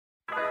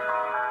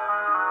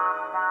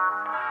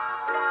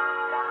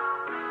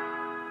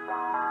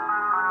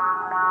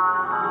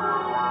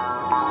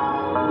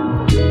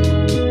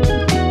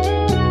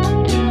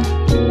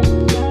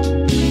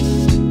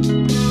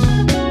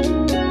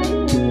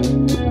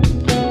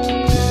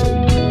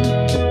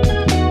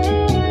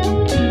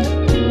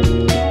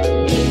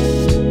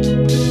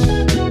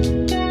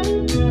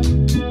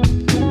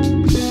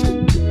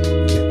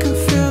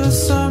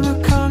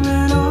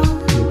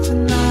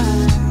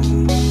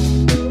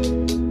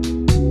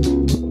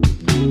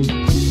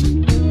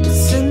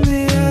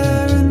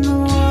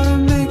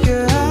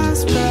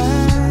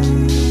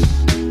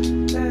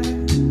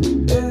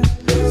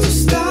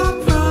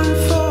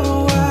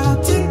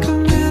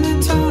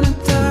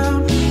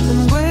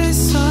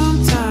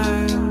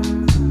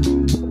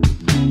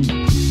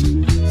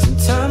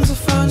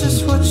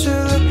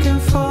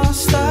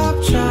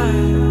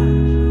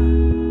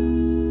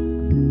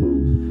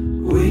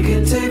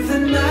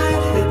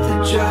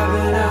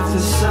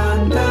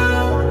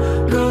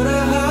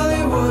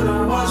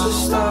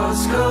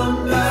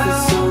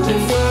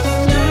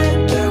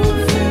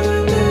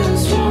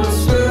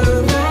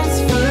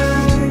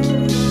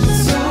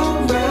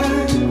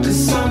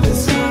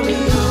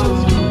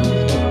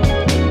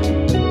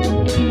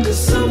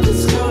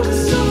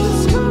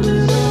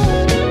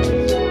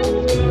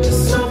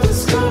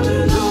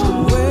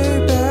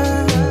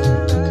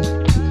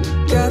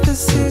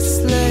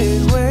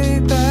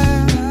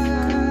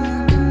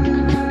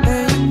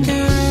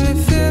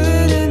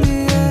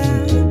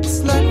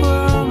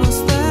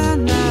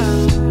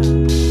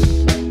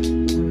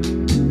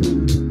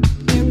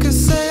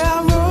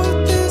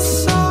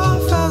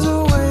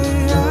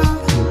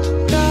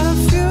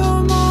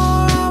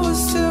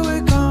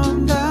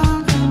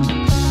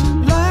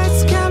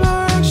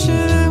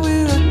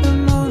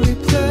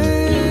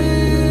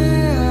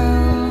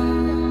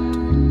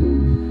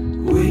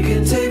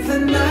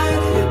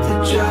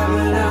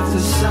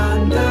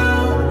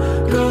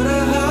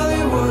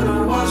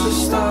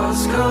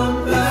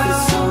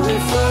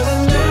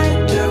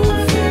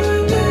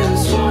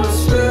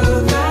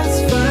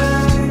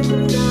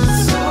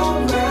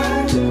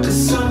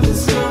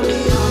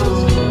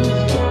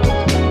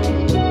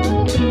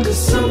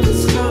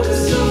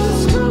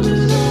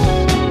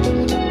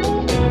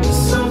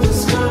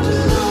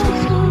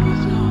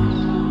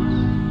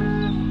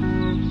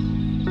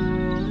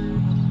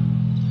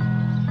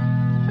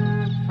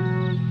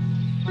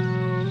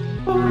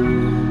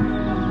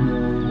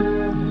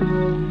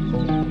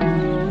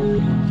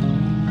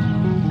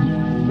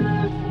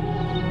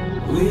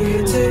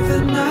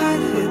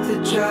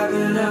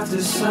driving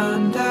after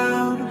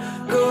sundown.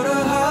 Go to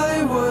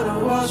Hollywood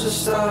and watch the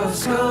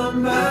stars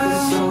come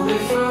back. It's only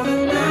for the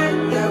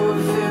night that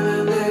we're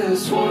feeling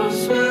this one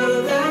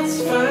spell.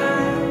 That's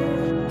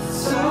fine,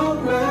 it's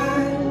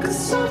alright, 'cause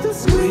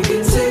something's we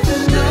can take the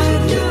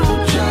night, yeah,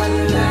 I'm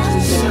driving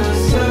after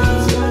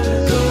sundown.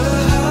 Go to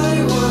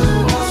Hollywood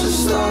and watch the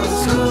stars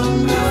come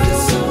back.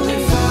 It's only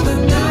for the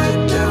night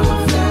that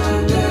we're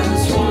feeling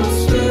this one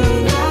spell.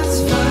 That's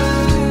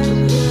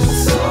fine,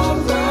 it's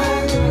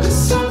alright, 'cause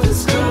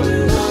something's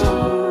coming on.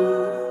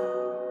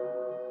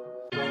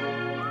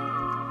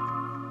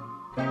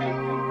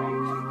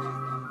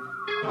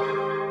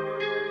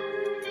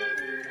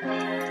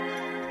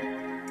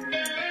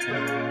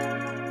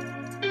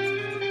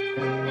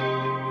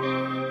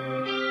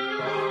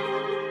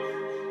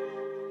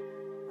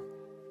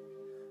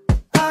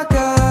 I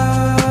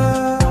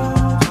got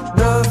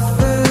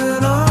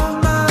nothing on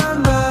my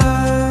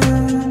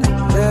mind.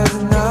 There's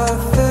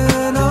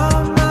nothing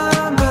on my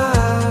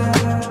mind.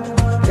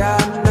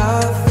 Got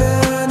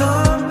nothing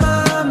on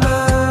my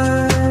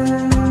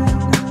mind.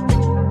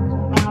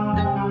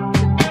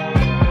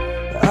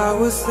 I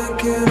was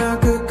thinking I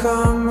could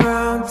come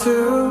round to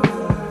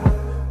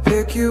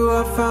pick you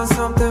up, find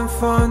something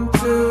fun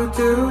to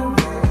do.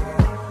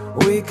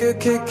 We could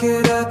kick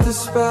it at the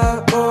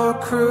spot or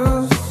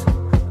cruise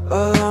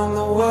along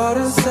the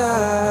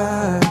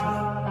waterside.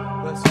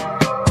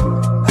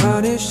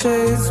 Honey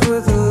shades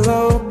with the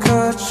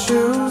low-cut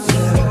shoes,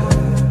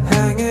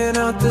 hanging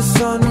out the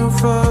sunroof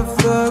of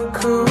the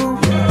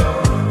coupe.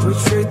 We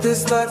treat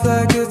this life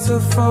like it's a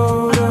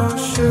photo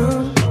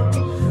shoot,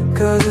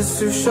 'cause it's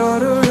too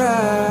short a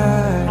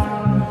ride.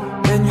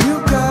 And you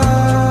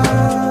got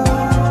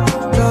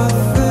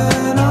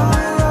nothing on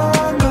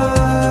your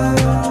mind.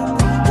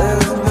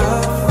 There's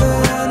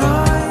nothing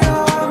on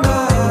your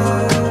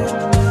mind.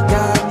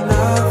 Got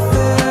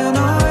nothing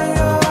on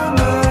your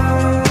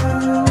mind.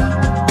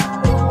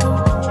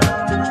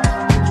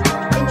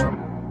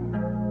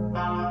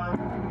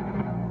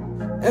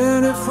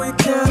 And if we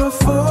can't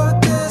afford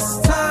this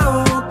town,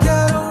 we'll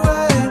get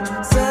away.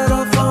 Set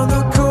off on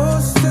the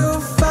coast to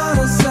find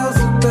ourselves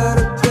a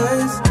better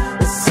place.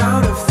 It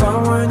sounded fun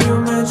when you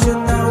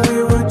mentioned that we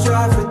would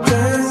drive for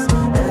days.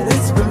 And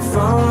it's been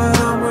fun when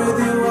I'm with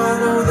you, I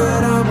know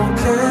that I'm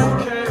okay.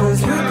 'Cause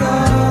we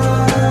got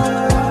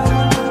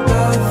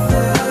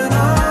nothing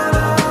on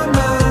our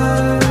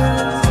minds.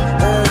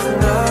 There's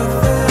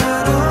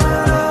nothing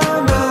on our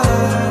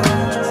minds.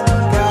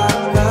 Got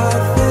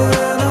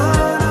nothing on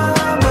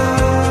our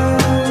minds.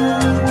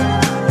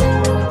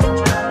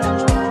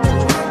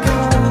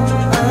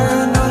 I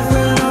got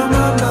nothing on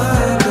my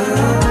mind,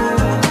 babe.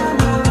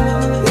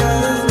 Yeah,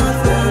 there's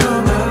nothing on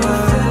my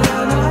mind.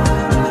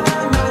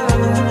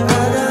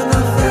 I got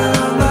nothing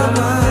on my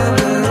mind,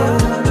 babe.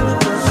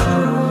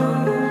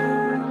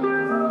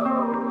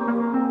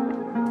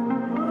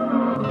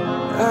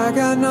 I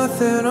got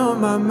nothing on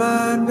my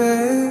mind,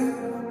 babe,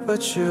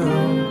 but you.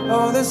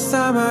 All this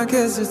time I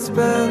guess it's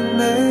been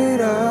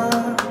made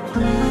up.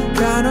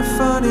 Kinda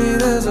funny,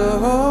 there's a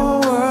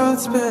whole world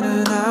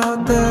spinning out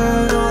there,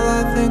 and all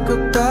I think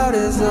about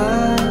is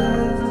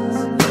us.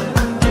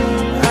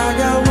 I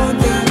got one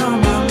thing on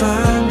my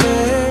mind,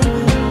 babe,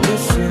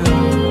 it's you.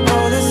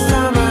 All this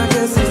time I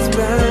guess it's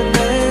been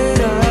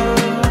made up.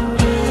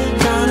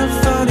 Kinda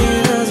funny,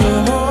 there's a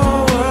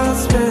whole world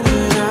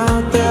spinning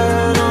out there,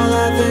 and all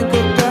I think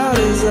about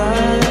is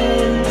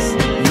us.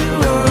 You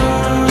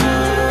are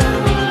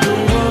the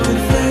one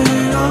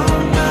thing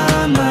on my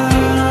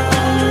mind.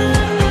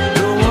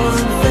 The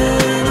one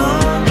thing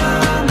on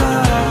my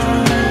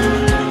mind.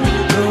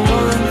 The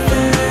one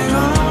thing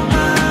on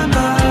my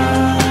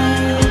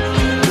mind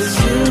is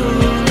you.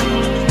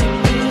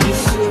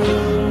 It's you.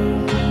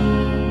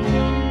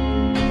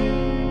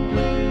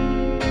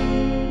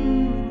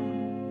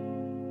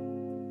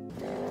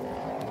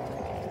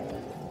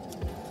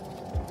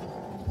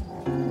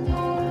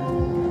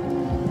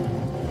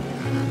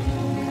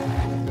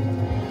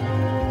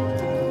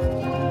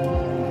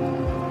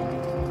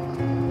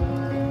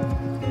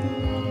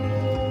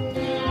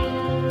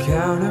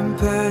 Counting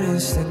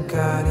pennies, think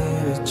I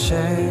need a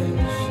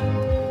change.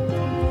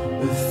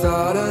 The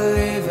thought of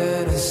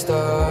leaving is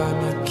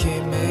starting to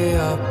keep me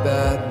up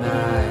at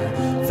night.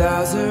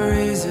 1,000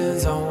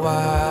 reasons on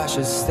why I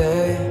should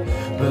stay,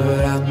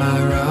 but I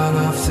might run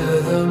off to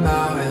the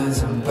mountains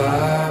and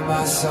buy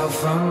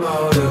myself a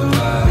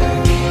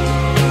motorbike.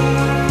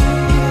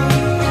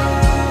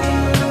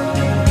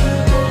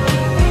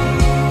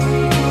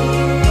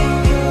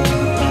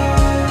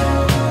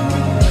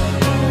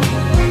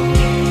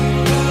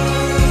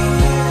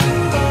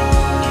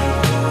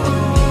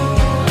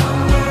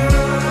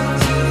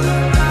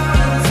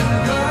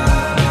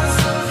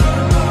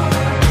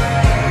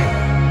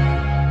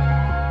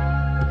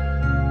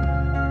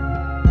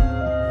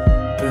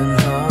 Been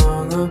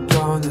hung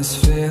upon this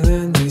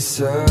feeling, these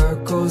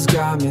circles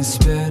got me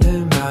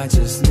spinning. Might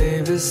just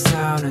leave this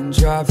town and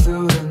drive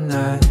through the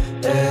night.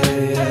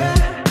 Hey, yeah.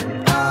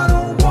 I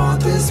don't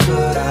want this,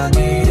 but I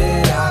need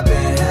it. I've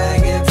been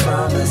hanging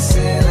from the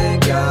ceiling,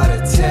 gotta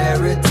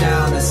tear it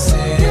down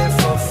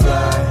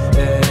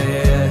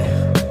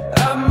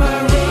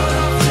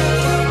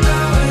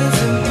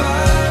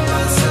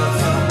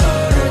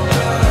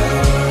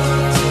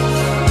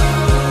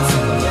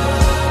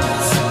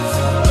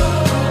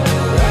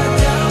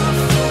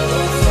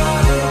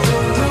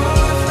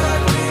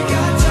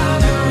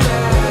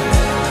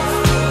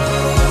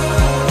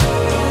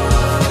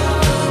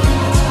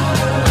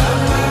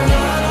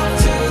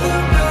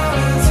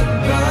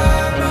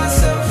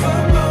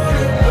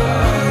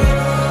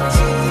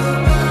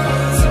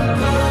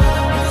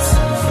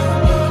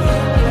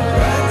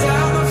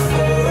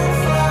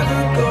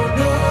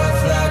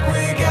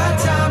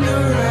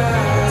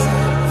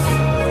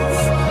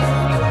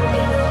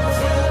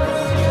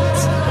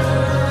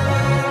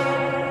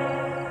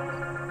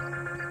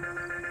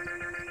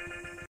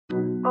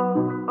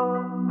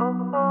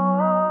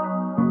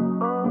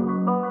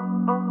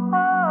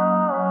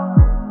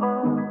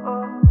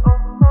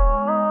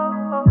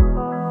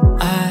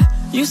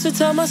Used to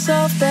tell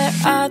myself that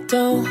I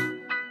don't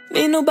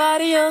need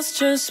nobody else,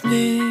 just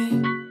me.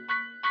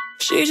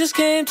 She just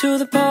came to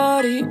the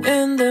party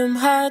in them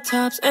high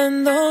tops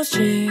and those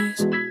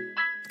jeans.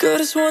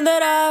 Could've sworn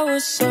that I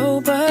was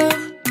sober,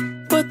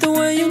 but the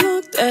way you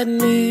looked at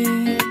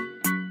me,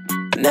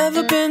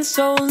 never been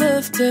so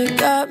lifted,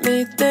 got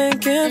me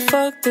thinking,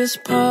 fuck this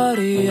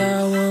party,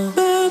 I want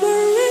memories.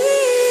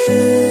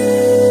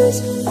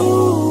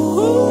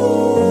 Ooh,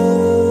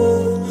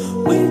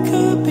 we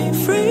could be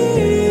free.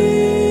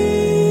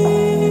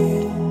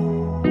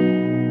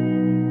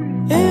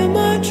 In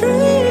my dreams,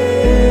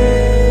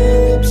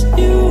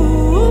 you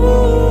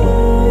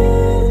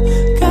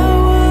got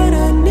what I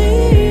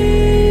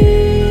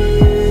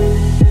need.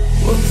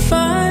 We'll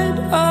find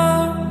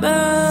our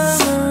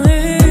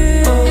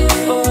memories.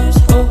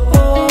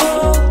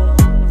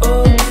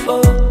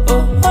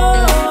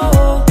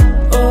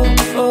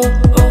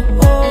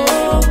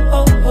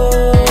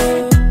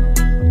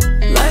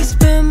 Life's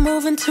been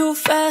moving too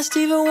fast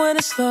even when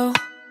it's slow.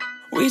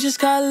 We just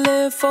gotta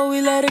live before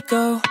we let it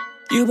go.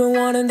 You've been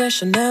wanting that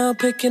Chanel,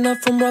 picking up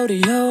from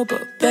rodeo,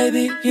 but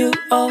baby, you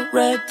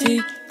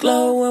already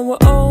glow. When we're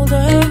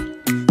older,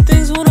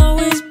 things won't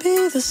always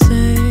be the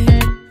same,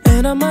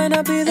 and I might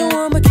not be the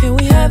one, but can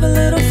we have a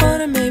little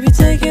fun and maybe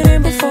take it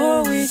in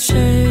before we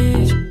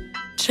change,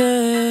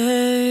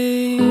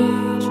 change,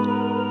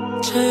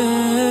 change.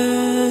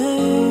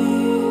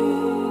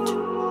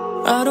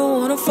 I don't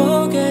wanna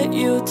forget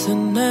you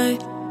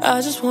tonight, I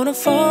just wanna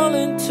fall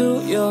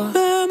into your memories.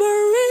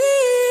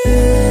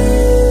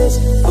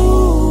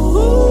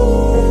 Ooh,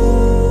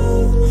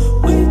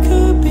 we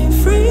could be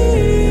free.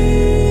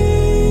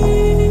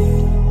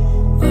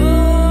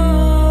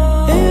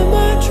 In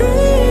my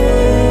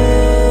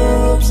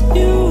dreams,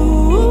 you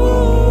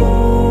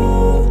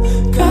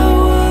got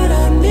what I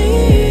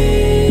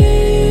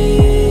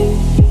need.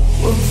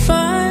 We'll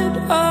find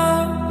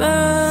our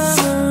memories.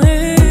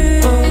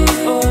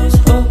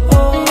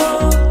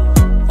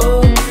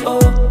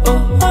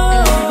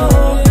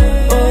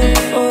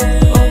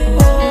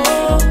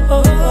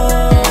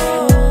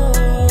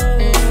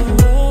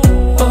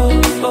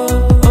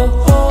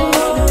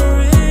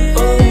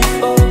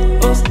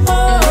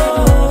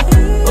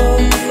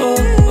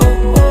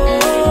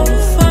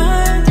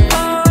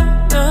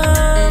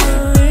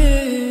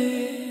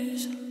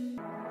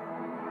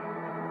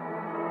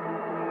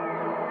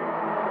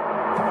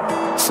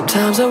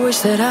 Sometimes I wish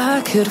that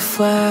I could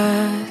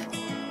fly,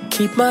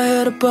 keep my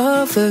head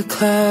above the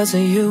clouds,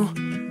 and you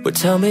would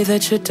tell me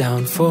that you're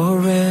down for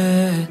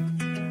it.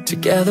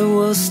 Together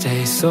we'll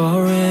stay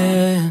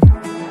soaring.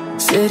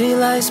 City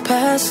lights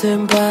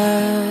passing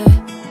by,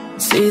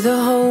 see the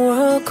whole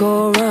world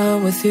go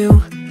round with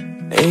you.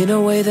 Ain't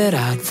no way that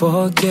I'd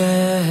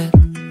forget.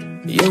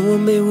 You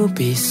and me will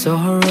be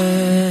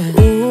soaring.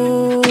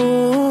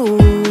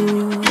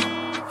 Ooh,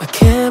 I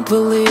can't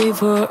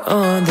believe we're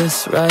on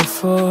this ride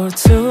for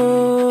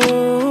two.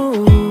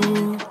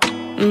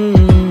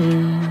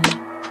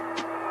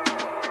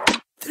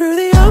 Through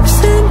the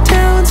ups and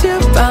downs, you're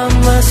by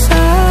my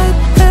side.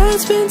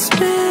 Head's been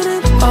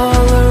spinning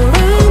all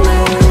around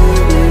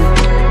lately.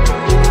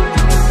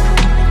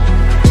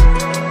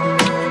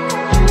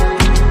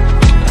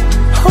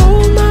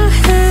 Hold my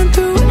hand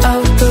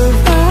throughout the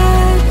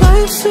ride.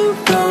 Life's a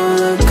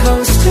roller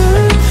coaster,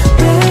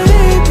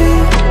 baby.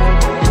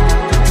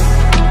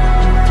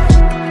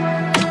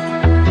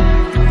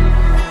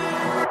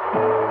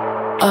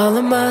 All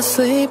of my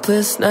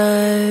sleepless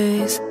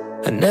nights,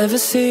 I never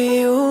see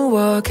you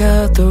walk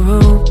out the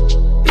room.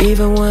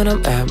 Even when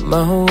I'm at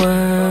my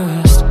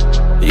worst,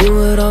 you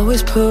would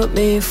always put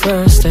me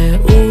first. And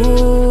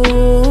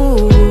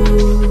ooh,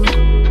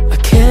 I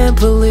can't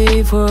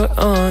believe we're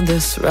on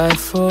this ride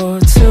for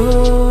two.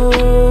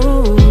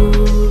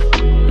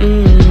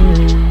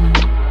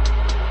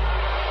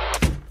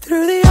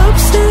 Through the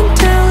ups and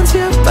downs,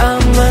 you're by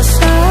my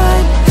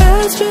side.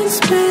 Head's been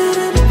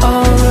spinning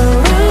all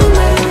around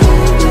lately.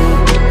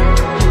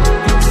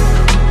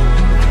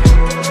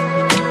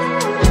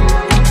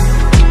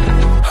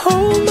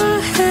 Hold my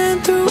hand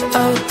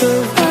throughout the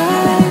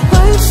ride.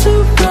 Life's a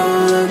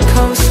roller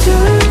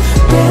coaster,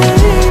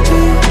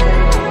 baby.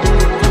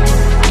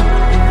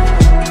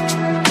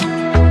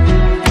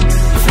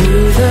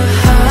 Through the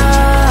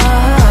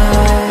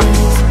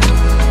highs,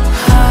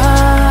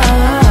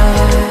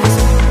 highs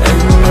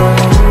and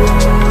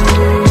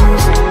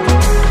lows.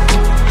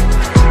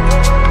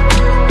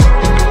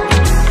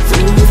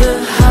 Through the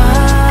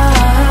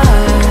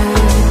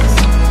highs,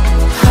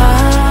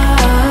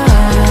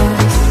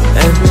 highs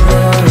and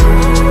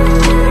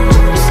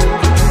lows.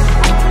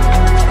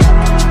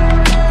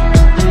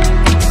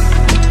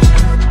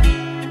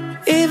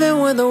 Even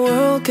when the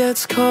world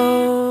gets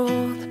cold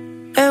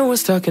and we're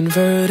stuck in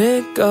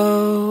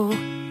vertigo,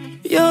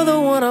 you're the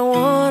one I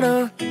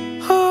wanna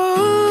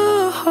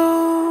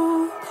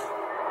hold.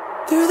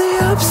 Through the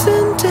ups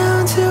and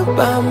downs, you're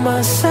by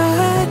my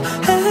side.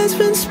 Head's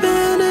been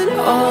spinning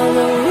all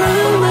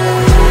around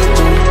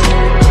lately.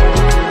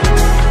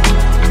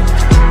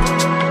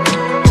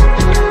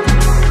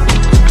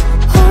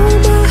 Hold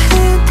my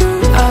hand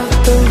through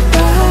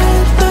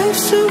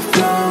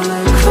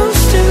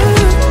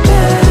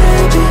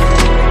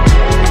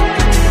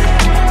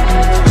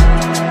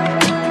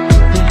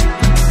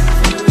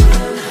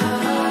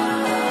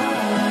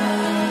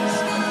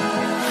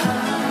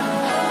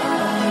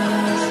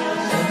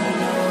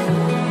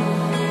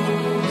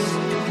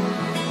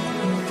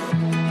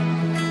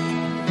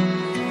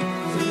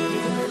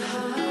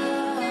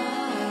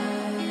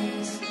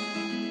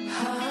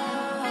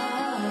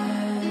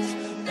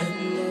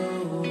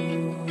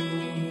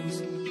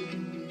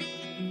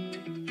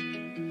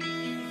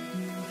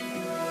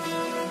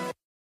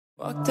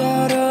Walked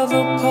out of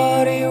a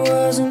party,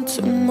 wasn't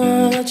too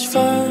much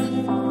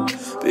fun.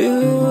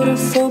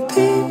 Beautiful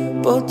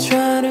people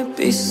trying to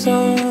be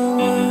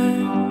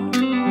someone.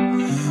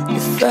 You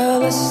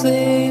fell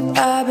asleep,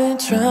 I've been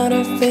trying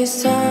to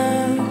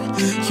FaceTime.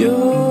 You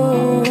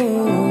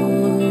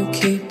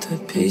keep the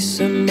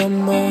peace in my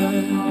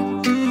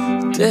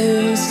mind.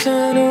 Days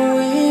turn to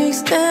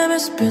weeks, damn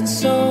it's been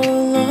so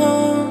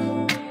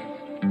long.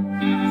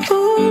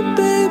 Oh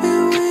baby,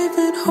 we've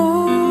been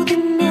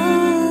holding on.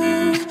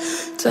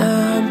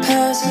 Time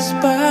passes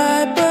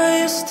by, but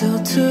you're still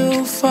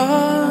too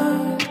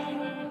far.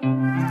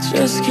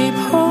 Just keep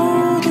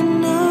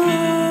holding on.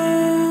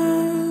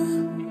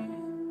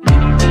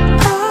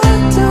 I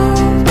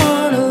don't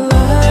wanna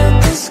let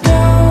this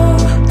go.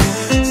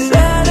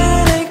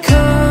 Saturday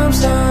comes,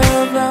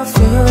 I'm not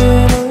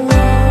feeling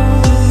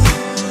alone.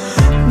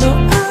 No,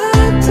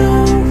 I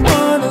don't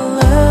wanna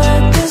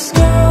let this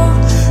go.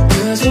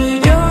 'Cause when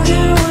you're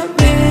here with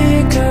me,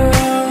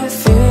 girl, it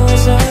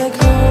feels like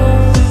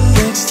home.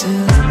 Next to you.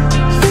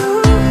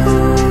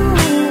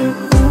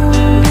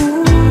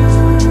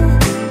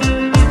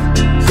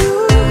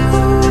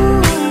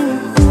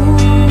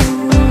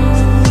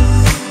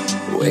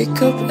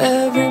 Wake up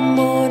every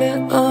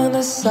morning on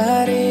the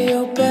side of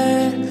your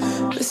bed.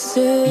 The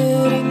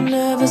city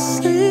never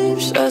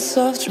sleeps, shuts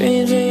off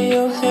dreams in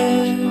your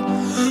head.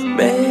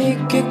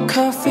 Make your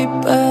coffee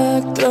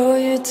black, throw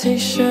your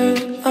t-shirt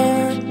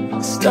on.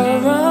 Start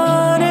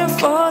running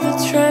for the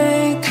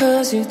train,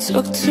 'cause you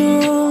took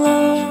too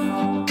long.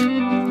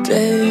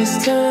 Days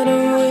turn to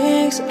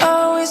weeks,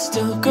 are we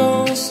still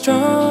going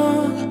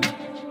strong?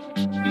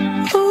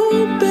 Oh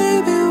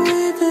baby,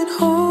 we've been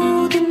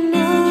holding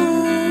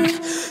on.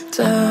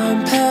 Time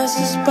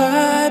passes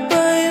by,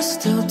 but you're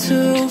still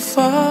too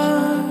far.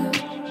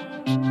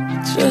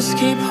 Just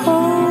keep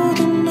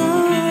holding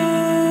on.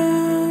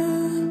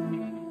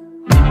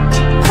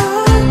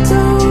 I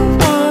don't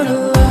wanna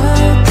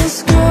let this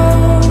go.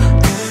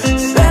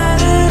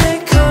 Saturday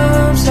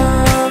comes,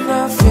 I'm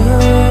not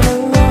feeling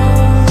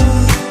alone.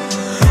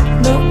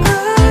 No,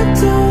 I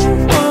don't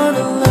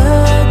wanna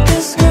let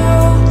this go.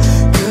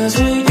 'Cause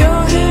when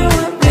you're here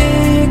with me,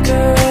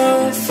 girl,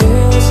 it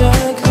feels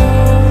like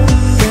home.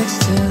 Next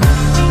to you.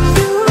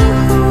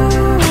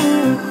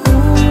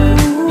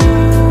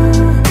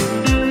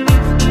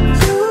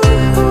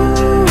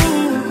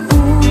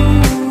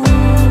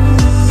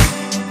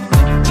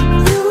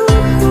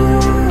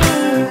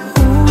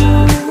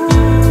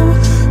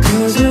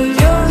 Cause when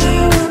you're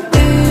here with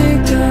me,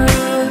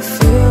 girl, it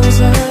feels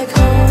like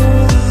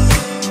home.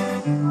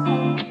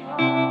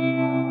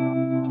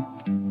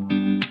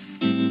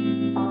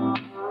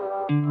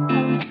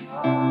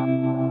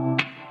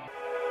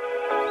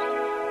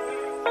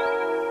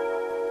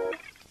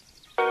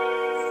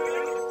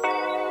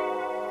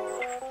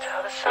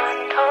 Till the sun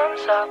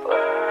comes up,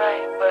 we're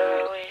right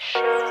where we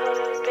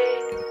should be.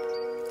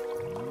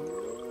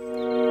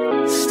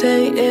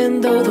 Stay in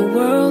though the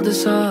world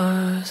is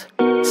ours.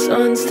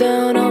 Sun's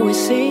down, all we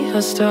see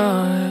are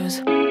stars.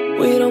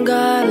 We don't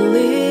gotta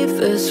leave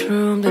this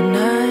room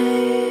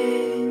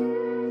tonight.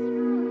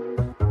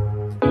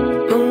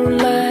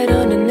 Moonlight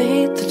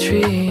underneath the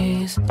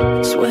trees,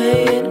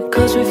 swaying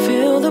 'cause we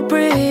feel the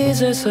breeze.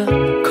 It's a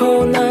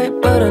cold night,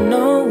 but I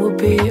know we'll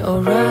be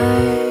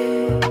alright.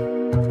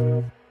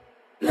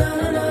 Na,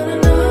 na, na, na,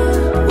 na.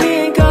 We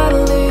ain't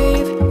gotta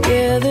leave,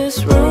 yeah, this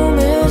room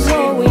is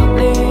all we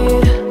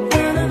need.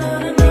 Na, na, na,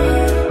 na, na.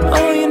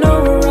 Oh, you know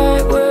we're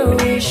right where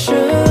we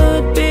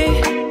should be.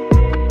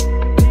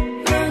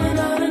 Na, na,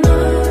 na, na, na.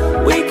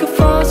 We could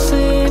fall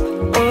asleep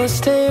or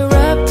stay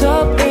wrapped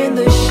up in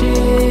the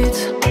sheets.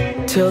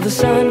 Till the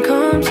sun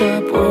comes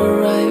up, we're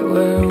right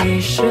where we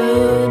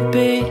should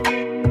be.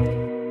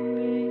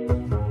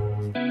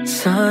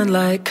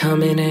 Sunlight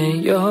coming in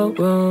your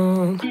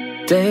room.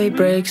 Day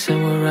breaks and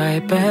we're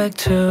right back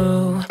to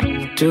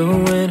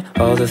doing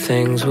all the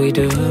things we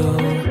do.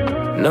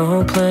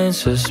 No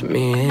plans, just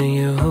me and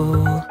you.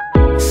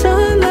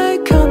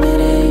 Sunlight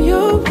coming in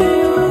your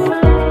room.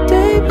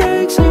 Day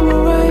breaks and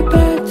we're right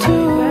back to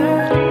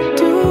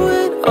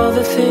doing all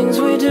the things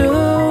we do.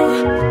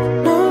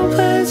 No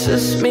plans,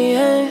 just me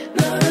and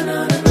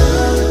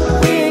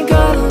we ain't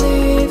gotta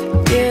leave.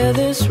 Yeah,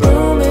 this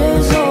room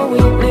is all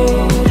we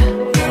need.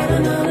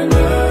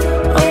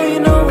 Oh, you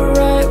know we're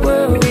right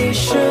where we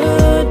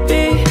should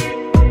be.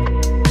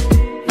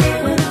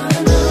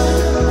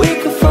 We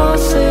could fall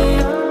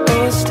asleep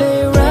or stay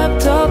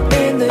wrapped up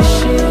in the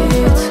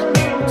sheets.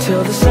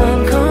 Till the sun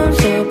comes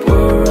up,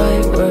 we're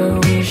right where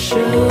we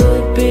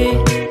should be.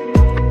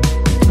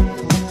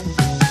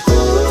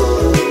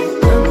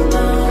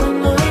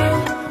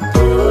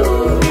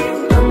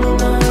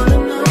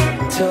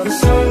 Till the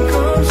sun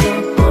comes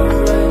up, we're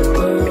right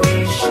where we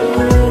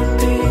should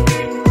be.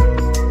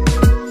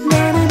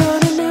 Na na na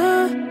na na.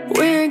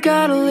 We ain't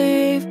gotta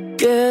leave.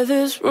 Yeah,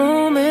 this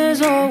room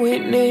is all we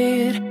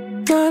need.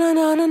 Na na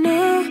na na na.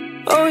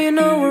 Oh, you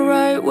know we're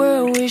right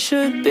where we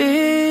should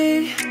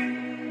be.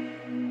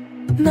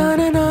 Na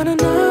na na na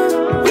na.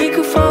 We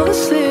could fall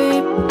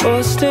asleep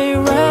or stay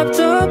wrapped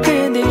up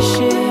in these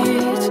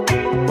sheets.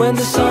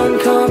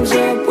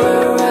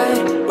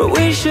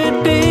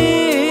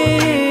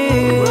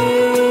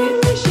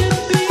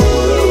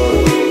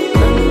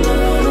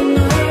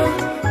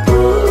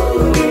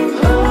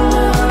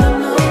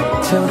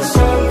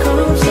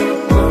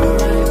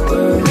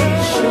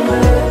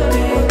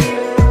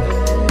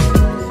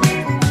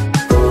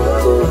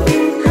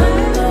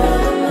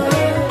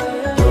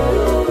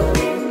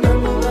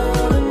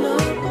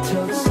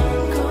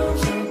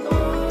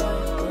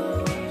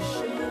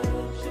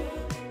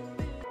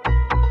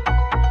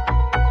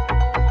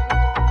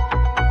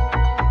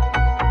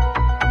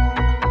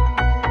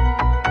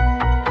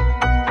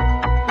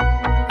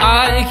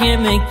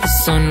 make the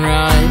sun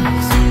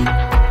rise.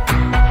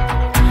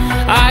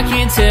 I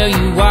can't tell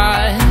you why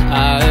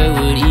I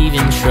would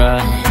even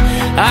try.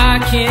 I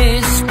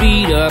can't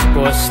speed up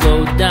or slow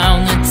down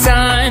the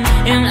time,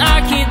 and I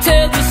can't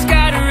tell the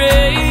sky to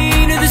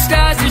rain or the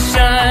stars to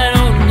shine.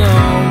 Oh no,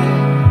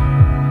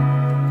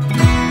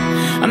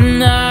 I'm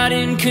not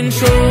in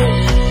control.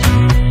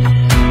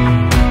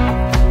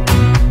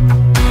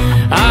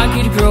 I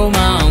could grow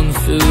my own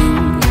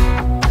food,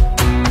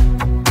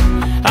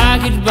 I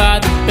could buy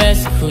the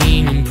best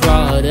cleaning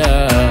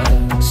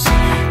products,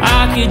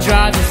 I could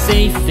drive the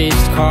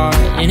safest car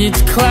in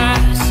its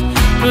class,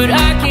 but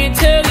I can't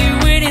tell you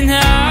when and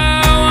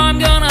how I'm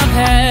gonna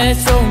pass.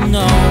 Oh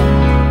no,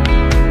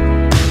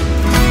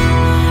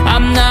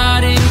 I'm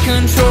not in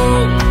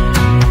control.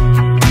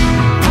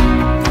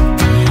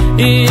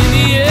 In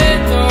the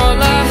end, all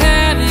I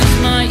have is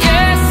my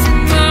yes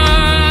and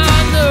my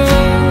no.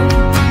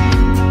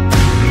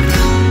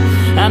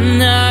 I'm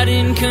not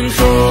in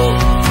control.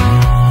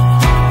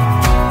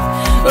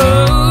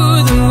 Oh,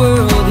 the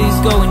world is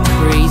going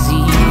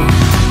crazy.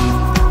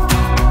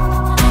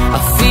 I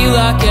feel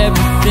like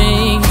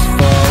everything's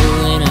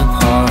falling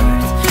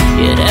apart,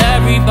 yet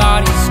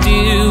everybody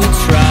still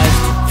tries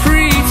to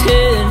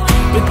pretend,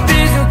 but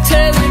there's no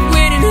telling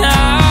when and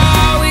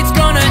how it's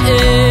gonna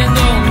end.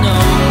 Oh no,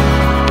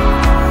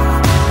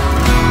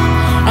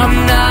 I'm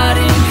not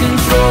in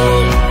control.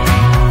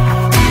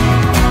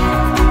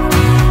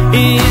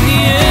 In the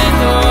end,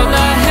 all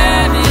I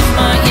have is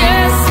my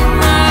yes and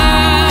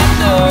my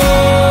no.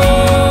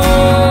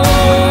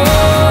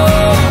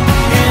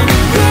 And the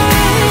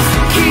grass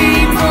will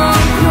keep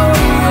on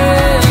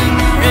growing,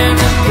 and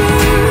the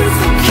birds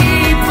will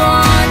keep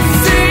on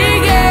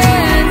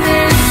singing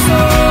this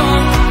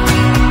song.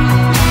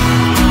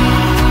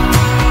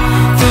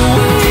 The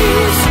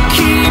waves will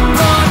keep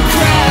on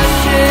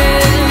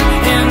crashing,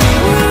 and the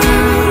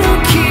world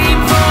will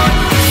keep on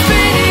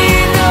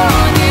spinning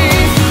on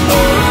its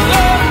own.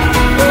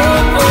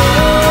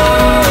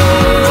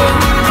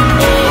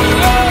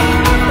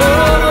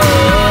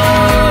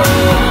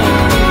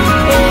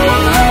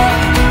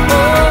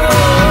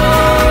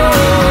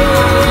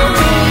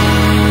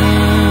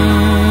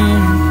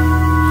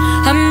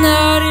 I'm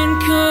not in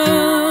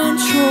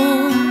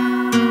control.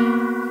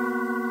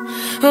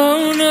 Oh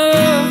no,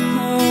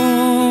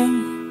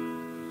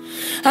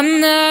 I'm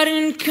not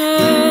in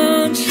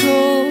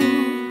control.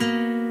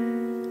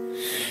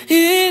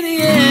 In the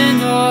end,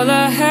 all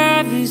I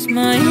have is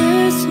my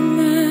yes and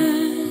my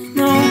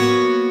no.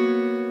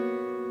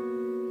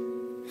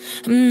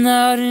 I'm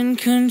not in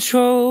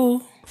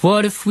control.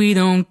 What if we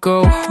don't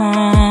go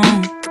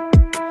home?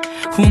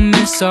 We'll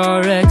miss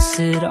our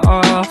exit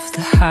off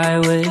the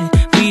highway.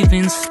 We've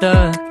been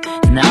stuck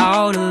and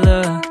out of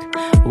luck,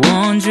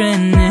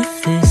 wondering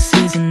if this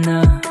is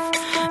enough.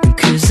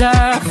 'Cause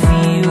I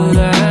feel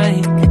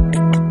like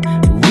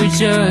we're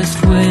just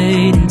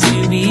waiting to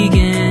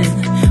begin.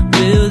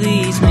 Will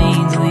these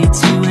means lead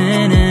to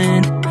an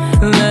end?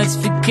 Let's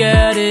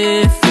forget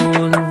it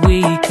for the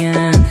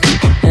weekend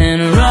and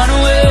run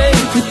away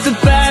with the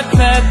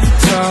backpack,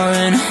 guitar,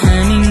 and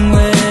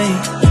Hemingway.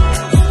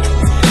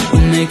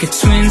 We'll make a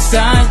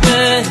twin-size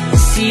bed,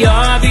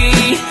 CRV.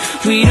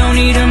 We don't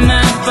need a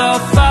map, I'll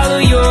follow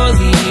your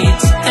lead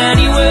to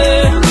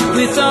anywhere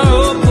with our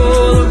old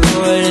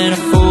Polaroid and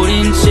a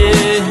folding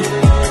chair.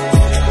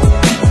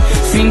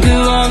 Think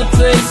of all the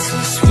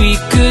places we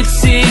could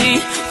see,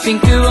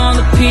 think of all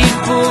the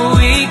people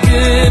we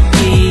could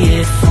be,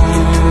 if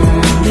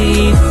only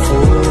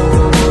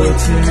for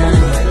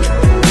tonight.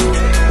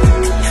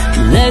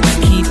 Let's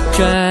keep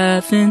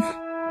driving,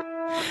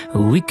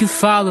 we could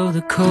follow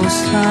the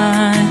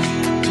coastline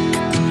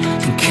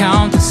and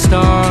count the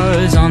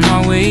stars on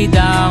our way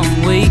down.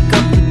 Wake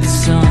up with the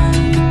sun,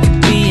 could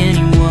be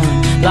anyone.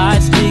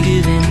 Life's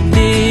bigger than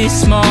this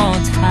small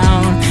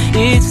town.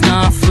 It's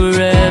not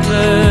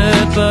forever,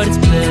 but it's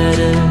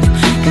better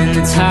than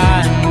the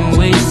time we're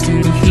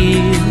wasting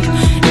here.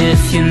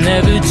 If you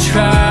never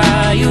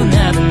try, you'll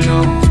never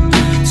know.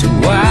 So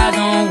why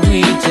don't we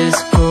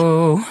just go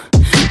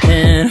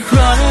and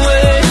run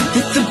away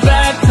with the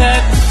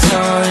backpack,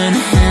 guitar, and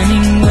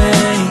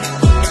Hemingway?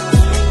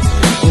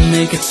 We'll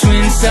make a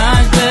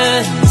twin-size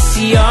bed,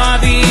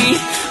 CRV.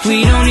 We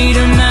don't need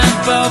a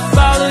map, I'll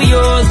follow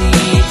your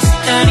leads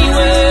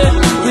anywhere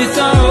with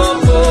our old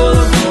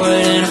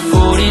Polaroid and a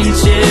folding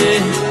chair.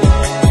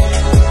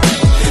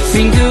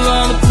 Think of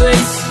all the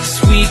places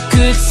we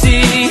could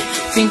see,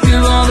 think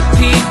of all the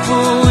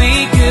people we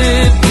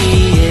could be,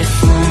 if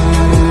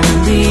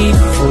only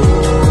for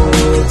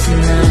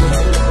tonight.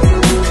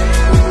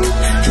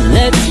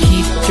 Let's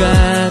keep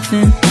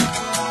driving.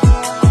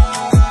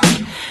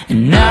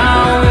 And now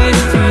we're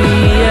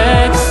 3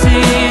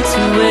 exits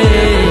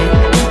away,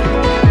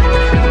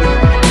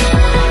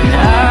 and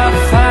I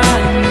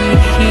finally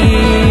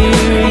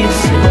hear you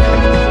say,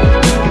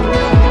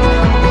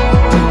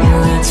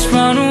 let's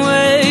run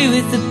away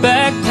with the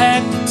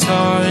backpack,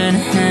 guitar, and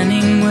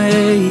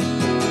Hemingway.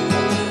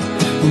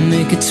 We'll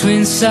make a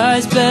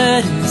twin-size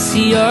bed in the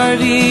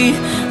CRV.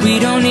 We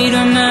don't need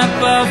a map,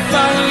 I'll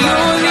follow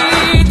your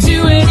lead.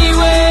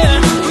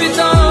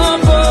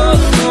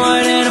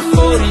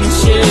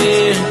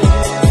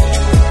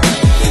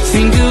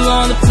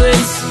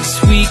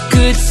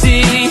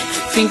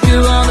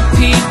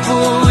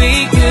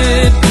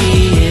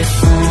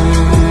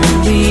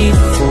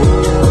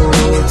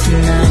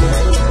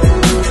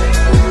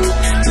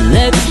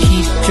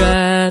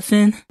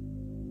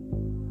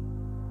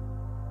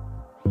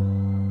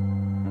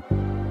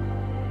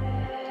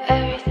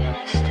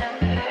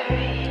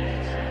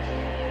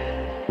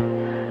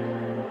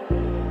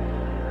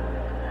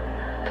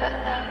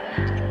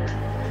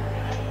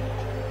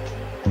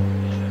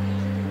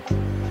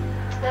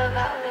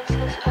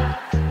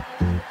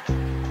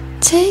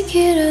 Take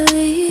it or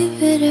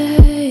leave it,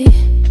 I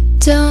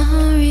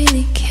don't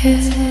really care.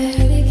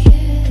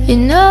 You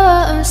know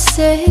what I'm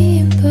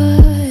saying,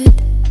 but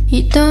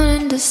you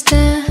don't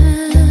understand.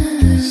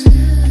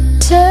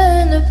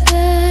 Turn the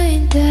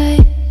blind eye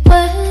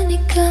when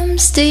it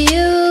comes to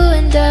you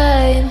and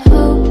I am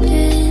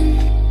hoping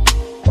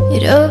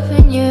you'd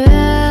open your eyes.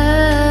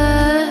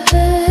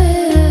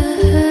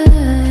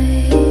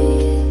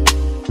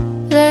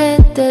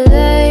 Let the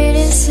light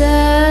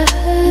inside.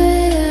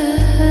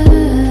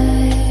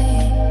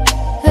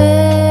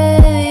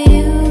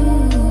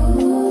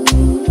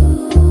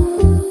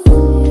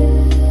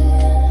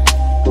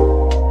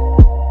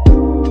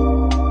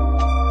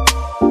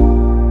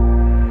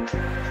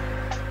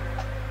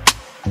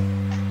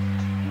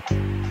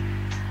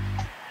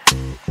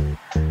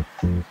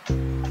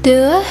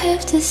 Do I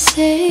have to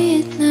say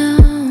it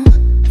now?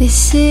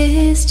 This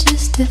is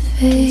just a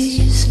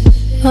phase.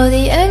 All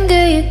the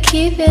anger you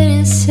keep it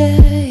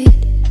inside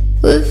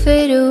will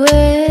fade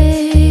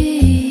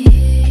away.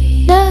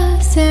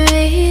 Nothing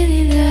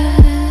really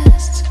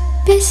lasts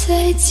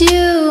besides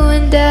you,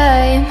 and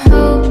I am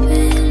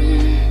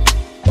hoping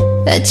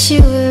that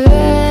you were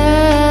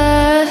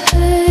right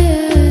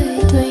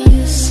when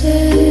you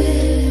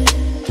said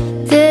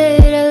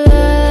that I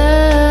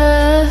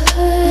love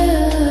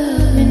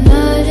you.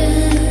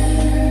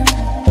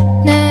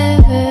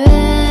 Never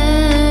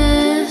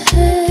end.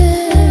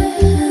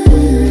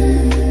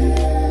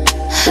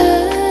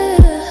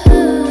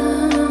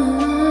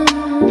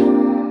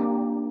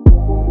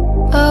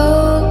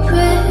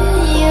 Open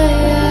your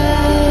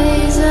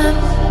eyes, I'm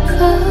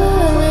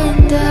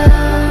falling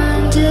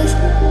down. Just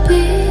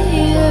be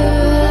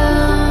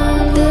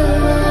around,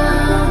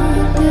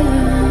 around,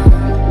 around.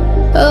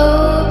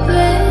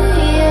 Open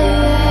your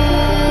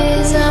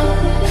eyes, I'm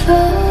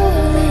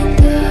falling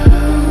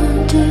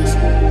down. Just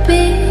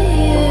be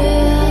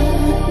around,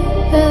 around,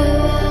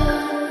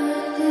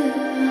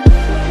 around.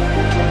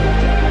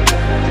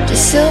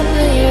 Just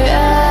open your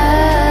eyes.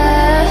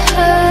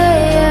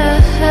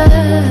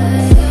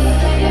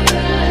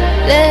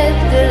 Let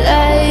the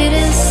light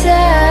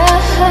inside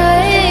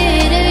of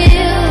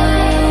you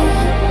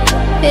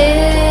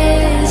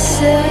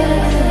inside.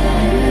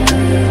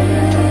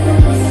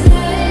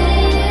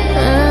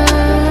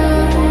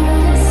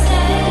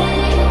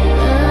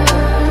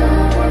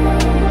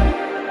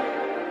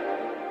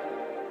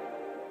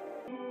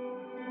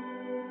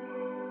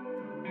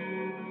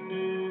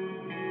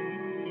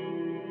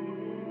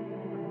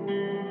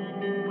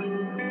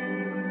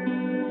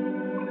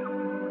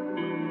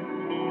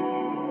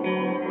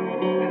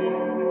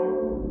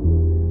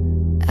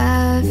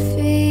 I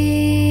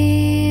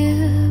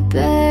feel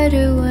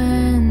better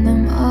when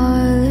I'm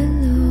all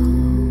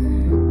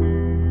alone.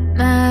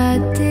 My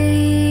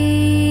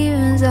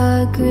demons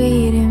are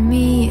greeting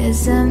me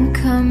as I'm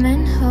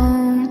coming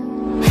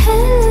home.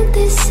 Hello,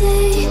 they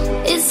say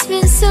it's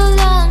been so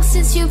long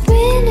since you've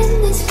been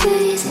in this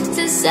place.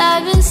 Since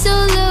I've been so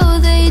low,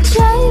 they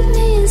drive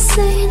me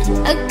insane.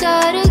 I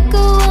gotta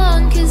go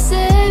on, cause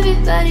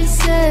everybody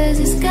says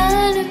it's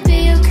gonna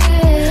be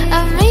okay.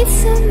 I've made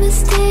some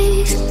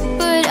mistakes,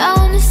 but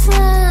honest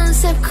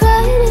ones, I've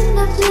cried in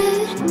the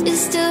blood. It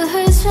still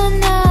hurts right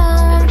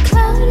now. I'm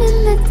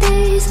counting the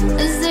days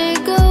as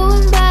they're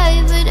going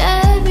by, but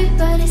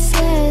everybody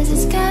says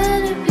it's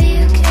gonna be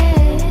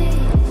okay.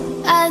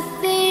 I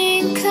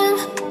think I'm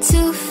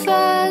too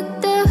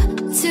fucked up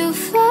to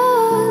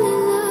fall in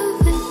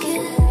love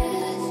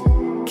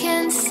again.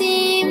 Can't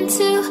seem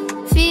to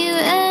feel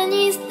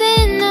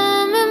anything.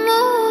 I'm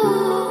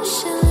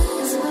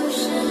emotionless.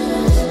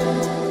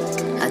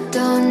 I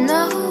don't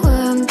know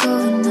where I'm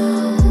going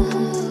now,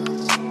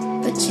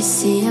 but you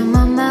see I'm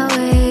on my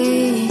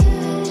way,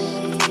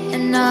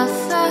 and I'll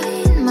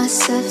find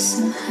myself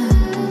somehow.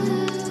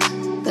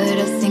 But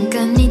I think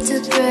I need to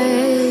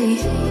pray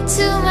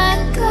to my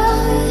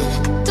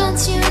God.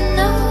 Don't you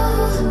know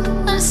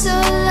I'm so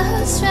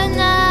lost right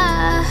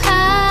now?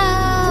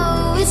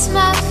 It's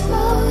my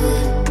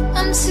fault,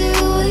 I'm too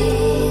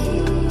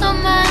weak, on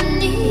my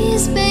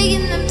knees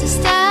begging them to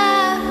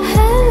stop.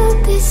 Hello,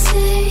 they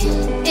say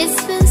it's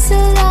been so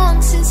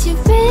long since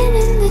you've been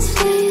in this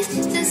place.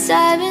 Since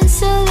I've been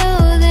so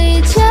low,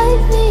 they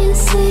drive me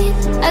insane.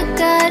 I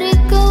gotta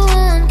go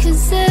on,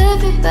 cause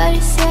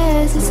everybody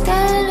says it's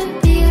gonna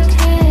be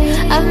okay.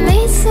 I've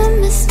made some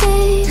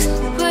mistakes,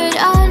 but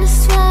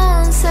honest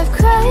ones, I've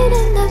cried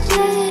in the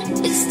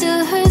blood. It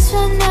still hurts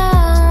right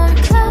now. I'm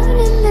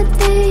counting the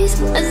days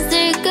as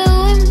they're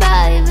going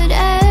by, but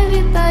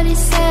everybody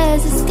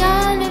says it's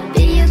gonna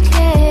be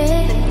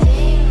okay.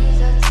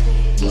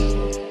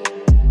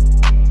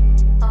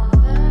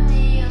 Over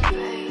me, I'm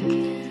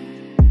breaking.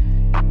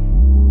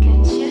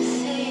 Can't you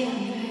see I'm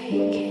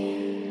breaking?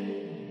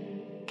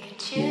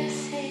 Can't you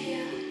see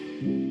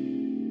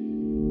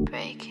I'm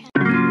breaking?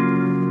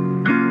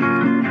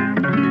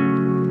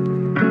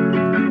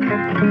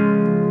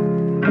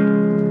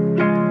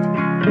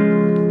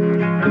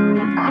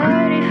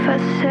 What if I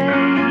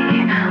say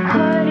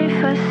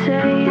I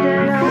say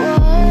that I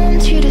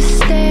want you to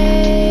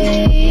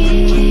stay?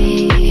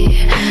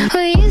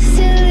 Will you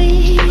still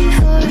leave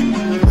or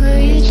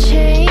will you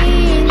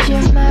change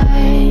your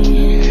mind?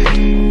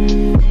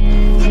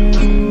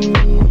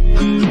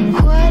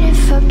 What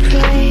if I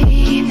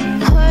pray?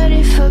 What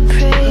if I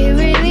pray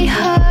really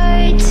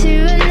hard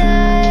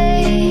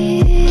tonight?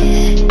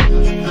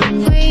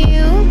 Will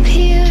you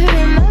appear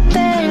in my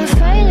bed and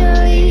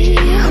finally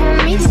hold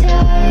me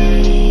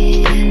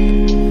tight?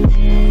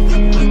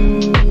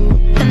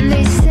 And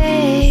they say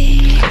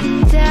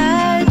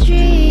that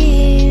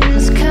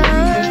dreams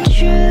come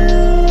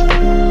true,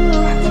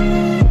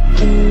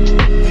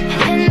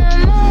 and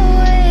I'm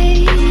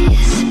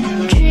always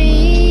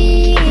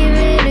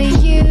dreaming of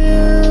you.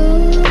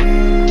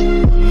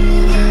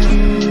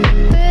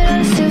 But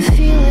I'm still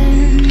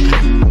feeling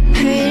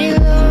pretty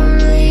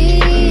lonely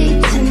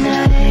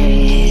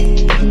tonight.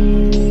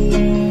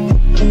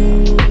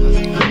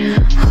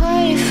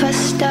 What if I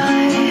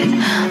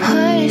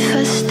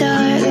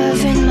start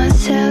loving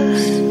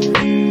myself?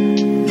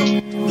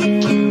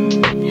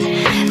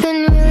 Then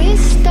will you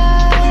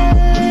start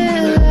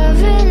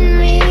loving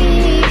me,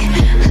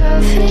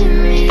 loving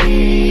me?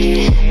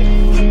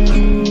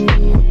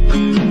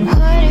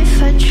 What if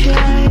I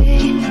try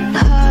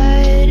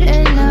hard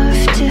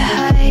enough to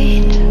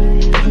hide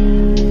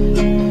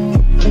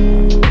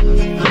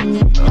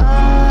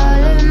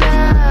all of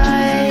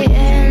my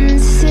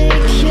insecurities?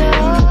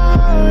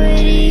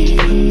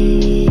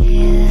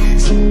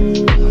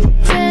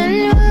 Then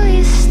will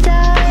you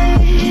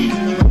start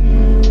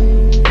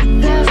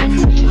loving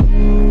me?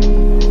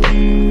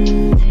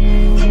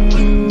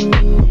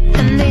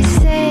 And they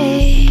say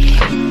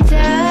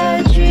that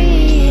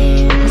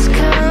dreams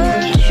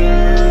come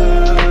true,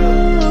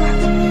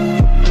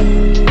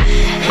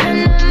 and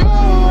I'm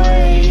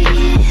always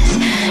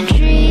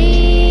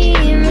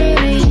dreaming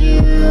of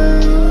you.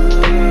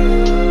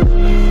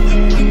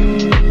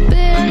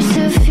 But I'm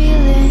still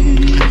feeling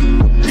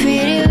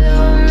pretty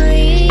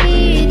lonely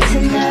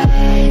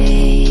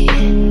tonight.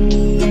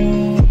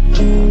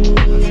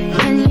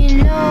 And you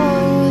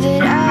know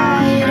that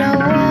I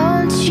don't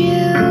want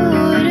you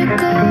to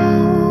go.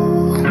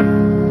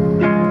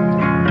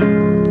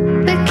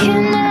 But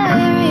can I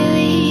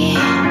really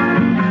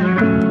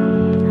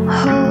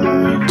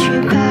hold you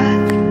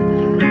back?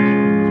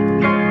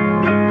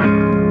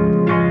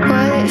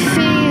 Well, it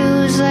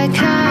feels like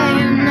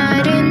I'm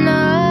not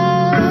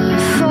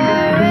enough for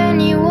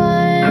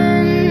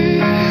anyone.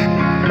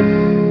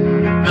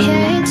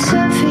 Yeah, it's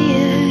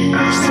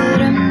obvious that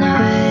I'm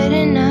not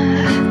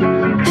enough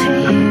for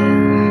you.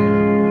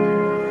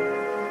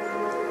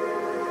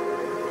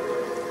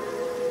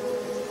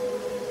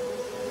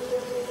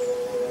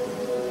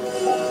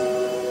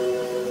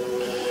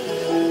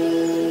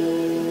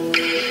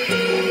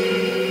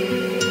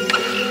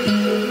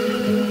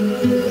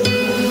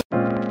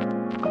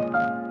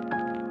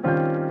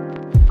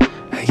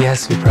 I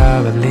guess we're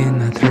probably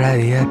not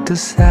ready yet to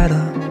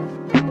settle,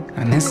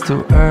 and it's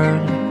too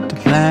early to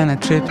plan a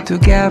trip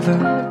together.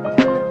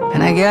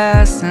 And I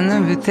guess an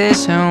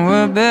invitation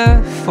will be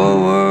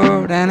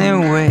forward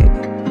anyway.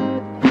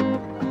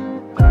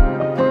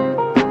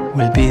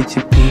 We'll be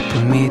two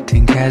people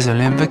meeting casual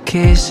in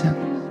vacation,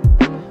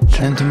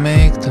 trying to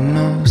make the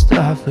most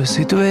of the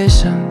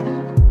situation.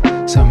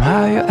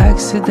 Somehow you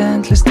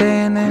accidentally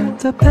staying in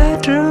the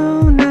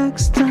bedroom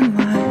next to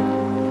mine.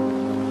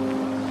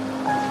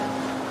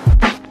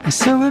 And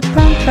so we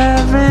bump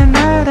every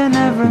night and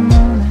every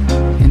morning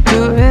into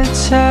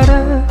each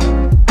other.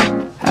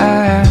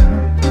 And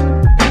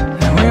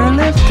we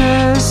live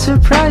the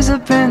surprise of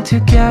being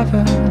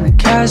together, the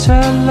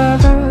casual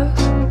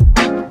lovers.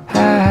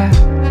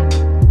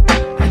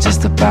 And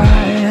just to buy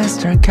and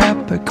strike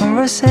up a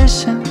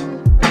conversation,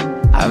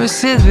 I will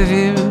sit with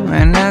you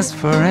and ask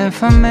for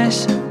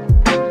information,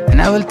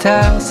 and I will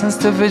tell some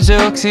stupid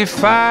jokes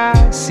if I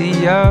see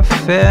you're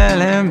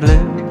feeling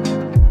blue.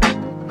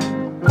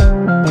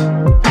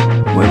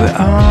 We will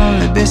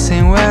only be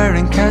seen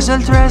wearing casual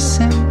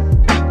dressing.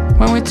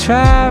 When we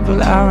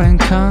travel, our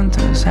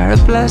encounters are a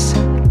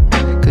blessing,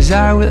 'cause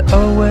I will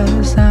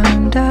always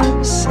end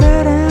up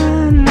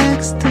sitting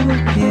next to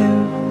you.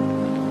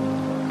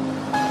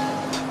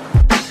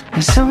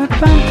 And so we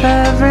bump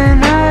every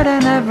night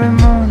and every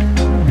morning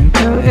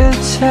into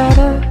each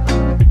other.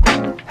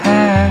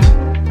 And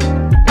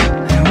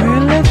we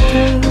live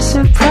the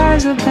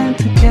surprise of being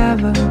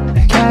together,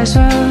 like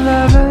casual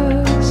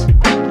lovers.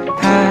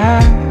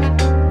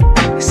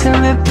 So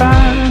we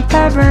bump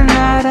every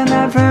night and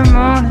every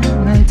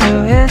morning into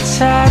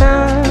each other.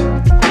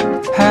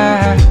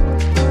 And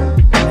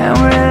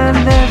we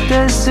live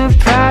the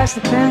surprise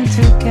of being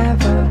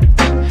together,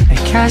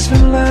 like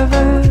casual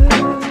lovers.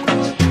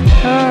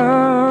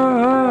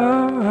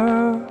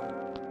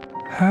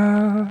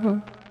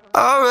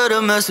 I read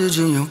a message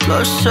in your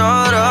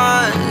bloodshot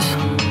eyes.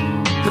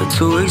 You're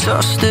too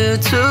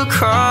exhausted to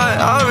cry.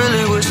 I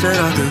really wish that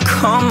I could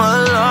come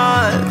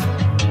alive,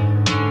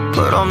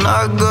 but I'm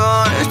not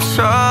gonna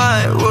try.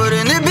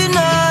 Wouldn't it be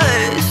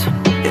nice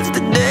if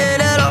the day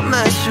that I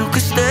met you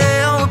could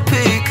stay on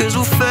repeat? 'Cause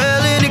we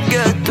fell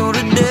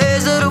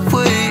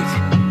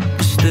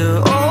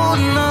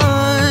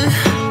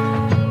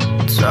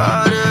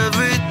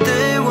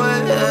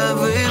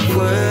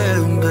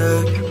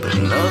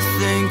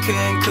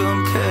can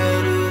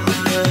compare to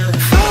that.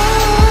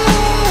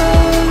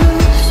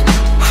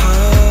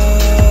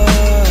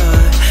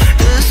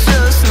 It's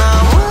just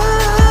not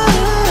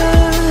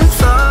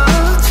worth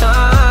our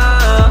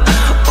time.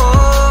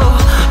 Oh,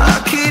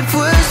 I keep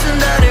wishing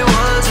that it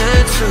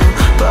wasn't true,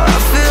 but I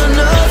feel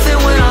nothing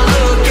when I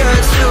look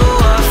at you.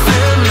 I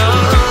feel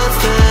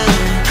nothing.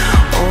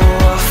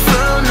 Oh, I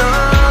feel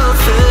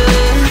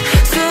nothing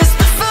since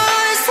the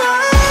first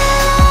time.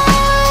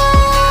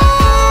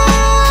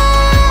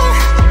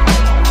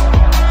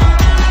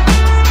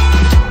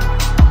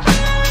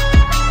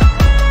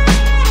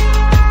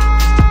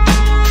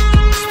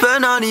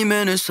 Spent 90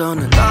 minutes on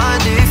a 95.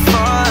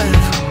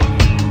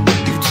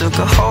 You took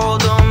a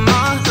hold on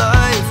my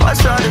life. I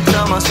tried to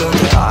tell myself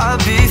that I'd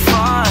be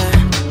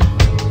fine,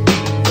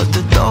 but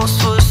the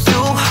dose was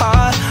too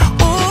high.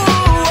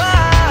 Ooh,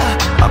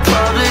 I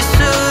probably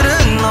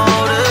should've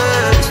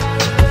noticed.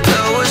 The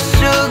pill was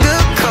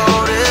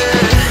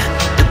sugar-coated.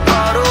 The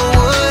bottle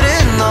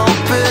wouldn't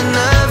open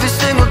every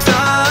single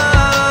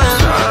time.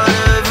 Tried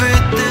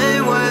everything,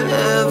 went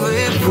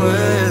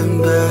everywhere and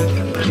back,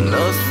 but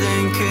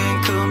nothing can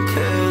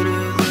compare to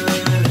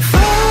that.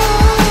 First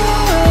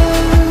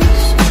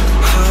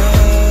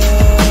high,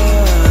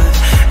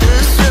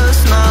 it's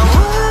just not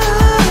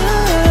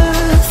worth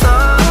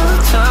our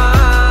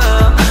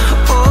time.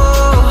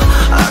 Oh,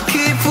 I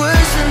keep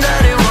wishing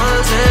that it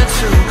wasn't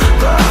true,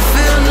 but I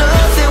feel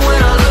nothing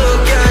when I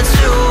look at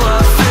you. I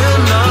feel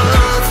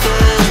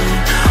nothing.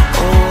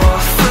 Oh, I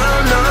feel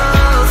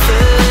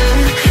nothing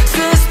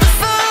since the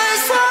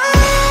first time.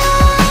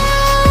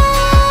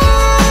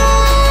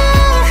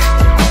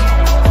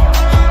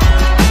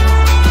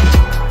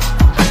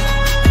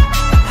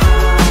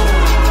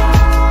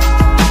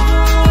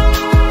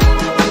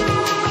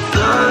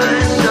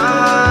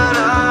 Bloodshot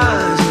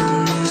eyes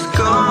and these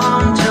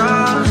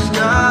gumdrops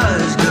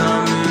eyes got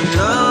me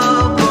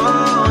up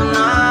all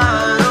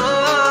night.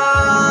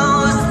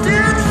 Oh,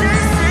 still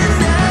chasing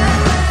that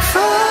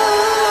first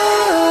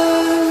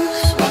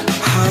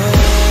high.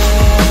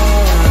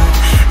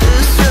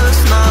 It's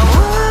just not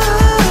worth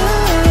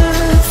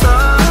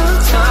our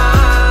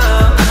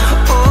time.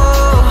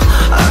 Oh,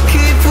 I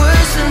keep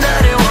wishing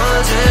that it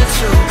wasn't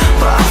true,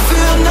 but I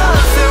feel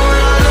nothing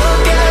when I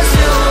look at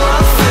you.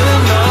 I feel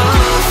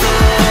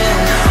nothing.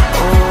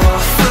 Oh, I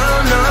feel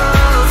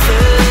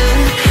nothing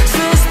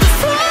since the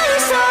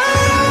first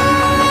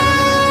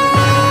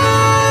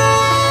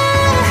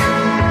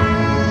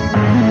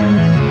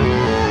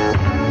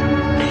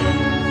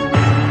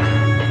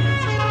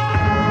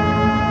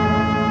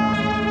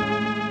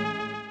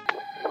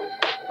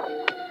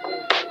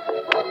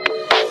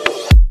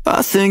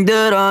I think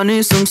that I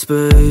need some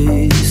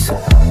space.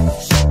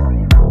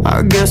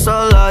 I guess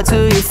I lied to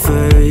your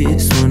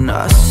face when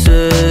I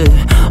said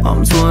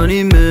I'm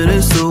 20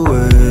 minutes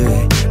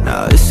away.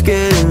 Now it's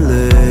getting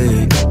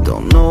late,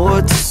 don't know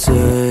what to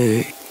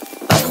say.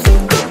 I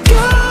think I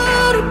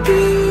gotta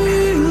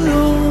be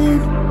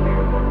alone.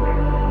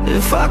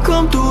 If I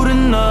come through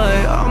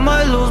tonight, I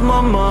might lose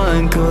my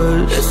mind,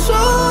 'cause it's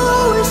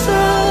always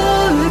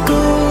how it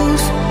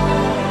goes.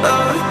 I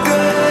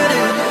regret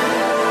it,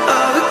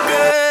 I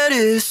regret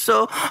it. So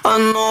I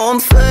know I'm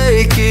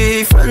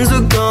flaky, friends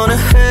are gonna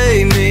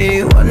hate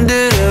me. When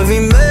did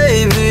every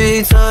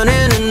maybe turn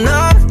into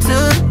not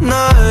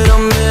tonight?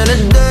 I'm in a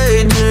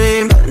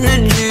daydream,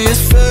 energy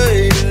is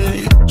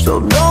fading. So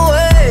don't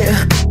wait,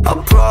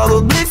 I'll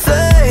probably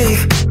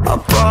fake,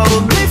 I'll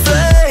probably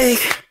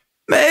fake.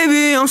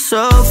 Maybe I'm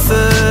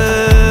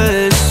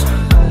selfish,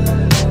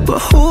 but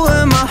who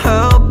am I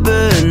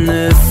helping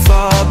if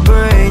I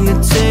bring the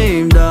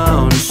team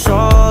down? It's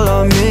all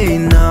on me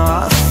now.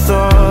 I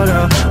thought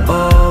I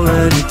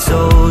already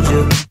told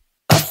you.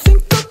 I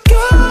think I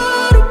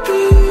gotta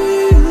be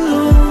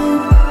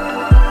alone.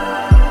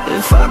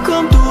 If I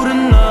come through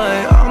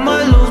tonight, I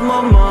might lose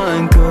my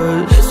mind,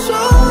 'cause it's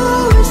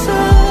always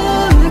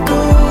how it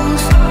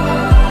goes.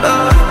 I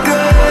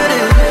regret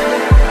it,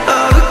 I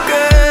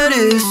regret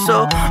it. So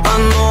I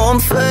know I'm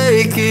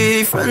flaky,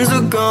 friends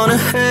are gonna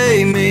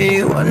hate me.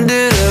 When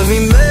did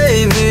every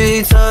maybe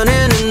turn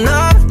into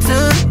not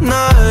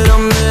tonight?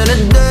 I'm in a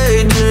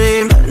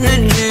daydream,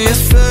 energy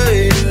is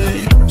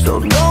fading. So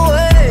don't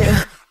wait,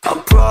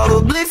 I'll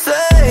probably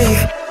fake,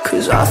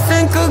 'cause I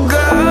think I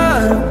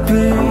gotta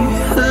be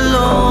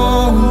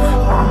alone.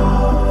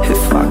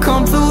 If I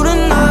come through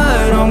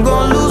tonight, I'm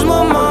gonna lose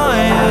my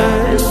mind.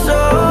 Yeah, it's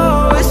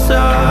always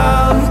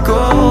how it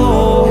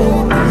goes.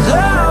 'Cause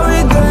I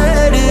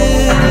regret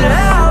it,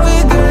 I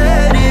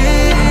regret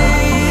it.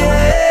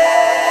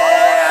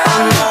 Yeah. I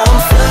know I'm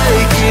fake.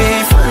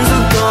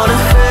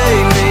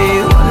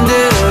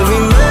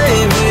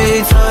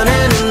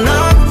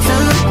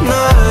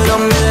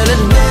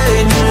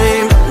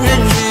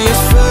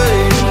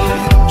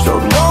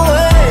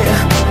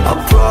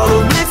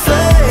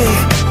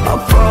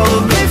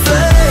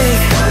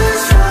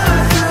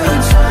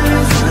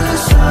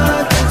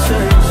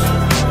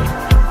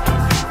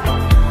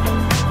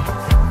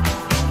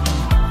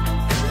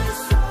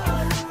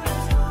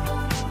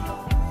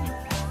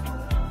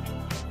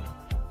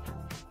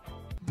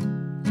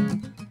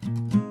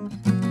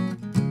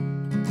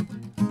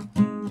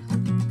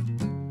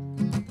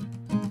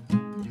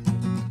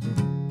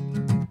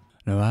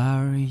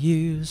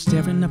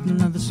 Staring up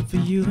another soup for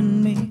you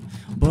and me,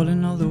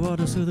 boiling all the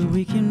water so that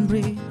we can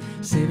breathe,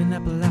 saving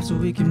up a life so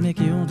we can make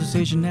your own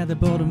decision at the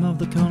bottom of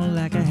the corner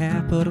like a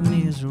half pot of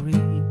misery.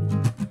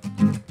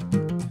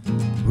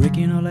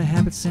 Breaking all the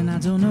habits and I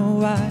don't know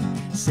why,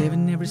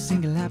 saving every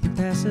single happy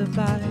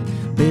passerby,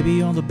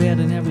 baby on the bed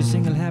and every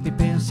single happy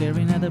pen,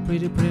 staring at the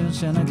pretty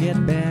prince and I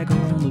get back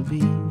on the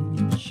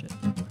beach.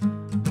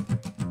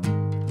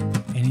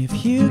 And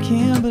if you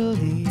can't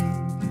believe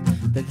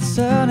that the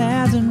sun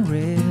hasn't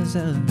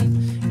risen,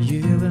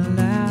 you will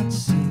not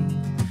see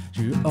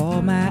through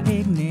all my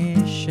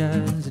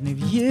ignitions. And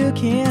if you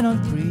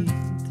cannot breathe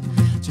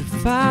to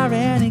fire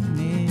and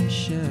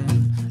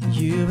ignition,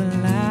 you will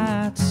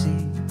not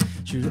see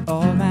through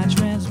all my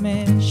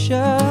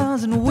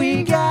transmissions. And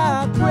we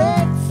got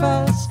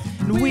breakfast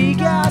and we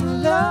got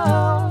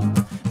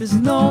love. There's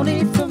no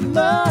need for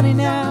money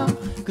now,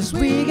 'cause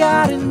we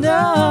got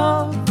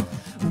enough.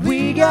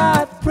 We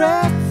got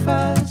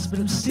breakfast, but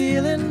I'm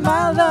stealing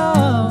my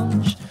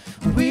lunch.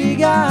 We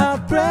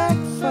got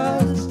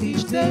breakfast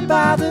each day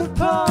by the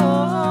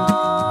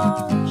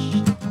punch.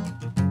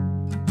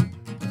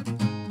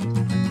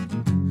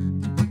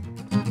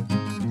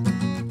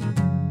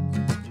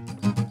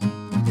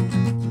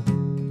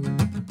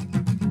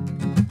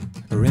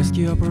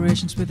 Rescue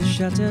operations with the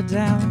shutter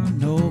down,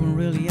 no one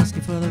really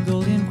asking for the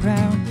golden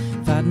crown.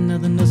 Fight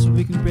another nut so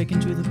we can break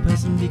into the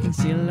past and we can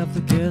seal off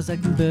the curse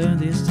that can burn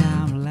this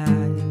town alive.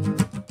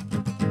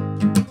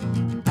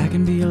 I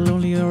can be a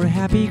lonely or a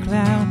happy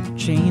clown,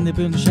 chain the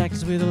burning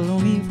shackles with a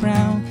lonely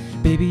frown,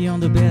 baby on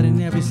the bed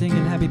in every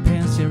single happy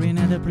pen, staring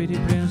at a pretty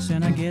prince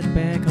and I get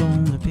back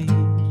on the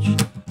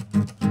beach.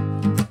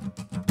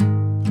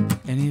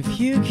 And if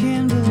you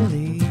can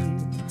believe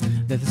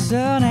that the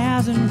sun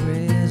hasn't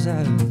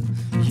risen,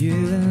 you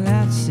will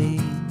not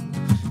see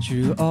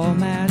through all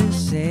my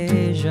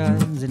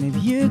decisions. And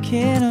if you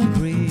cannot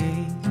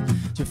breathe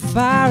to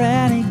fire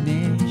and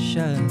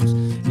ignitions,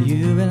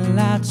 you will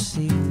not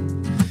see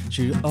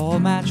through all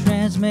my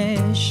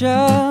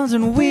transmissions.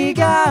 And we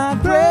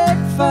got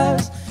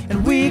breakfast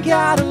and we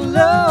got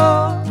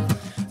love.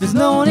 There's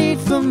no need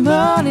for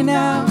money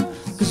now,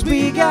 'cause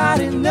we got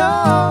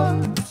enough.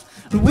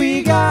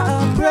 We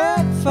got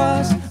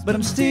breakfast, but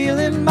I'm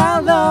stealing my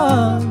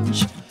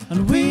lunch.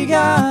 And we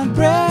got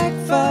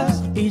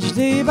breakfast each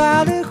day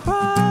by the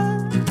crunch.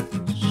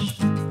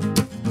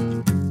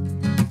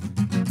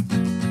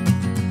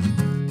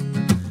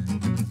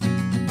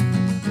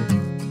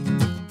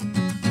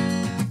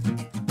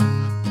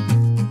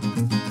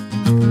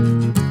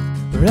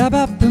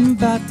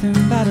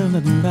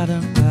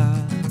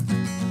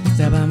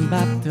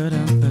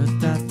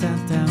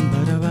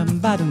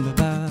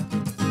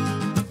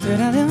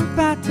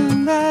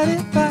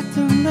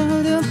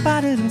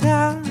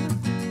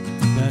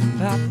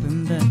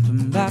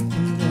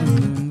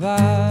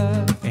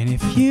 And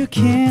if you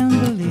can't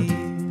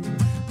believe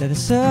that the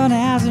sun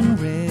hasn't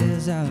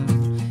risen,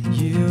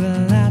 you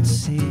will not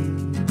see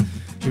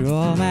through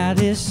all my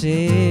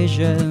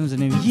decisions.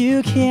 And if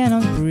you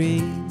cannot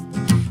breathe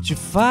through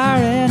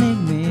fire and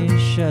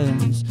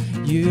ignitions,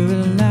 you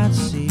will not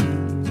see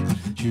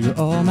through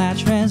all my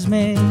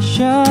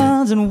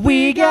transmissions. And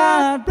we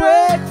got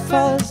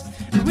breakfast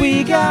and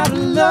we got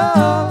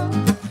love.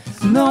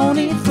 No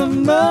need for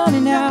money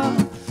now,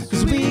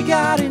 'cause we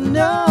got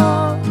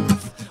enough.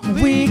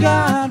 We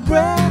got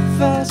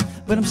breakfast,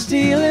 but I'm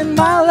stealing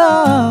my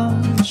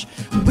lunch.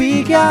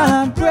 We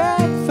got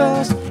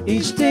breakfast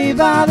each day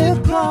by the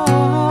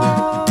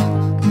clock.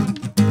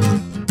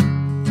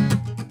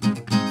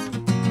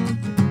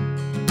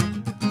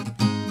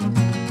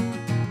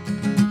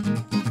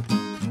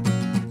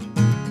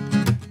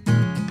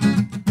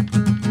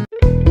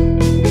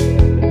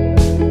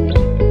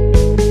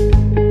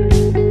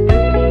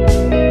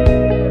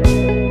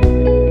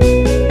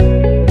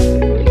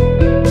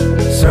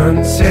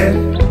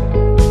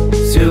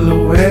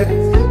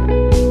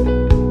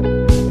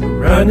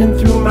 Running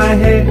through my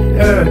head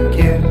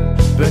again,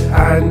 but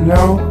I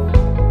know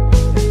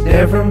it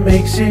never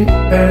makes it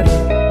better.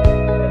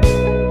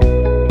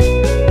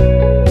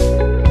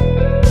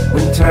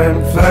 When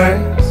time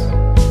flies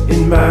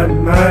in my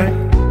mind,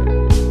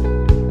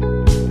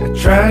 I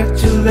try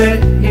to let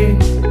it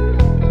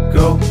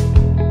go.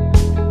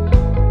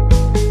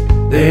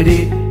 Let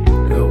it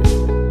go.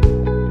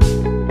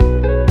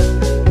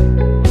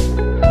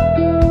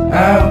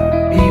 I'll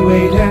be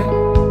waiting.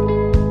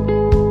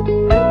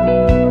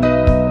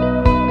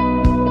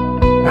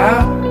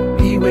 I'll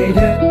be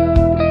waiting.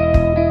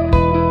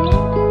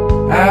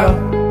 I'll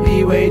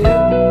be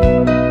waiting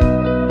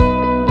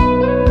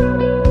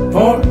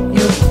for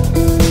you.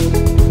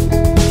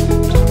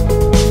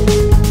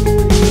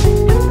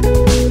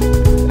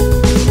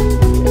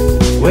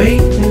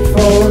 Waiting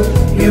for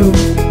you.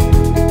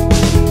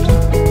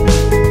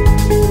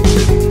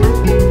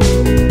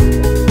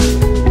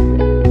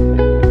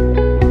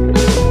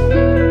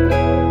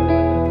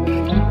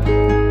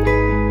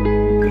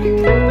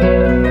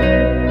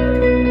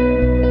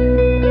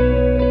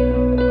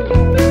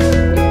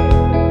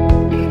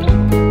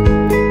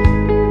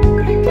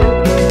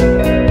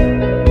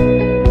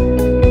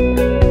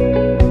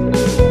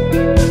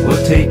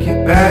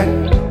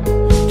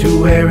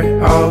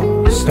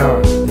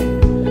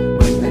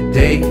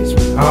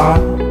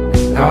 on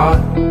and on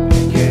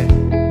again.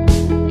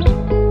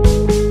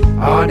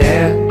 On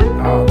and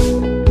on.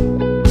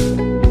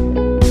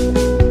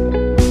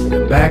 In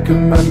the back of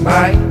my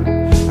mind,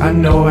 I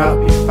know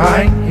I'll be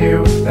fine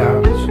here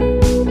without you.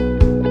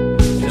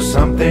 Just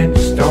something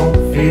just don't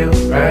feel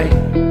right.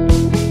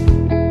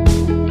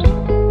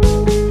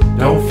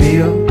 Don't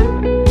feel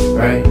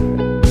right.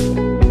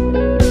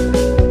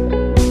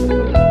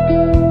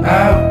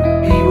 I'll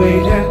be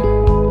waiting.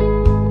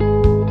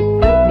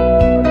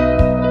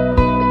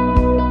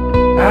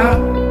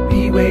 I'll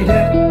be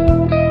waiting.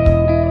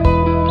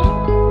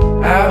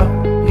 I'll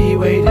be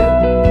waiting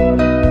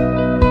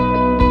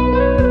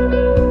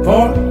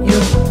for you.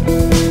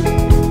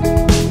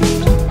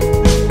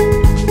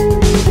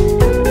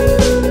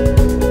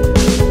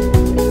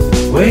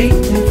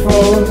 Waiting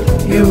for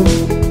you.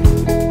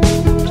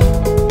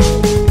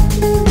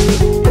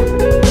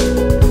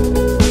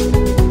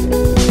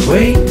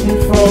 Waiting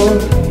for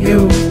you.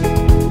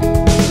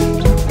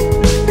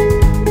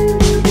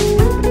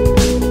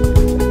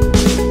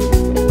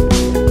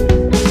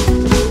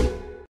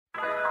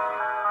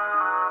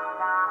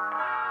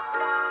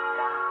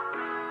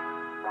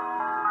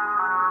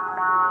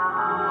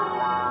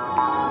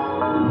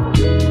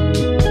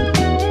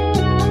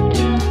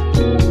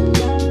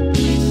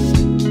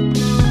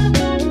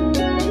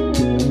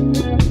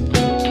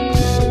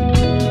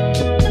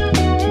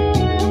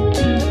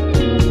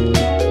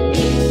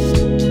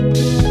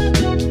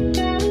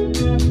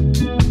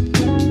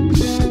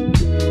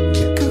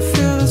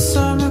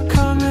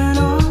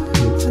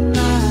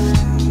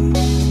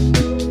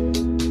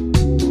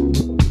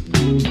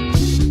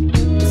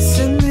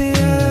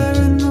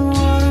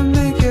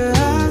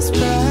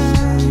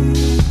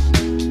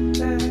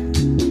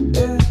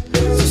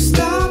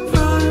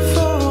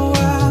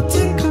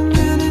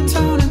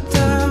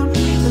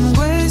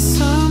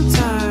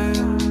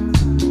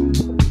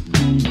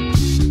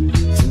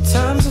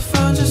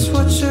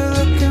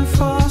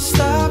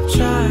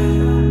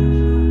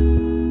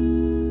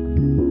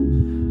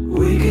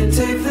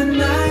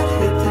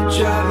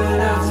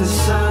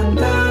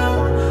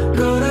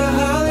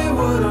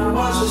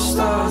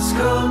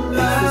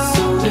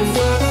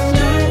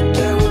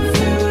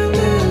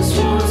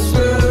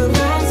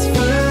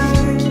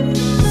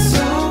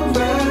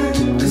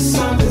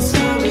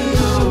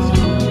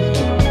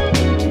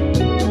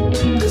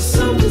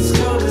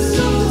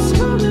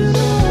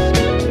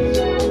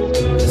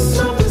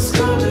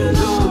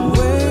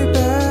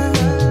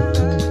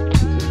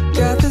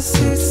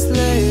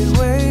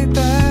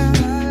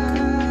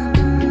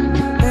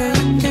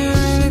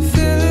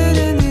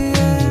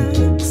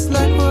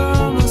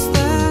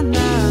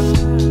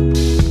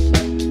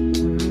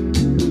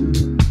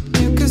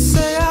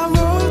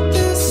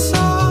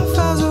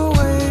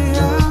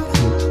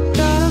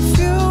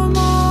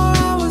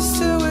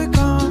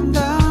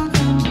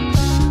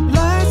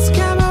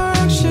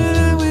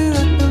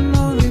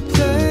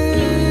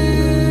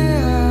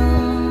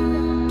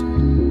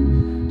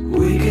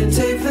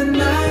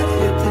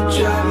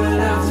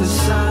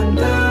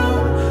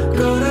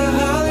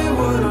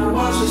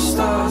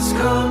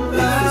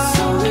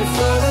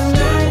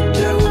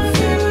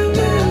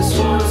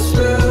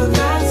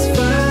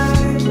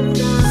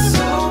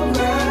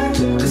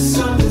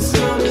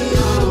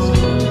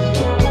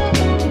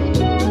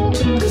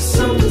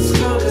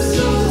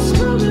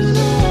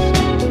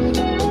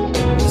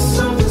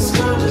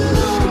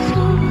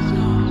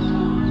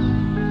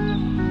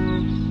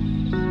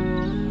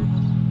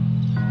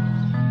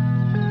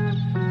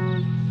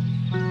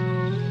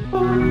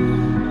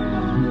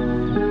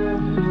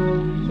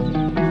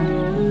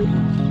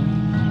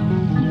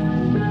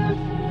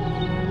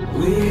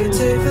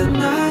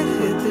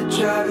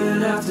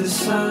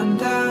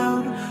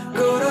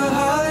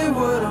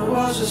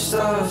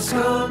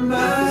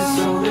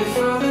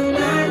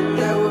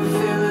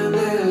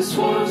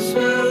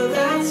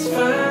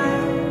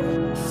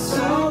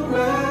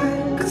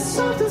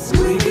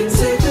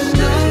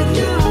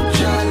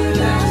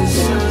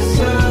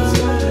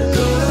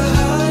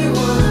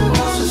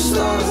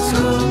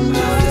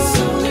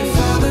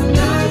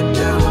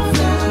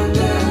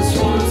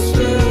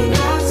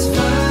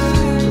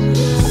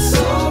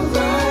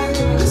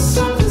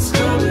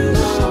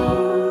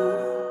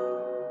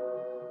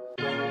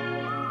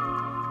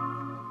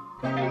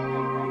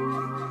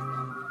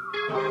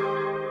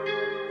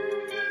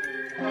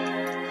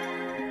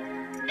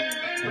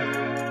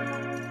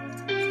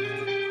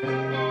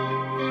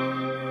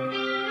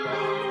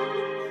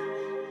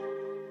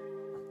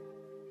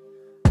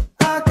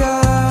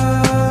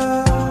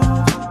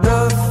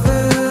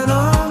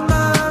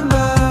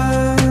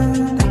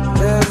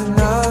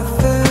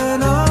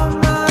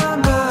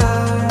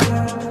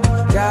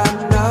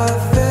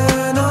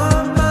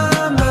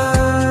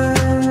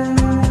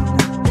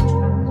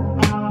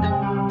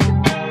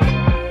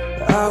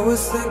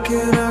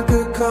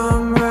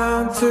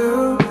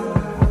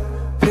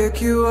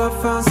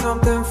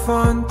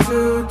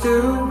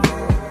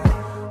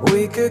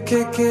 could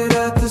kick it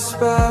at the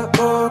spot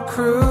or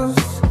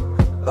cruise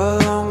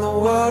along the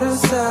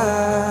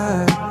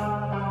waterside.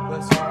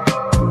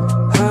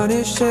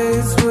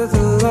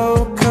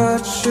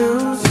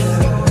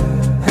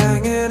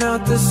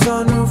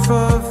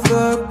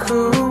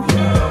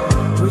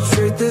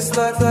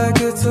 life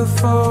like it's a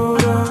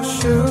photo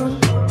shoot,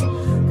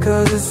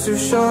 'cause it's too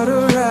short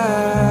a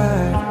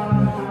ride.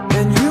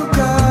 And you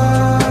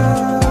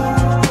got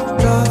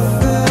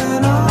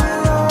nothing on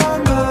your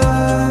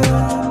mind.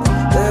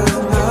 There's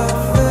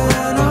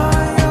nothing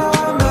on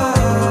your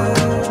mind.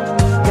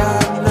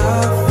 Got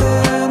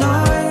nothing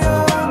on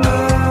your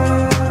mind.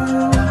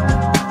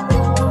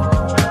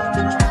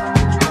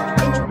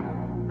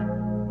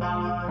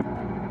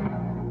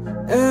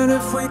 And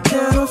if we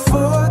can't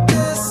afford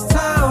this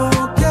town,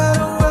 we'll get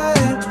away.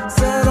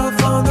 Set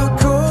off on the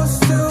coast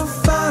to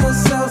find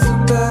ourselves a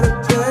better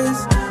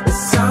place. It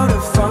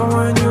sounded fun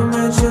when you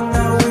mentioned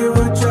that we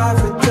would drive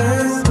for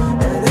days.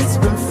 And it's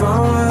been fun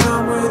when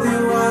I'm with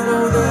you, I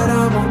know that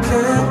I'm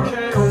okay.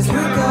 'Cause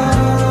we got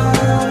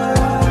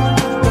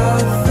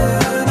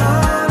nothing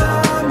on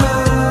our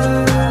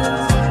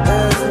minds.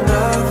 There's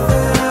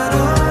nothing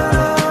on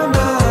our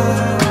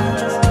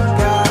minds.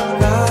 Got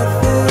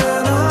nothing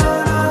on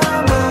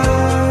our minds.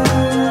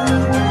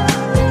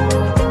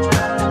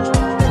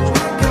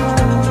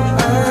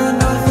 I got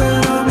nothing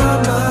on my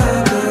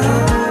mind, yeah.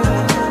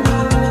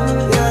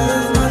 Yeah,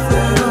 there's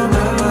nothing on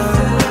my mind.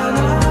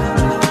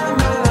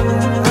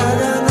 I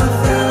got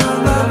nothing on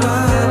my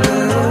mind,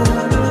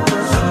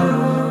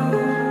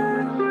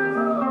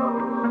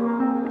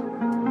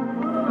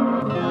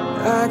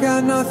 I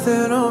got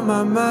nothing on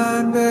my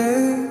mind,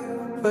 babe,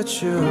 but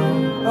you.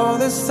 All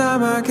this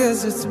time I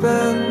guess it's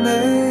been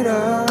made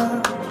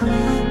up.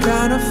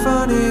 Kinda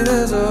funny,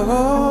 there's a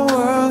whole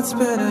world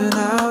spinning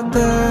out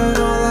there, and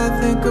all I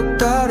think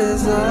about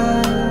is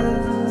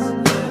us.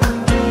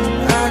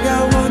 I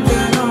got one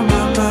thing on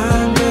my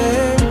mind,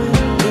 babe,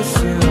 it's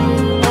you.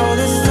 All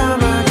this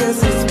time I guess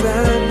it's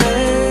been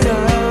made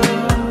up.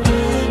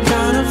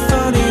 Kinda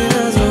funny,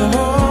 there's a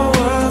whole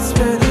world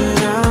spinning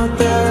out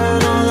there,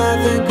 and all I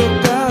think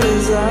about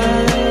is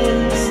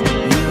us.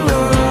 You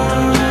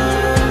are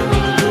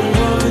the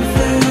one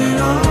thing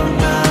on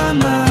my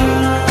mind.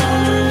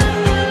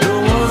 The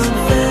one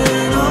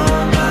thing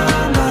on my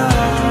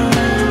mind.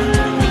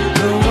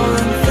 The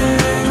one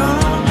thing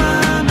on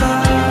my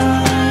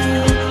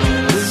mind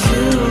is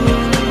you.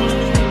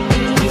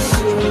 Is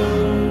you.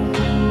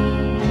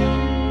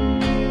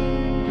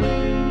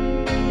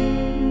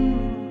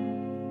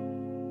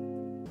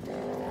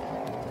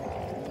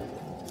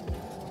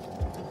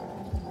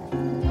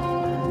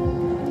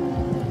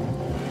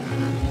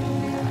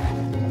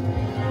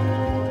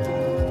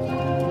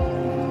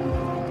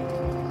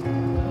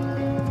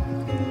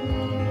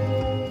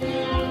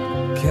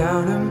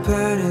 Counting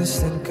pennies,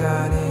 think I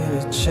need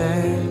a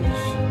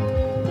change.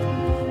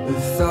 The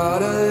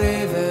thought of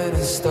leaving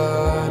is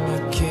starting to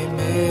keep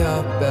me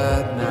up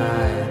at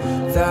night.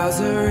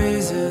 1,000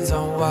 reasons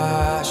on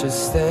why I should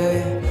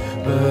stay,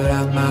 but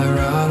I might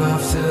run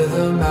off to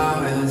the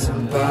mountains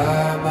and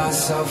buy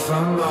myself a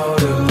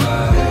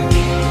motorbike.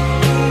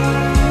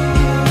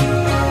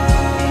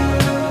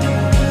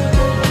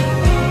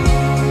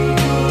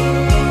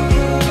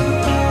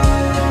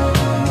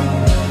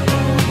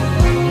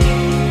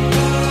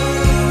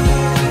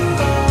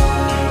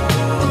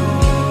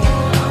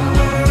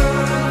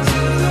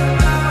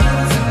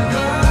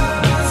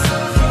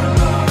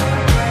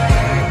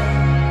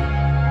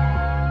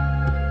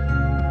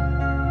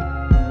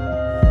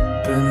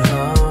 Been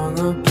hung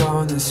up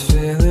on this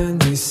feeling,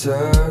 these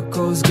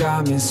circles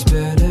got me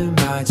spinning.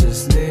 Might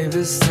just leave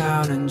this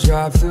town and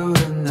drive through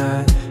the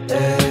night.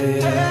 Hey,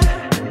 yeah.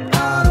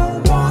 I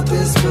don't want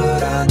this,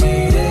 but I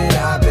need it.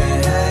 I've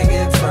been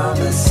hanging from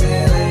the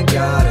ceiling,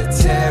 gotta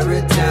tear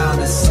it down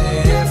to see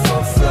if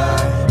I'll fly.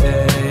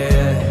 Hey,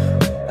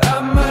 yeah. I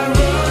might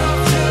run up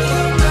to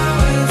the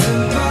mountains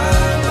and buy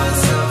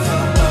myself a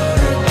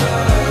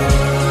motorbike.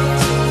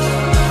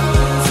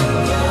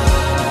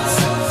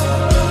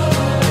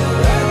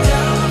 Right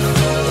down the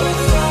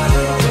 405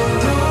 and go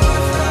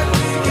north like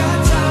we got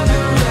time to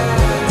ride.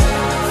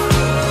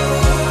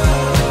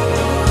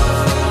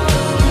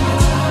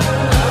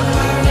 I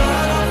might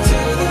run up to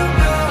the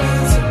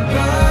mountains and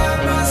buy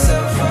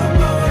myself a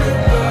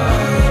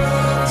motorbike.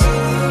 To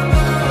the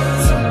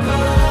mountains and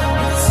buy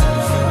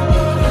myself a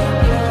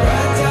motorbike.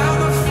 Right down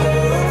the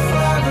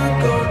 405 and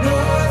go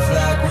north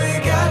like we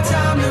got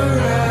time to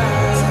ride.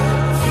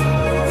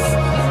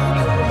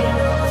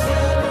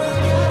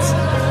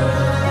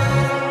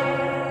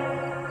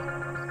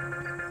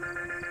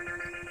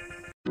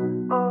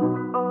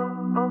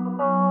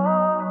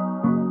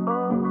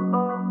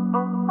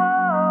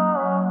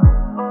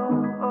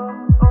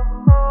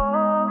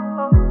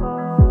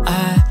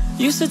 I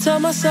used to tell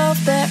myself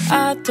that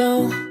I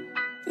don't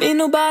need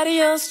nobody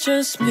else,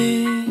 just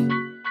me.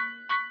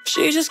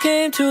 She just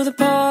came to the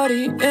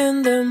party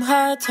in them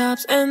high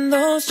tops and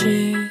those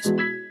jeans.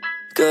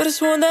 Could've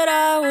sworn that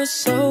I was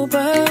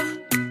sober,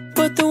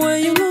 but the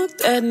way you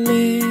looked at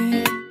me,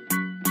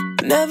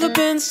 never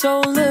been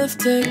so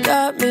lifted,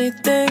 got me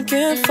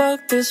thinking,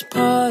 fuck this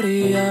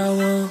party, I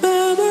want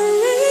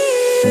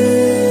memories.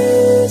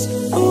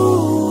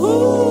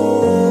 Ooh,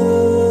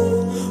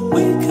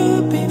 we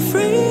could be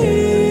free.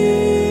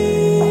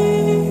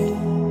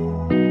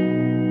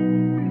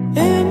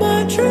 In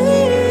my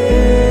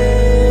dreams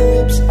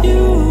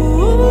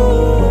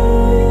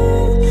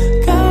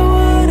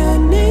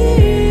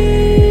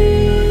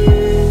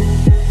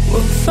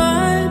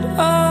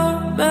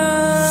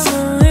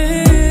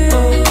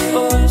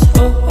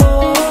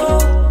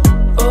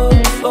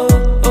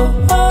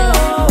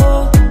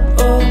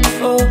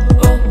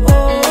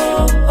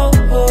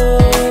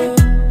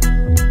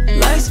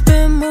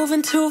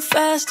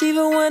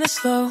even when it's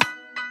slow.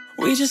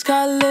 We just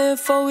gotta live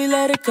before we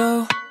let it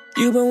go.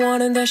 You've been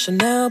wanting that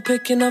Chanel,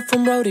 picking up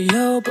from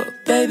rodeo,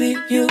 but baby,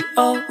 you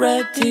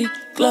already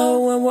glow.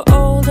 When we're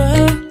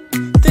older,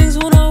 things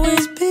won't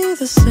always be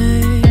the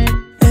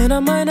same. And I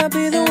might not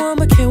be the one,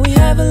 but can we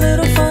have a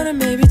little fun and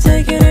maybe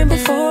take it in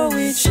before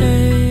we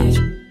change?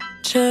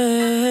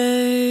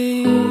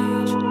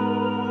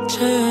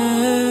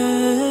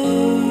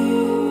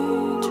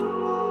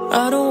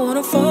 I don't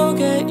wanna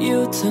forget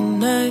you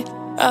tonight.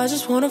 I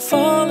just wanna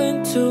fall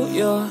into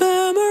your memories.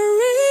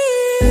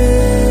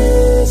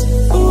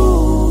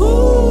 Ooh,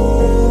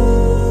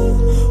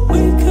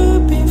 we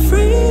could be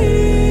free.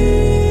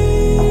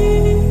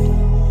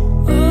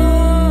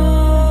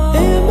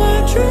 Oh, in my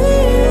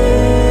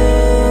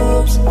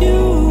dreams,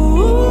 you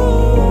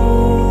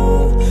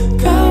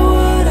got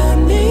what I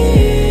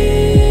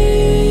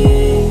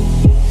need.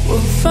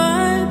 We'll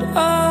find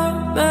our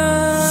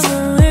memories.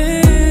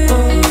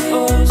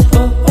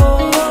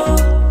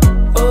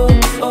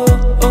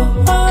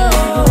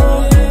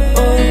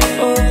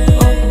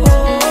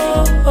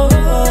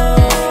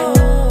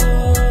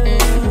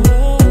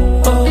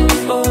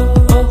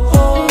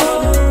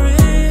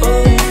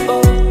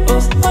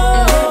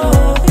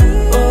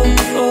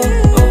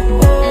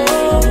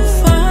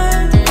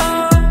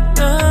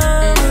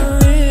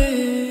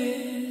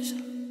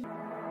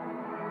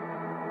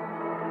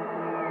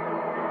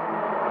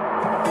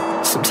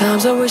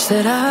 Sometimes I wish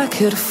that I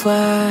could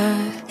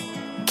fly,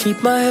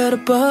 keep my head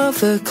above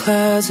the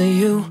clouds, and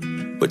you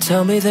would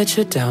tell me that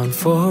you're down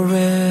for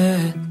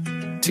it.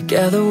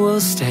 Together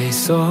we'll stay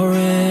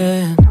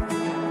soaring.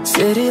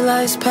 City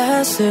lights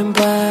passing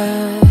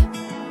by,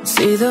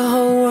 see the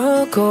whole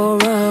world go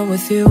round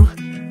with you.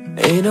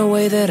 Ain't no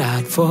way that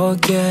I'd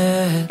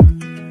forget.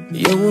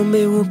 You and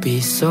me will be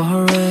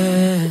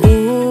soaring.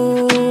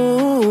 Ooh,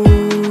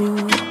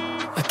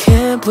 I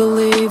can't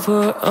believe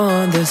we're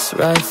on this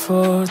ride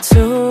for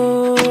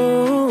two.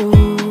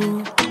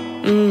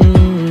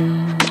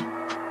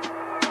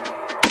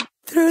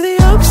 Through the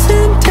ups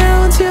and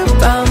downs, you're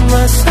by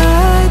my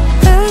side.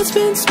 Head's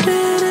been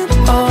spinning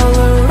all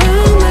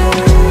around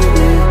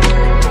lately.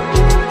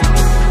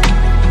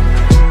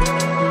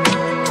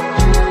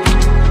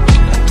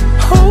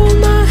 Hold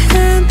my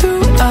hand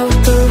throughout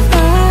the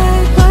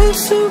ride.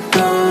 Life's a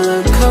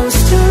roller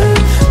coaster,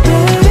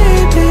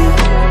 baby.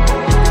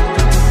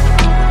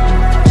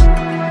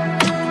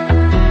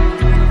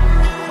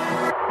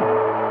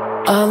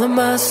 All of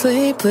my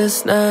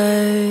sleepless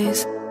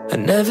nights, I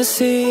never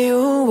see you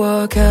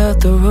walk out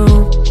the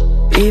room.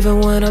 Even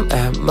when I'm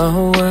at my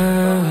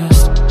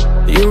worst,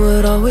 you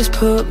would always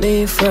put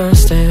me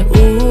first. And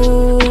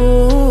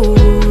ooh,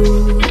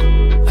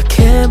 I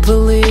can't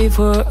believe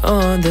we're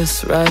on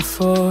this ride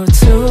for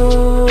two.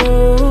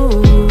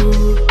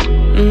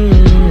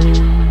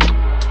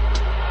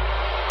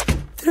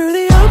 Through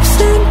the ups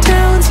and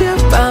downs, you're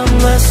by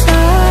my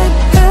side.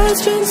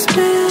 Head's been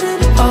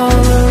spinning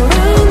all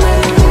around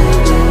lately.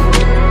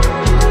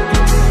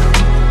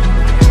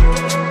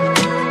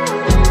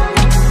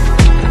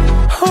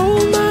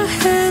 Hold my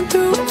hand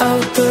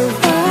throughout the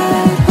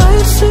ride.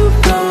 Life's a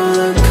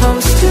roller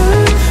coaster,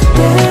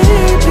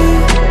 baby.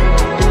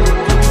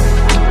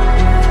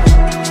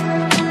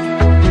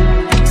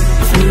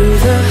 Through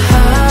the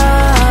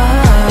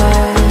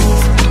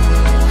highs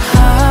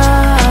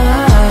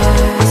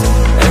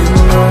and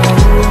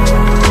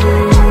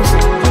lows.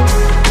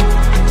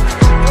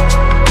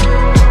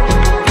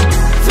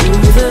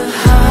 Through the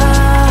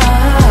highs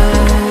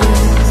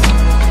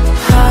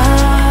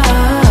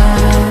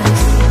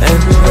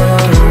and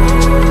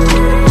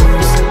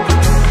lows.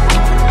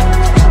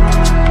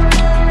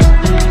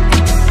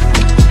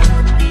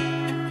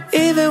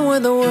 Even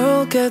when the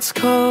world gets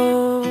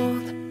cold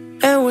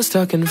and we're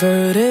stuck in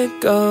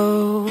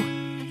vertigo,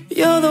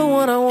 you're the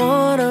one I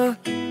wanna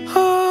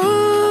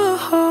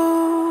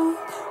hold.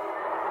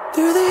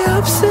 Through the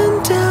ups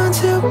and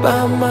downs, you're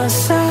by my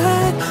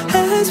side.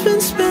 Head's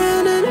been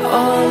spinning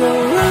all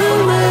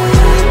around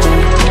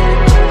lately.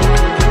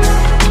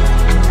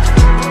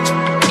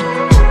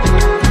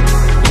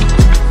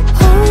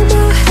 Hold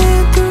my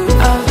hand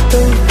throughout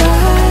the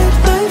ride.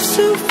 Life's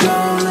a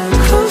roller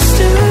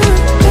coaster,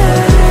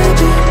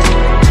 baby.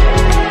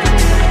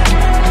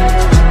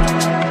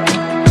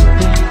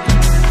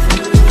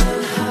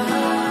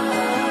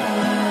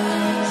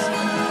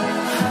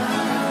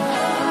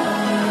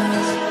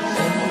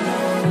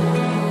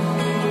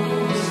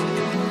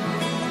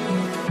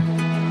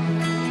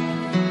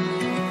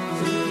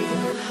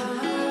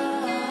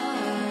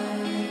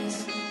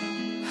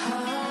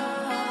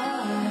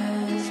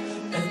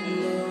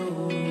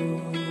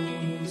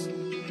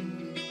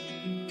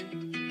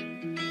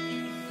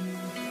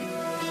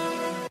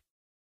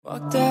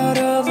 Walked out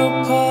of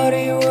a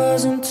party,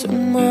 wasn't too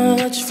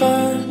much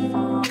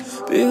fun.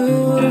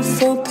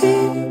 Beautiful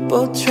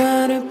people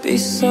trying to be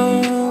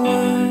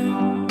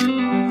someone.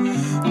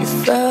 You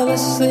fell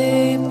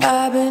asleep,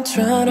 I've been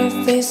trying to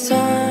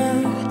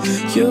FaceTime.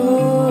 You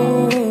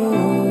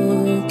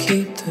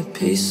keep the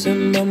peace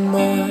in my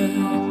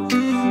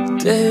mind.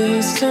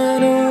 Days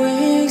turn to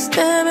weeks,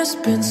 damn, it's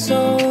been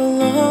so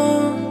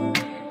long.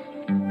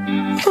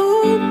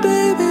 Oh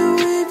baby,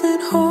 we've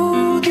been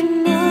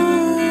holding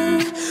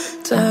on.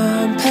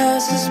 Time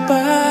passes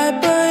by,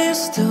 but you're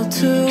still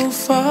too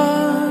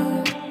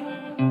far.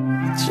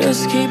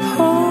 Just keep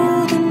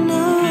holding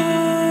on.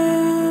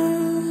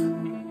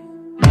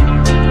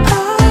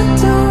 I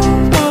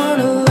don't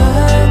wanna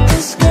let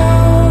this go.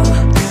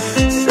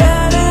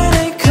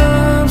 Saturday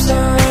comes,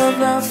 I'm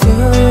not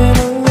feeling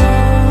alone.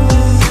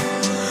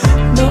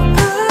 No,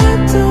 I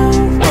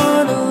don't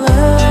wanna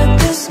let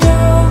this go.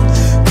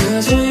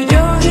 'Cause when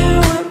you're here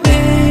with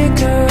me,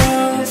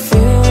 girl, it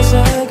feels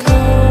like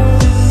home.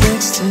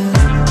 Next to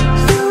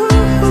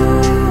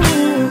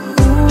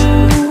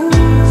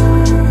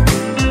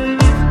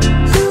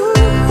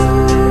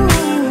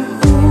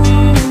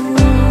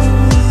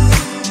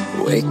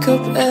wake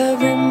up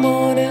every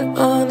morning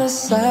on the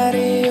side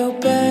of your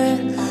bed.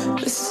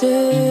 The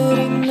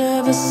city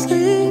never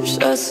sleeps,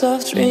 shuts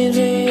off dreams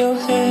in your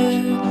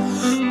head.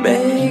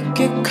 Make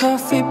your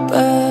coffee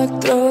black,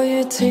 throw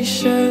your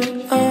t-shirt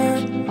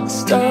on.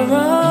 Start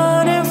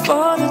running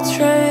for the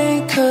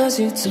train, 'cause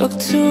you took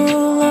too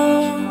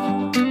long.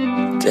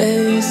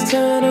 Days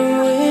turn to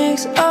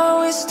weeks, are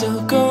we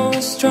still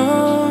going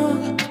strong?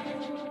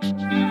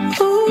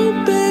 Oh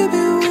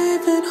baby,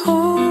 we've been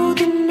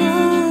holding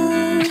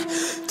on.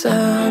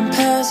 Time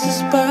passes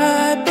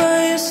by, but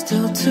you're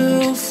still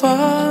too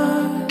far.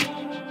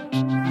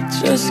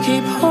 Just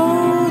keep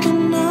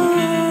holding on.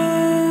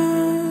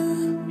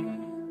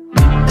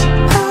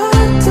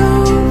 I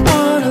don't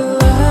wanna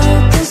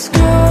let this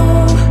go.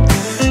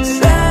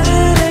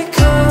 Saturday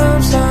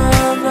comes,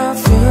 I'm not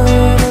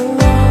feeling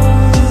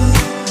alone.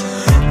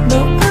 No,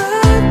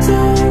 I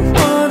don't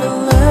wanna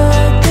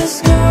let this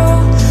go.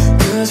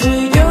 'Cause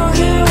when you're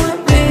here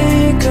with me,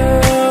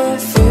 girl,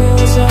 it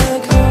feels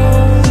like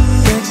home.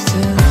 Next to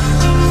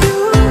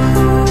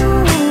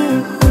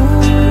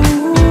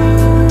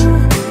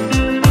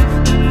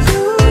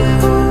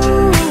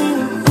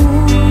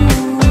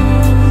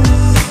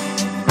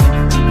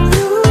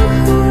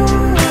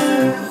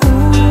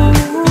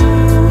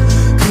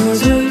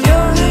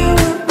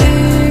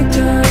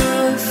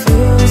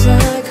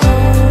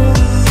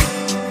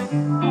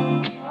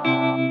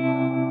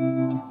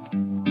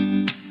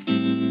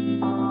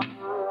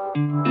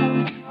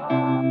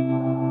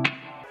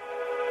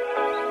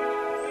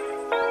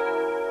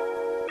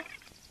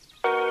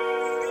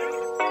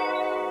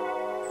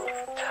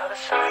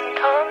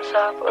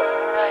up,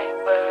 we're right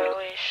where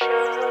we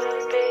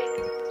should be.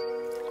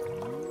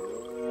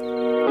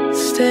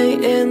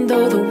 Staying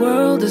though the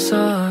world is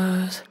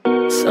ours.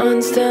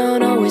 Sun's down,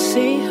 all we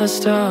see are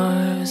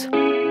stars.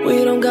 We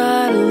don't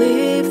gotta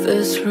leave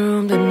this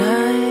room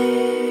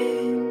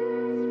tonight.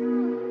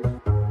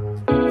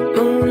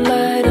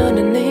 Moonlight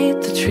underneath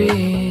the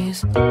trees,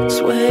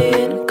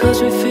 swaying 'cause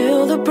we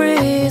feel the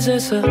breeze.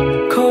 It's a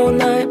cold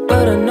night,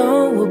 but I know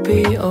we'll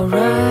be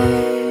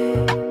alright.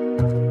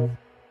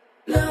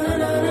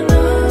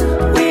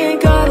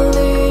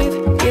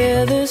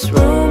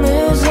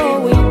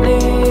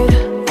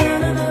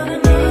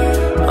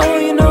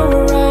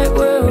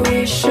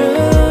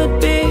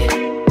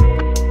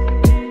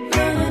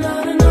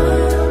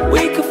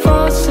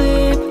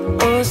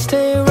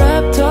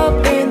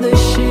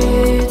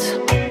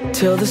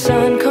 Till the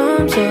sun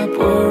comes up,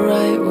 we're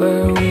right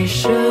where we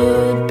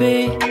should be.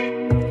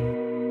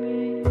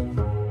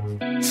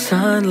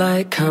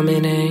 Sunlight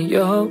coming in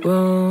your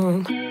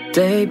room.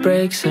 Day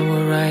breaks and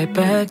we're right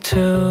back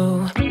to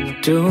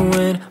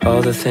doing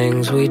all the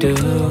things we do.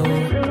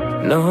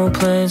 No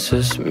plans,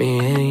 just me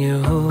and you.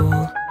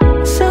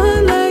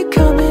 Sunlight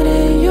coming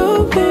in your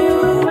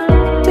room.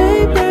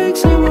 Day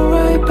breaks and we're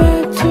right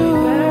back to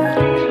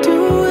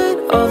doing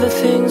all the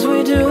things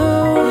we do.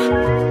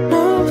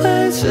 No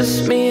plans,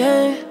 just me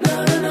and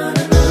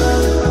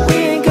we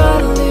ain't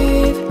gotta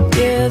leave.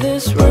 Yeah,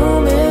 this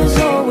room is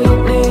all we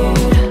need.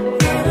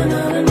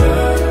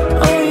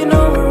 Oh, you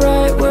know we're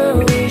right where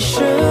we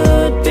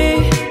should be.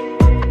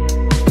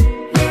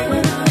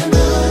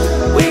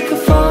 We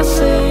could fall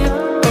asleep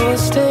or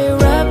stay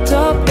wrapped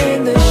up in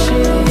the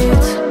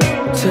sheets.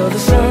 Till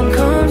the sun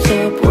comes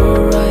up,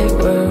 we're right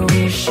where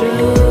we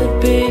should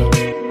be.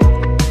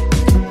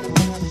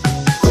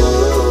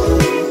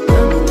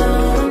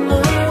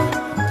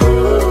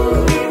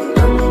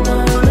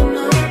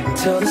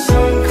 Till the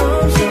sun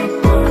comes up,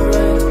 we're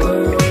right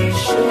where we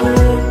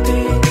should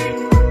be.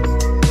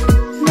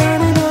 Na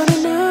na na na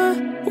na,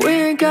 we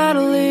ain't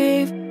gotta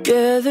leave.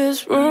 Yeah, this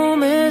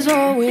room is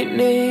all we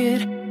need.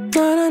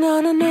 Na na na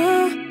na na,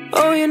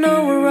 oh you know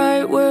we're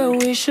right where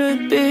we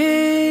should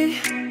be.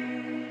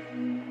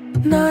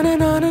 Na na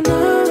na na na,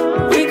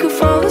 we could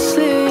fall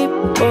asleep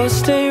or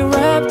stay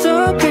wrapped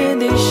up in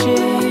these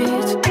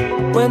sheets.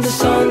 When the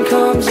sun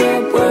comes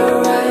up,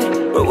 we're right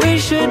where we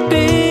should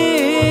be.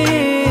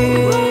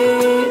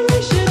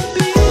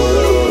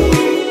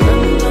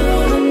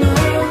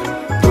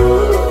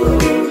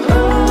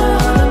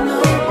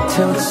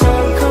 Till the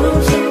sun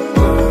comes up,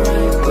 we're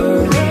right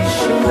where we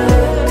should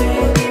be.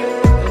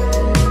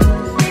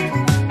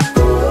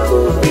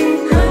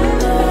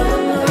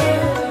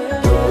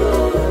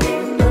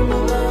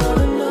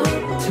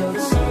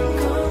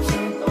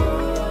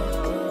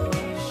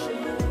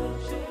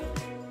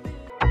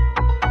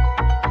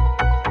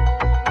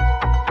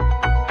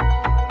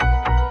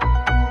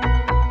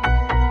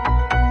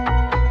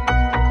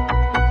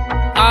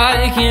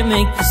 can't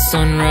make the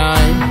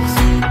sunrise.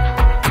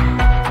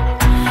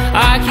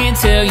 I can't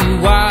tell you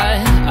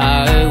why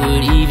I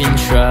would even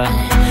try.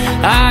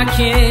 I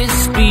can't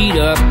speed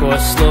up or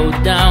slow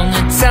down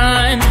the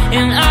time,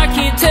 and I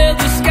can't tell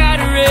the sky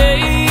to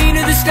rain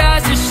or the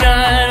stars to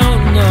shine. Oh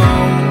no,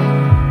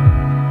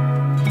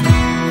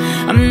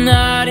 I'm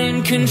not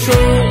in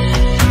control.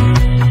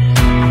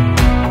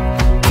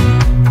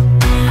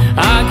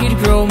 I could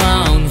grow my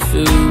own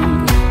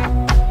food,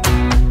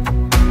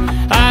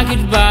 I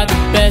could buy the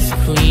best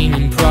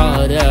cleaning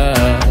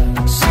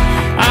products,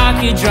 I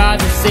could drive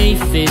the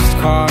safest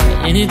car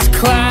in its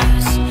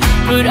class,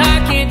 but I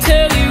can't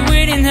tell you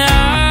when and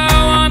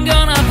how I'm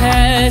gonna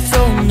pass.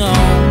 Oh no,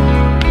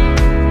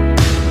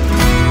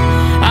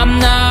 I'm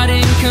not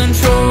in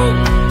control.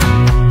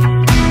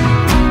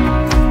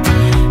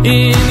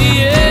 In the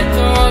end,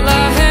 all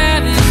I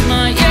have is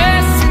my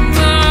yes and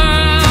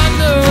my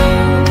no.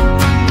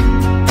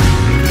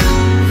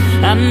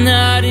 I'm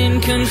not in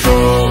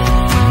control.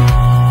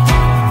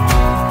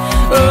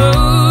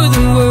 Oh,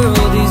 the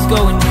world is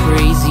going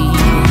crazy.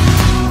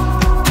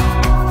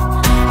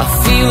 I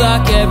feel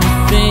like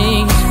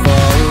everything's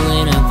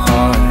falling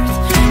apart,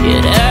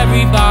 yet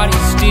everybody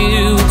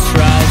still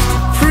tries to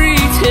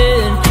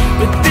pretend,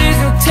 but there's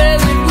no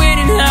telling when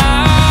and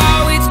how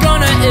it's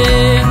gonna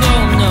end.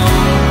 Oh no,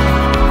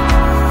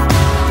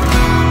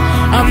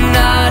 I'm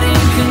not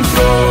in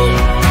control.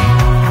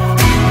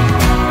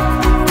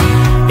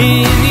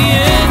 In the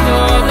end,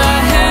 all I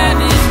have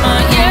is my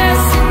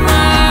yes and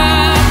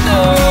my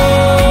no.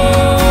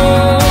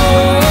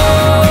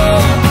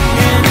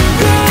 And the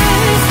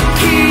grass will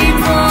keep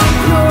on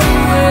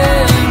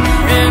growing,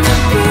 and the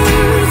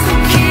birds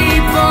will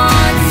keep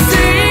on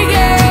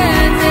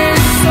singing their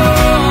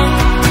song.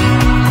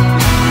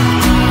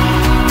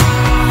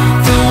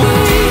 The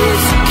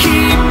waves will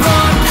keep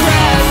on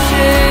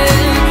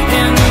crashing,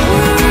 and the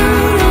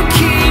world will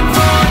keep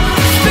on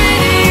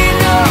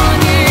spinning on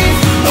it.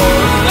 Oh,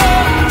 oh,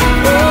 oh,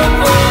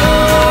 oh,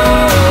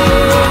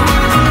 oh,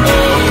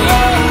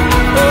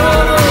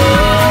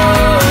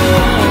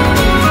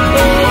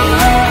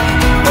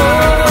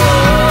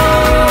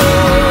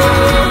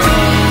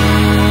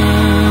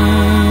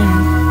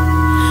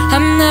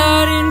 I'm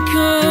not in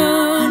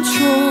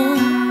control.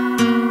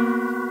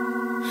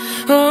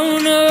 Oh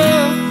no,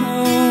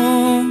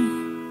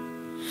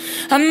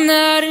 I'm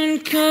not in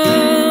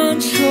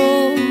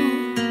control.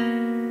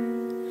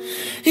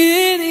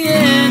 In the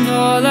end,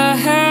 all I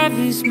have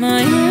is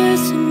my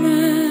yes and my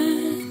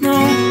no.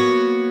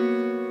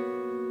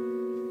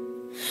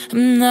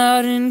 I'm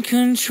not in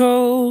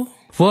control.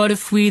 What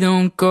if we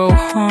don't go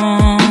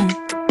home?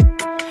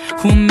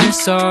 We'll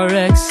miss our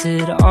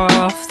exit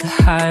off the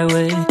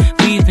highway.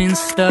 We've been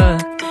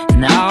stuck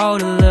and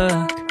out of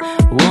luck,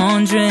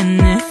 wondering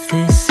if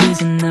this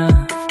is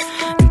enough.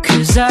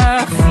 'Cause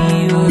I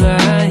feel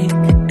like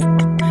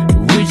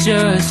we're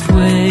just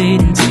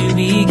waiting to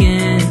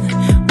begin.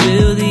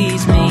 Will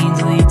these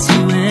means lead to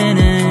an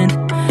end?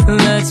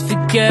 Let's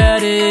forget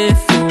it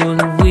for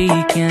the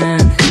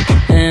weekend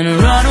and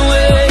run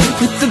away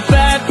with the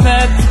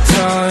backpack,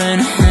 guitar,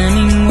 and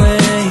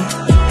Hemingway.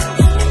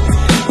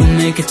 We'll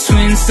make a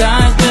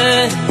twin-size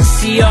bed,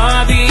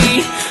 CRV.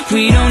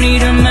 We don't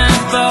need a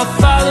map, I'll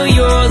follow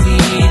your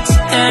lead to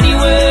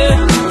anywhere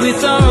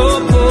with our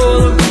old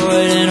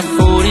Polaroid and a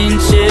folding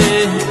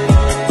chair.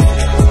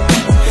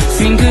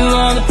 Think of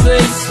all the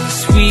places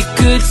we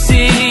could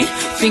see,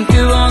 think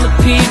of all the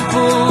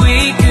people we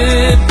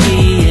could be,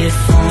 if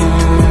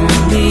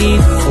only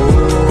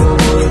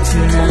for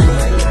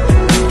tonight.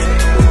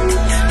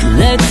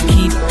 Let's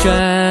keep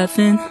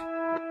driving,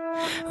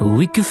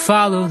 we could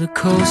follow the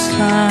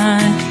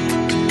coastline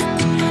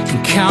and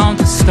count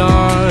the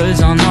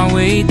stars on our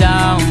way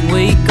down.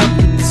 Wake up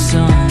with the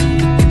sun,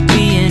 could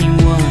be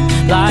anyone.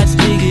 Life's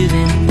bigger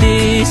than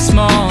this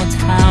small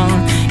town.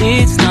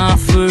 It's not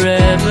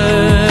forever,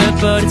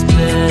 but it's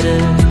better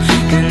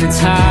than the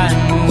time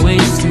we're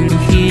wasting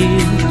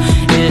here.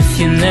 If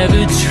you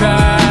never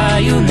try,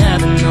 you'll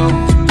never know.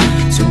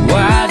 So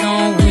why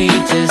don't we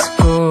just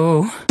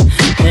go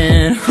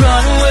and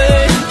run away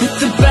with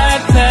the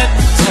backpack,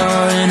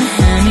 guitar, and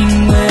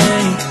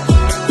Hemingway.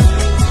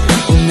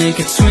 We'll make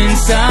a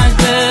twin-size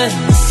bed,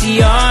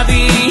 CRV.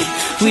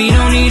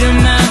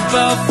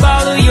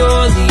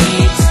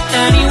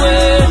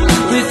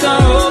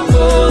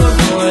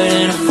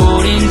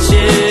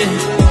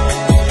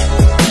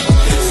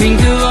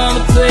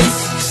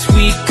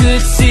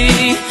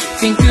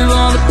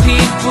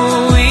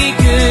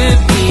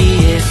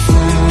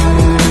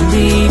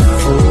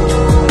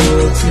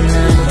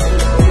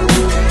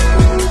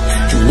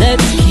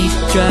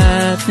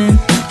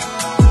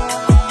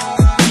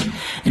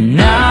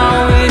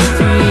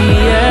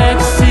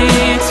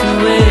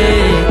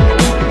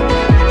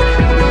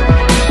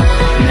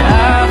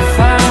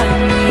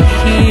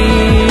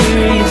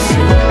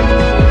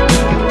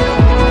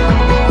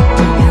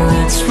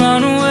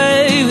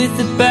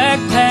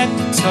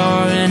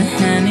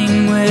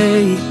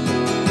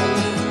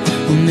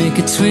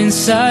 twin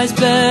size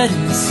bed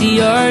in the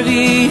CRV.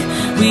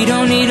 We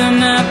don't need a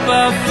map,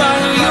 I'll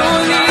follow your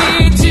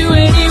lead to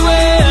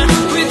anywhere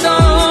with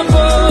all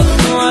both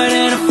wide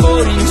and a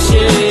folding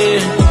chair.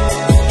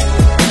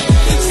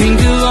 Think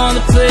of all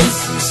the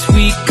places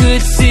we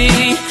could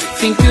see.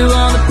 Think of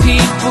all the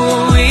people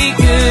we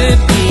could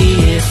be,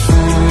 if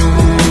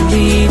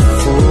only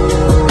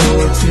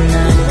for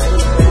tonight.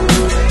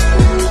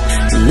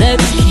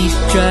 Let's keep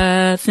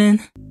driving.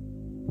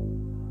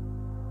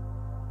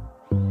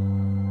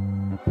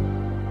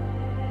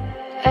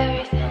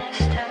 Everything is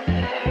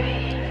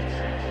temporary,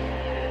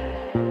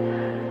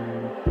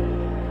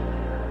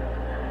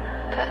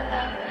 but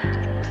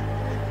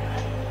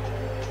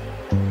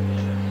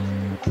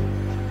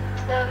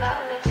love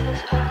outlives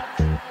us all.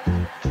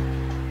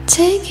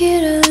 Take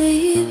it or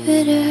leave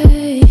it,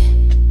 I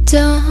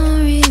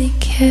don't really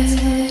care.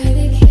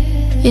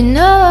 You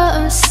know what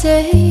I'm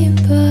saying,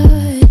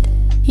 but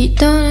you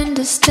don't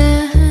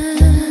understand.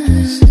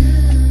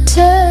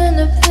 Turn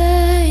the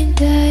blind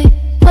eye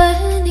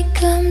when it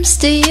comes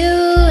to you,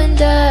 and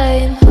I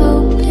am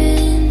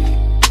hoping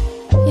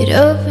you'd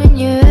open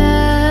your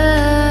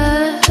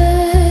eyes.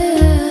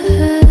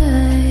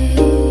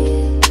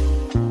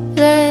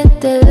 Let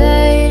the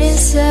light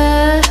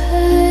inside.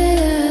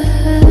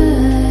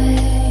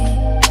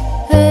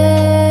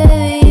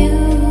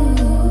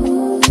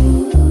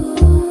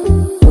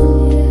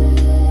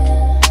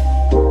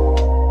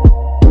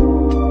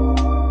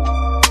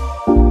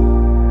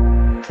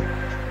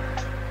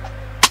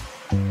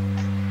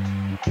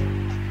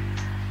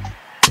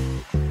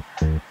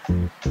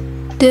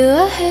 Do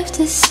I have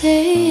to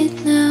say it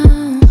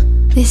now?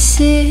 This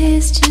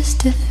is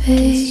just a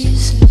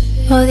phase.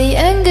 All the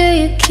anger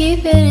you're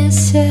keeping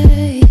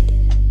inside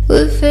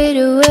will fade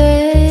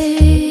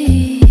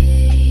away.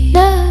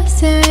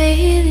 Nothing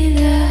really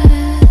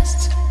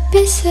lasts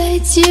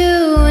besides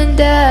you, and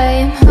I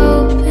am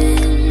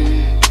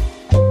hoping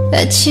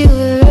that you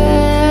were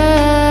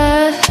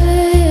right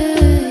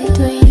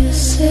when you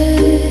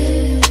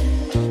said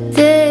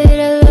that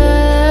I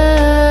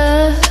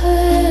love you.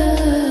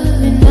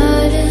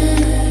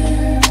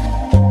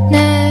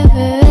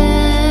 Never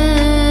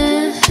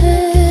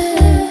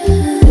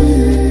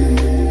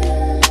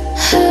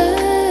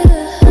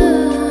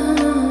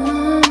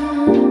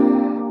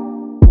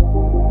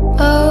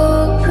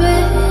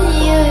open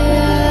your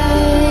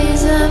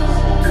eyes, I'm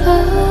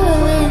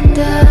falling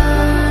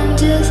down.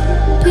 Just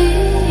be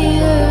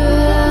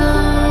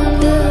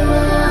around.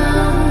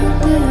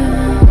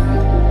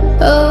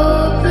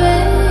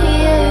 Open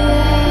your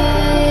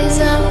eyes,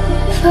 I'm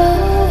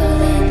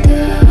falling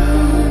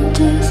down.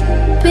 Just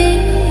be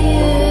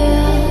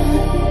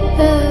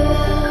around.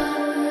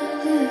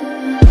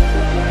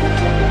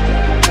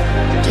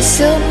 Just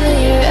open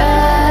your eyes.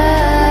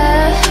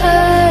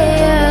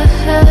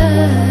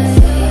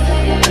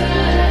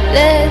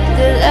 Let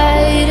the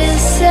light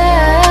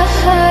inside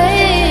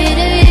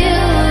of you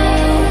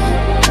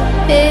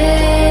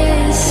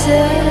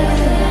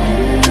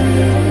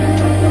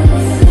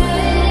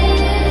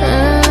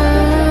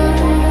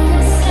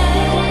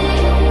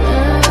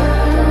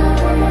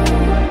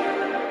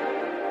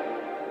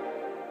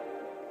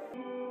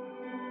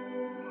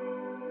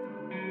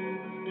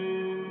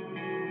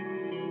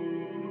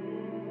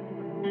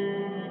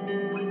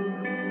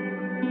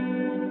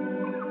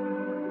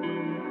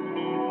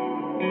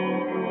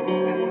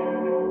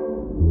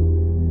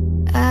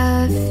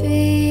I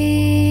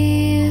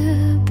feel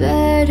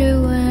better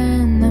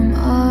when I'm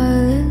all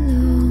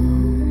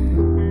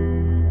alone.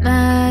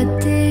 My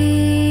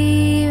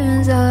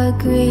demons are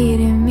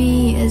greeting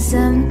me as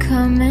I'm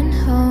coming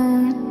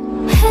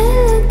home.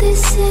 Hello, they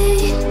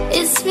say,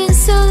 it's been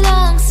so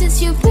long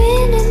since you've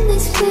been in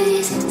this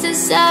place.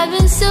 Since I've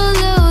been so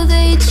low,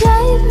 they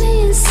drive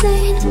me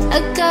insane. I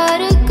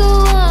gotta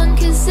go on,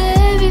 cause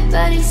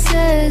everybody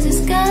says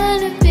it's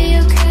gonna be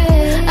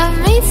okay. I've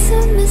made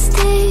some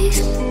mistakes,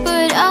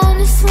 but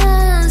honest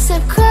ones,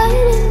 I've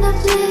cried and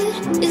I've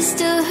bled. It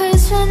still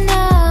hurts right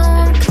now,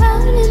 I'm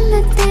counting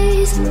the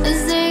days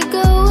as they're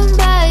going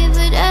by,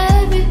 but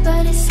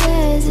everybody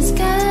says it's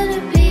gonna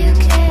be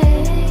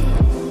okay.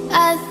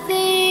 I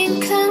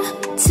think I'm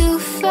too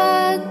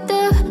fucked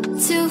up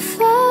to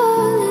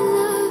fall in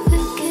love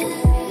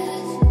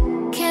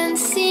again. Can't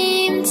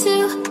seem to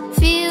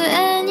feel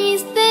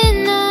anything,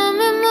 I'm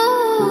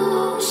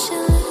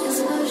emotionless.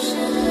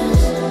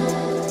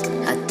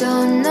 I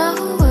don't know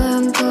where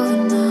I'm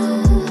going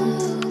now,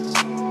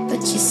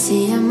 but you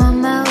see I'm on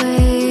my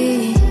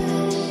way,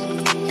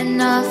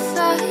 and I'll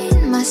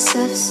find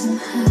myself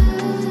somehow.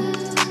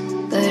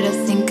 But I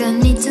think I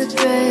need to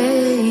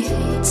pray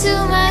to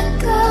my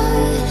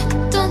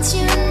God. Don't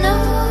you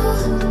know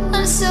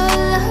I'm so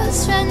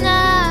lost right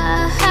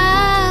now?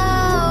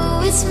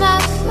 It's my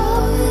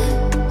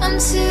fault, I'm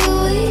too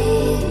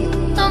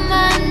weak, on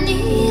my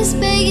knees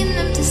begging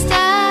them to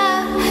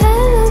stop.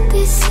 Hello,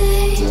 they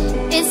say,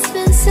 it's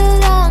been so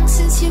long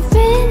since you've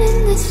been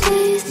in this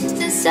place.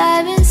 Since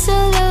I've been so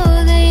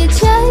low, they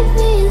drive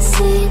me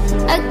insane.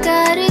 I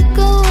gotta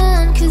go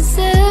on, cause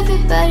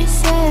everybody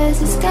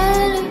says it's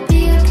gonna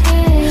be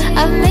okay.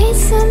 I've made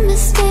some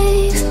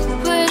mistakes,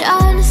 but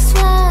honest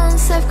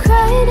ones. I've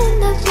cried in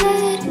the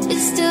bed, it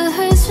still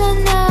hurts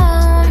right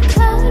now. I'm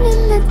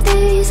counting the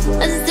days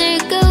as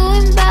they're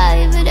going by,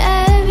 but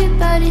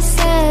everybody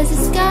says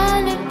it's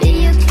gonna be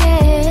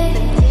okay.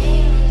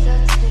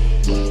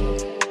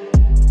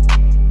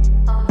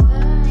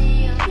 Over me,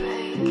 you're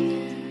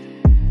breaking.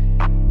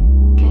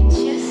 Can't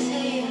you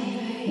see I'm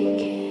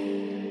breaking?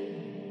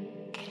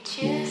 Can't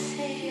you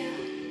see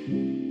you're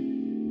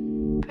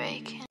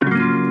breaking?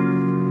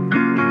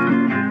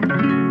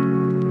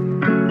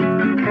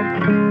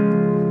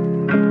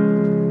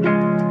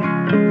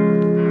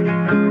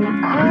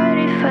 What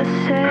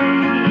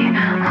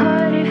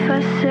if I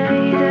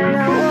say that I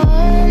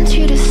want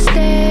you to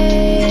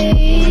stay?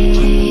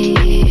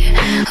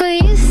 Will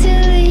you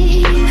still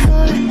leave,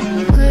 or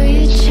will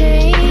you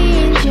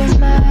change your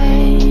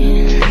mind?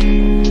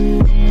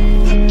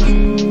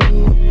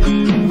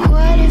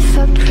 What if I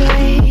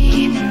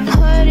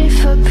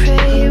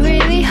pray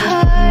really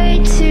hard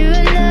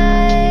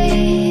tonight?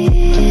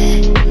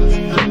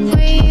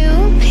 Will you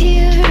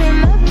appear in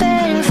my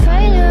bed and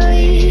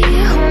finally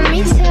hold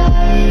me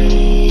tight?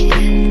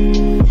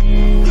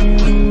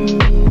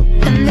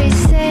 And they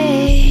say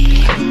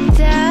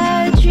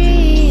that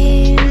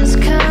dreams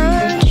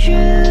come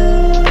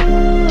true,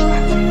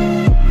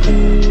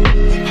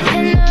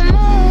 and I'm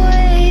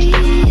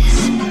always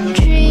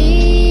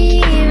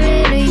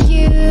dreaming of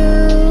you,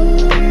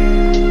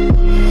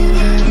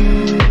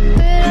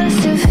 but I'm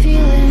still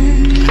feeling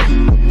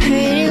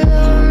pretty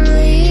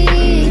lonely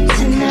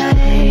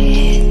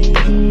tonight.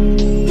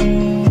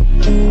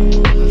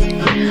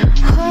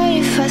 What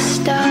if I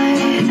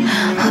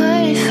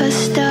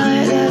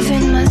start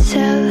loving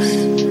myself?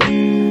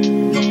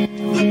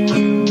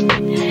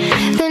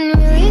 Then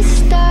will you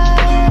start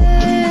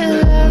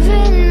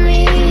loving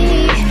me?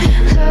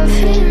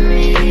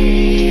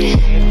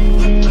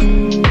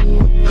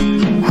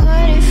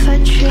 What if I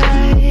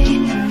try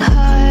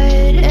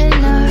hard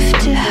enough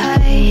to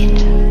hide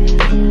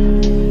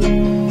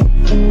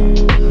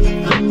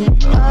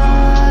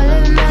all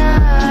of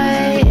my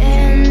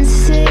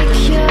insecurities?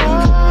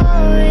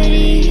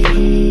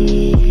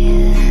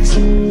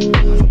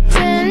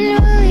 Then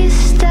will you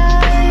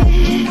start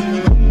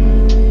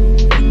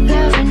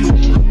loving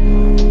me?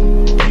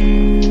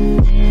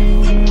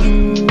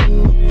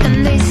 And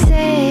they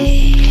say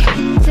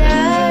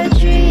that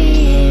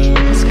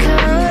dreams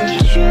come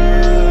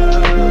true,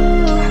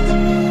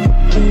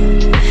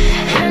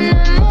 and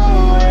I'm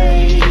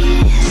always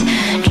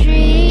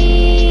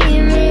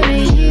dreaming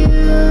of you,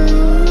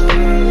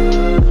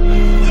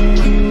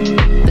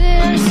 but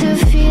I'm still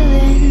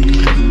feeling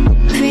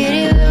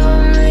pretty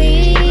lonely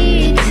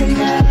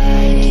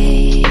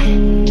tonight.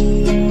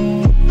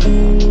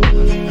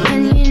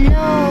 And you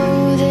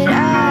know that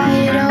I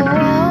don't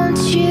want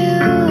you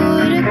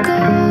to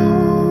go,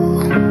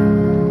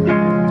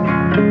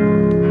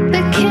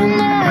 but can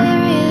I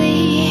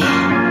really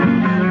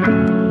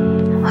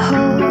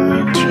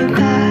hold you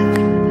back?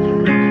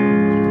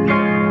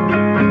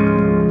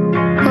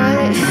 Well,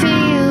 it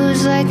feels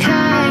like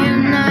I'm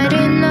not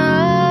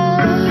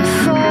enough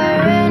for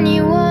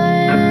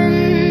anyone.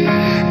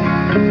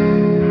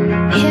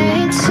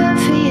 Yeah, it's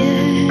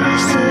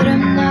obvious that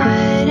I'm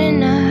not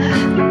enough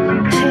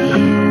for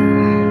you.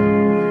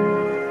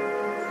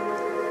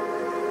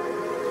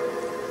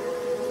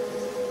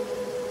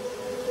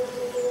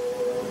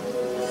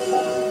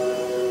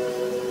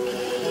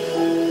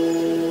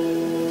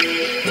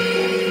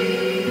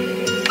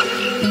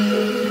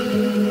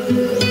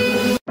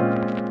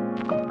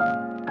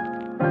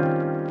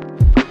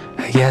 I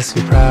guess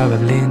we're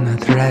probably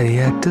not ready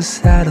yet to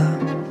settle,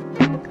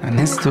 and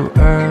it's too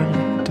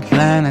early to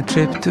plan a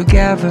trip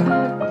together.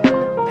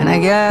 And I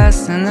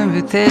guess an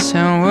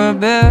invitation will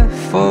be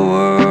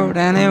forward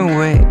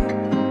anyway.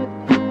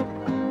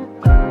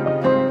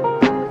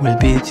 We'll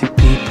be two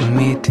people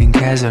meeting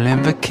casual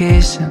in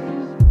vacation,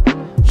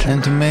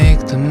 trying to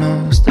make the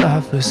most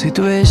of the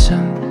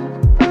situation.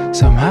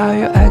 Somehow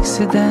you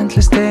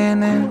accidentally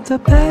staying in the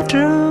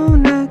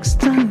bedroom next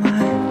to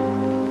mine.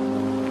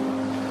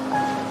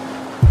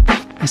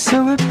 And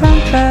so we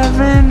bump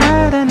every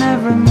night and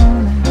every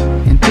morning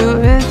into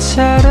each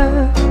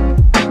other.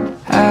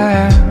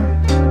 And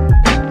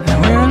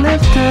we'll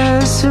live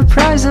the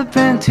surprise of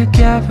being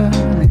together,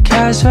 the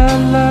casual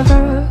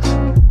lovers.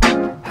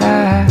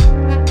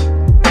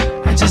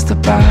 And just to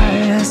buy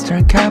and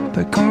strike up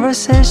a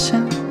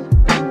conversation,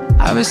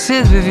 I will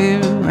sit with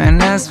you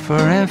and ask for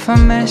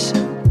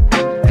information,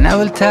 and I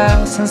will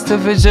tell some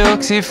stupid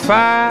jokes if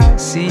I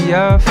see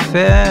you're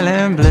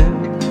feeling blue.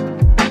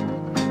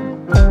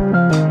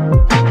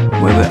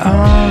 We will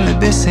only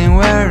be seen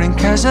wearing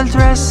casual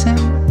dressing.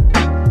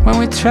 When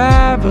we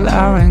travel,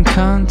 our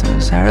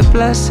encounters are a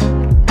blessing,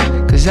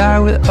 'cause I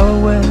will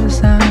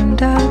always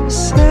end up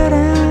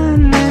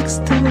sitting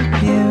next to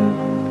you.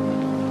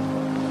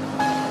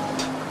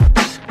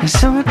 And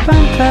so we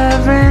bump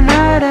every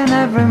night and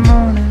every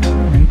morning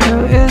into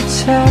each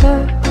other.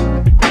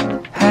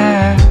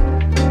 And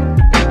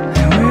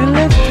we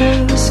live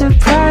the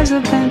surprise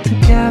of being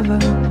together,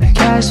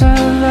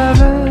 casual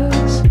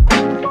lovers.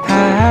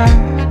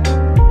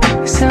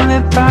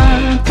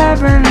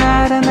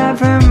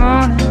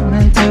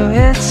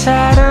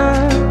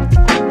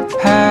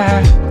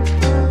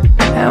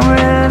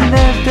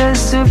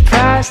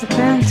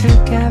 been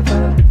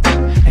together,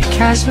 a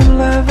casual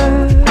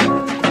lover.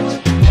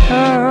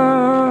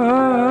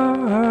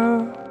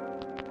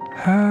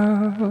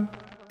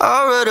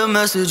 I read a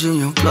message in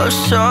your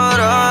bloodshot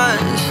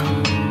eyes.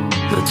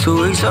 You're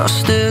too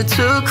exhausted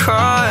to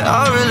cry.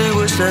 I really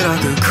wish that I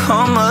could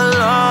come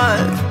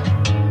alive,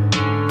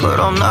 but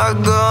I'm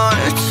not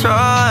gonna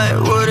try.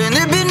 Wouldn't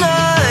it be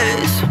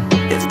nice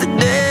if the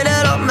day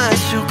that I met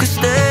you could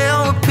stay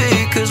on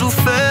repeat? Cause we're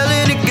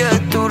failing to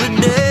get through the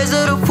days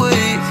of the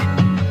week,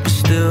 but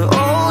still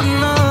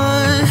holding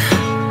on.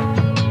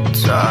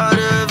 Tried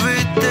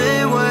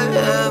everything, went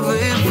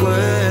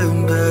everywhere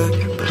and back,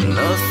 but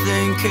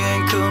nothing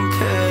can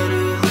compare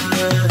to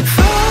that.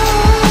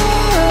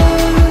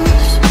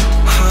 Fast,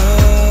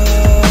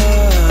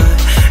 high,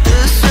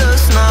 it's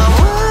just not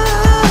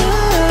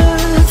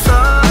worth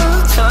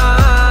our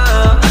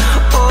time.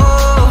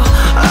 Oh,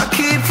 I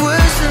keep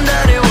wishing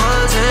that it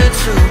wasn't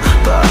true,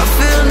 but I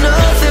feel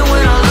nothing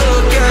when I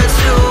look at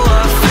you.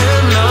 I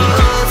feel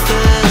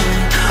nothing.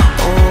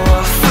 Oh,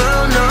 I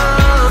feel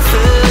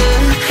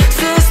nothing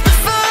since the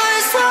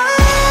first time.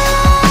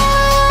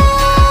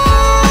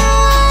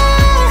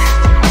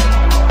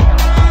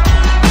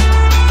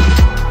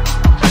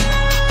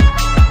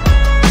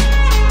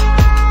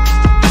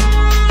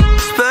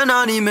 Spent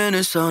 90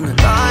 minutes on the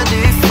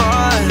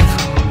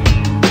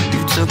 95.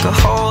 You took a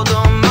hold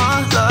on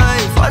my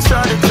life. I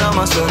tried to tell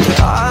myself that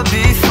I'd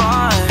be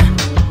fine,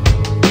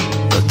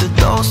 but the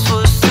dose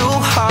was too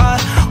high.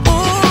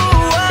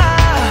 Ooh,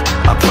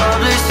 I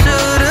probably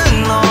should've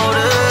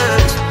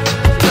noticed.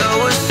 The pill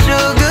was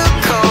sugar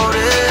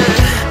coated.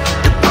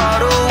 The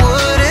bottle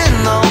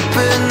wouldn't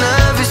open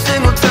every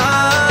single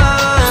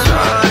time.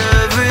 Tried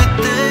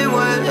everything,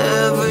 went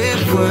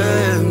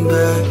everywhere and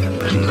back,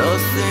 but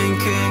nothing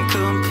can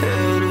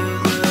compare to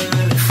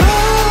that.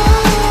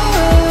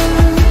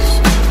 Fast,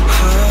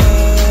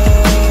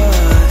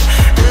 high,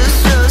 it's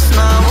just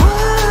not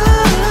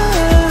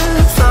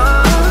worth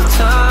our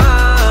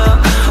time.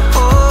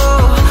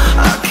 Oh, I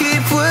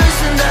keep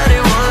wishing that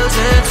it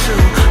wasn't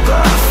true,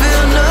 but I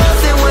feel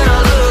nothing when I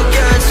look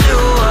at you.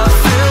 I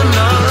feel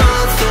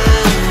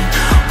nothing.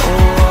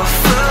 Oh, I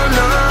feel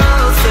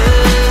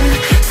nothing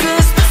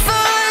since the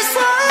first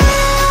time.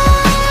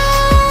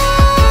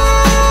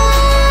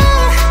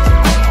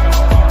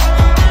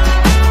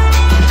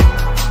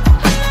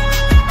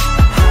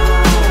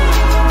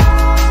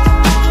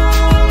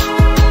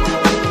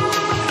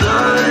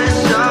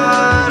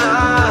 Bloodshot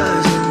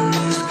eyes and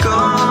these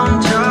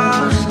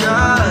gumdrops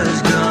skies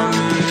got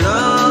me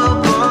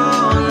up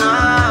all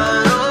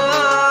night. Oh,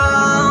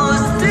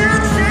 still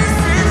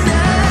chasing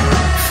that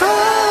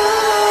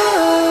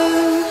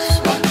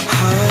fast,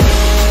 high.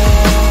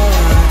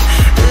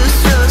 It's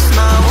just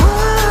not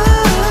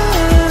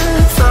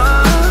worth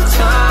our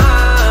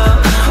time.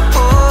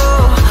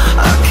 Oh, I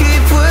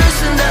keep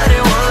wishing that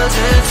it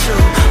wasn't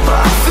true, but I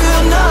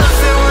feel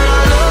nothing when I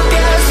look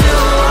at you.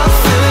 I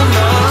feel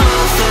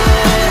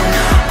nothing.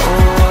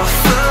 Oh, I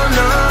feel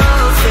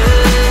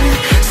nothing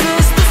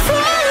since the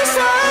first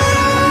time.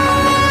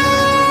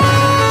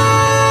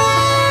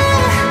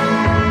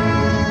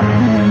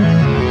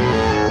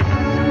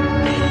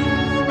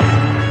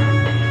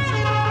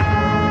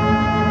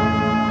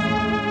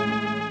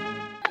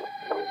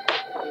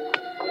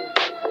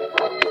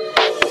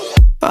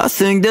 I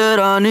think that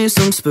I need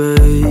some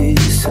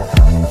space.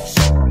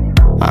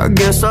 I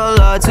guess I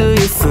lied to your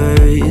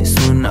face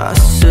when I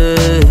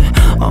said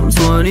I'm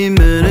 20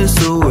 minutes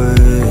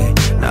away.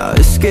 Now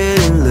it's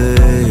getting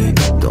late,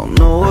 don't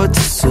know what to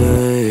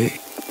say.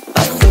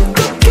 I think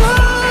I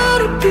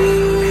gotta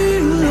be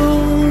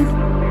alone.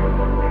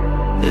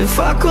 If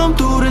I come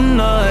through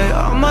tonight,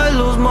 I might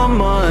lose my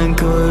mind,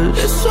 cause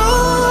it's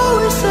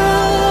always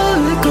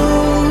how it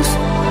goes.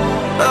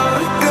 I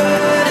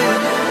regret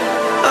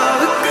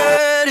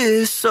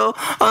it, so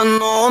I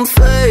know I'm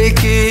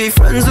flaky.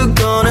 Friends are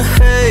gonna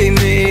hate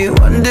me.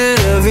 When did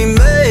every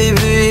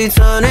maybe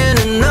turn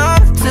into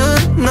night to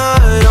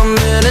night? I'm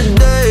in a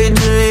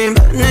daydream,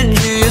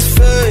 energy is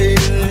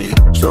fading.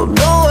 So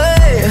don't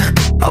wait,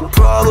 I'll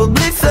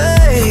probably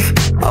fake.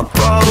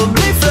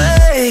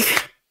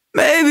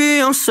 Maybe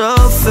I'm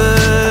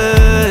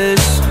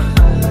selfish,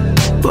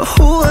 but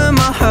who am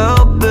I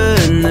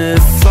helping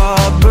if I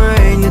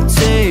bring your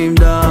team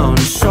down?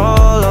 It's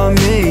all on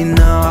me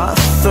now. I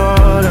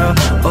thought I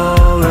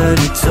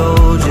already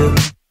told you.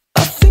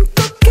 I think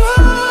I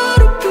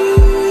gotta be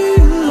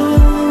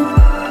alone.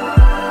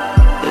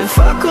 If I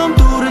come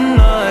through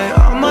tonight, I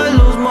might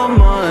lose my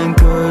mind,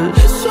 cause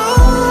it's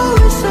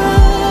always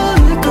how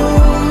it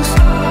goes.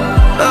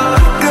 I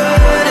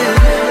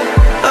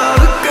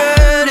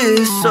regret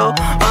it, so I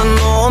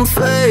know I'm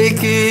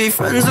flaky.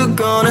 Friends are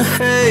gonna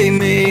hate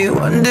me.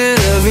 When did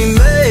every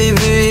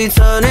maybe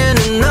turn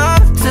into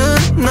night to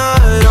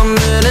night? I'm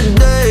in a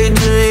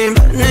daydream,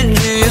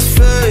 energy is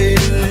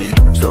fading.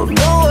 So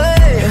don't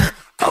wait,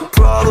 I'll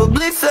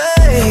probably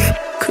fake,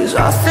 cause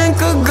I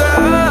think I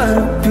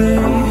gotta be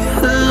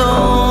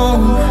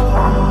alone.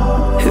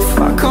 If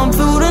I come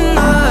through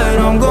tonight,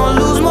 I'm gonna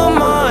lose my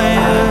mind.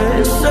 Yeah,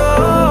 it's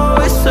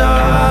always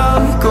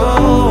how it goes.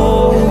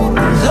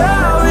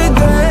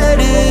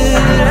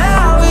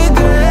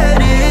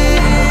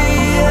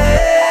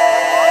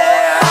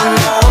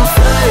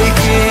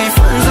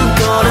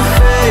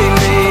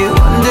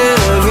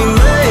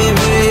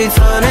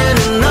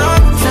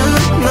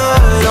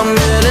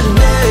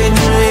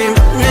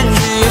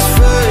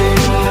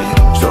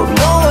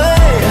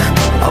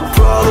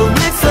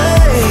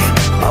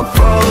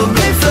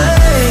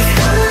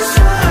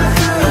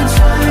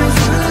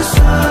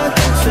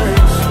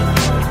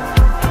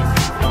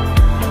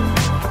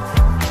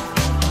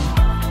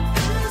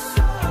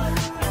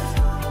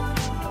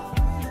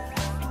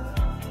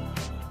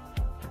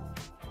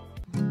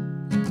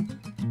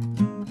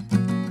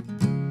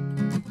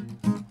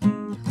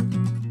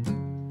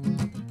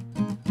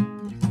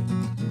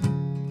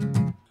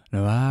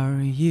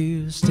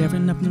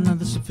 tearing up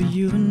another soup for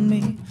you and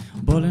me,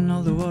 boiling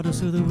all the water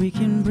so that we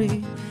can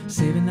breathe,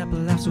 saving up a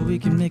life so we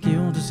can make your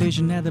own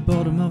decision at the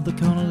bottom of the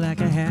corner like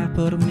a half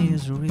pot of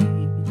misery.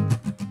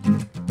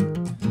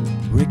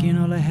 Breaking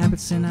all our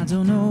habits and I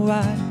don't know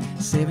why,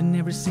 saving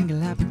every single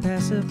happy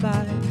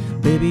passerby,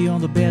 baby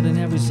on the bed and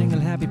every single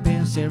happy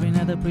pen, staring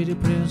at the pretty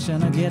prince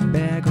and I get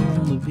back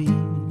on the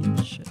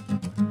beach.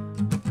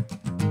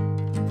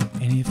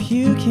 And if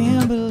you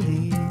can't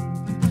believe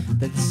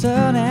that the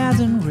sun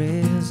hasn't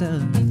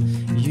risen,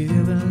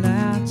 you will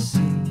not see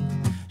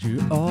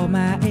through all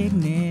my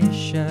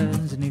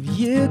ignitions. And if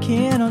you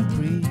cannot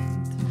breathe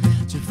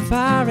through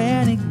fire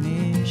and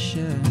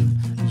ignition,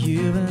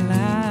 you will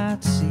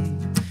not see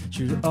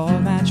through all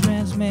my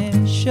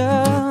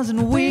transmissions.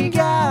 And we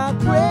got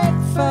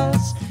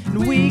breakfast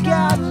and we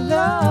got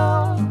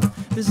love.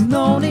 There's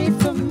no need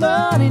for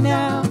money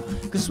now,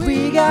 'cause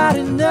we got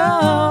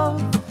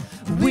enough.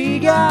 We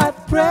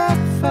got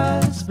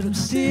breakfast, but I'm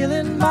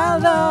stealing my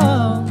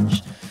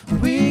lunch.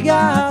 We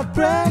got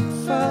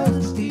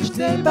breakfast each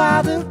day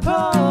by the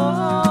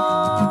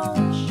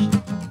punch.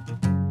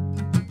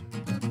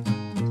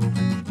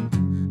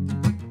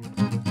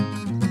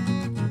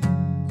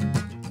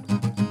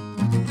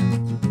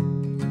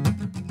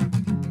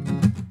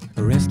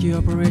 Rescue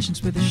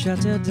operations with the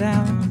shutter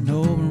down, no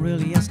one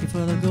really asking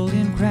for the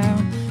golden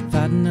crown.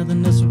 Fight another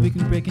nut so we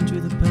can break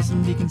into the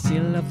person, we can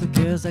seal off the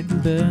girls that can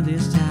burn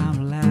this town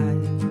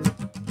alive.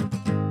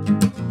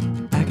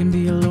 I can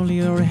be a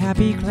lonely or a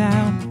happy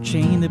clown,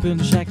 chain the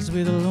burning shackles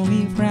with a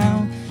lonely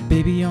frown,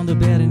 baby on the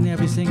bed in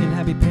every single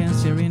happy pen,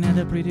 staring at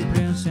the pretty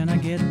prince and I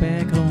get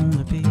back on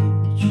the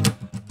beach.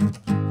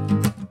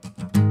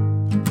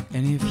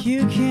 And if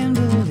you can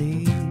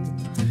believe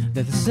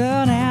that the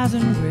sun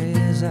hasn't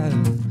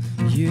risen,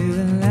 you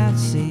will not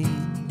see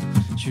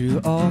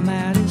through all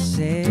my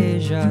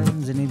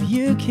decisions. And if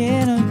you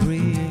can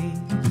agree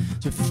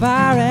to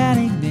fire and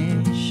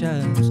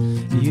ignitions,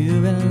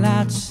 you will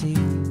not see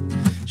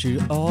through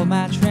all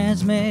my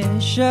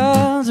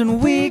transmissions.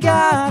 And we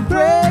got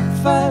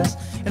breakfast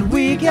and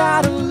we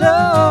got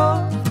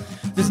love.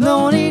 There's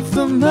no need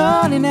for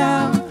money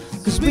now,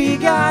 'cause we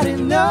got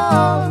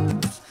enough.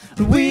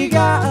 We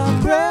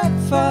got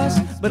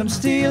breakfast, but I'm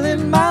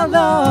stealing my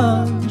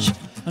lunch.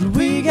 And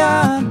we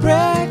got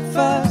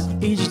breakfast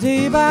each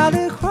day by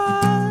the crunch.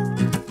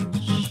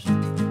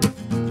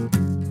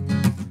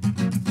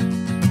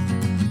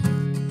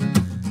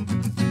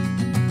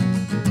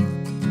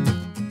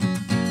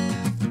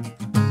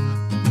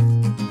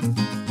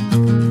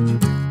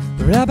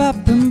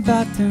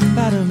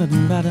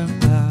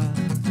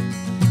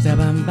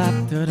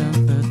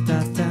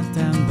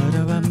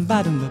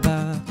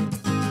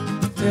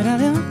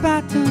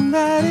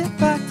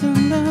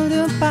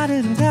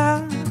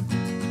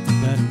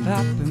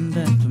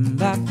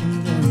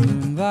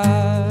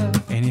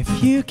 And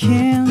if you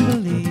can't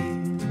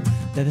believe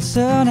that the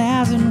sun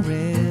hasn't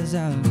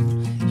risen,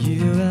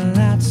 you will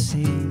not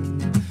see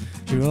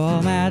through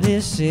all my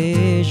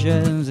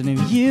decisions. And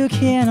if you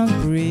cannot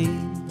breathe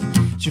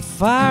through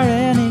fire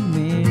and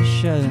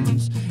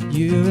ignitions,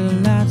 you will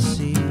not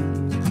see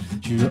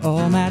through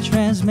all my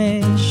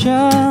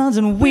transmissions.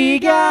 And we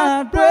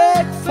got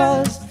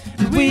breakfast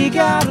and we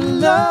got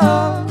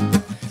love.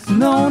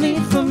 No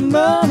need for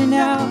money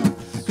now,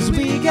 'cause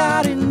we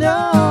got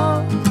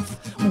enough.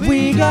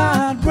 We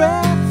got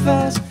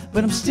breakfast,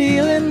 but I'm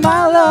stealing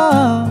my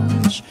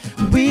lunch.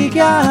 We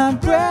got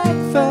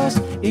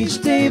breakfast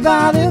each day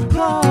by the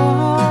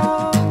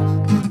pond.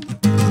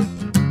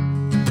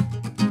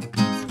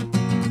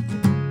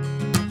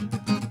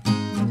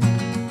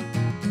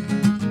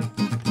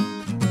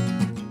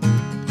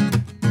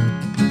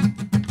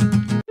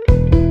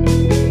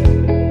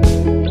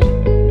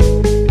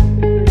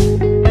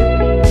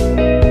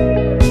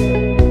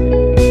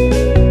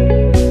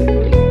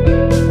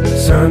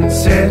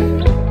 Sunset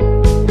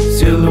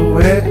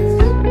silhouettes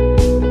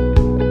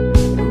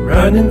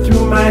running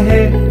through my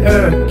head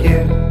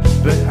again,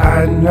 but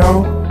I know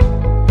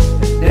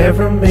it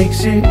never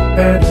makes it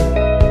better.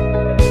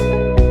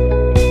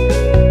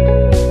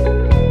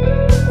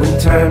 When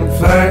time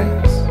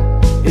flies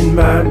in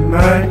my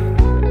mind,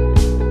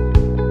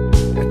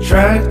 I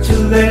try to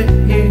let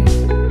it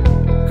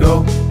go,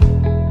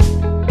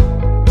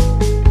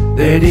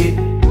 let it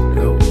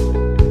go.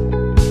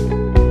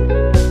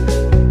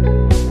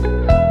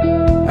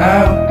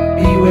 I'll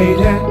be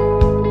waiting,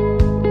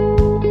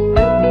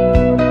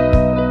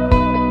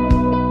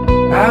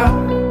 I'll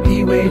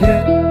be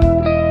waiting,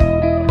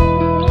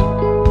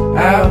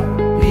 I'll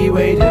be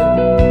waiting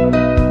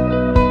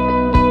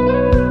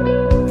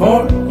for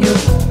you.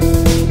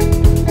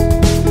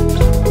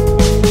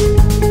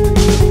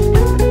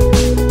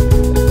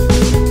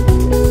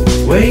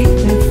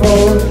 Waiting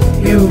for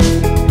you.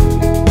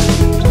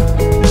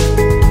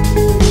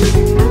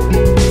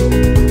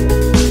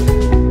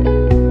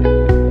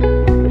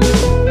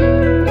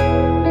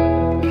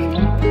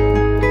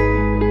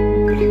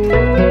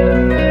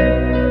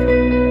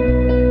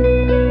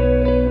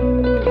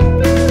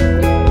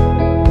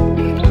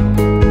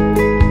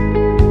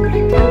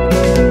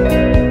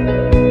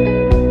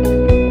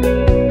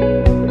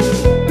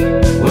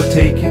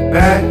 take it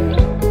back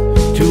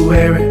to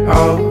where it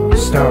all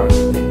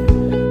started,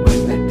 when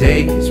the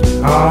days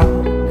went on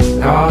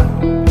and on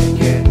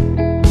again,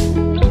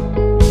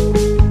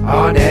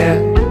 on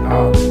and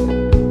on.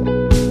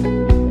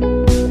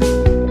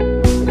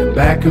 In the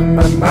back of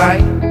my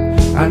mind,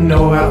 I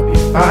know I'll be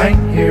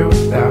fine here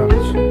without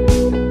you.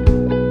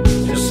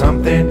 Just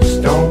something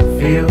just don't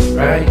feel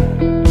right.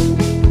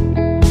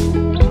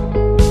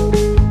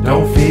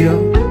 Don't feel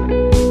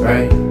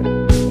right.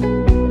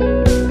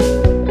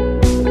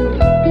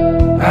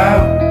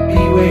 I'll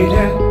be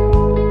waiting.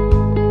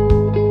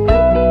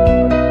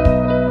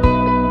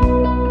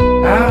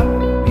 I'll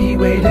be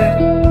waiting.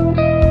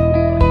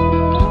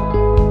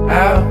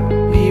 I'll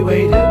be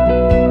waiting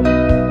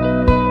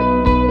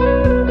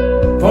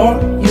for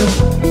you.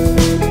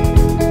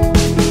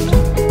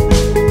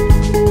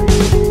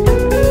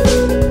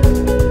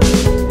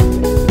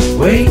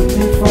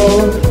 Waiting for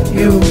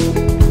you.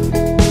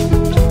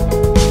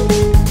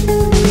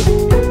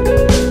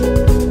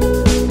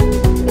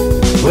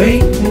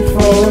 Waiting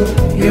for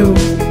you.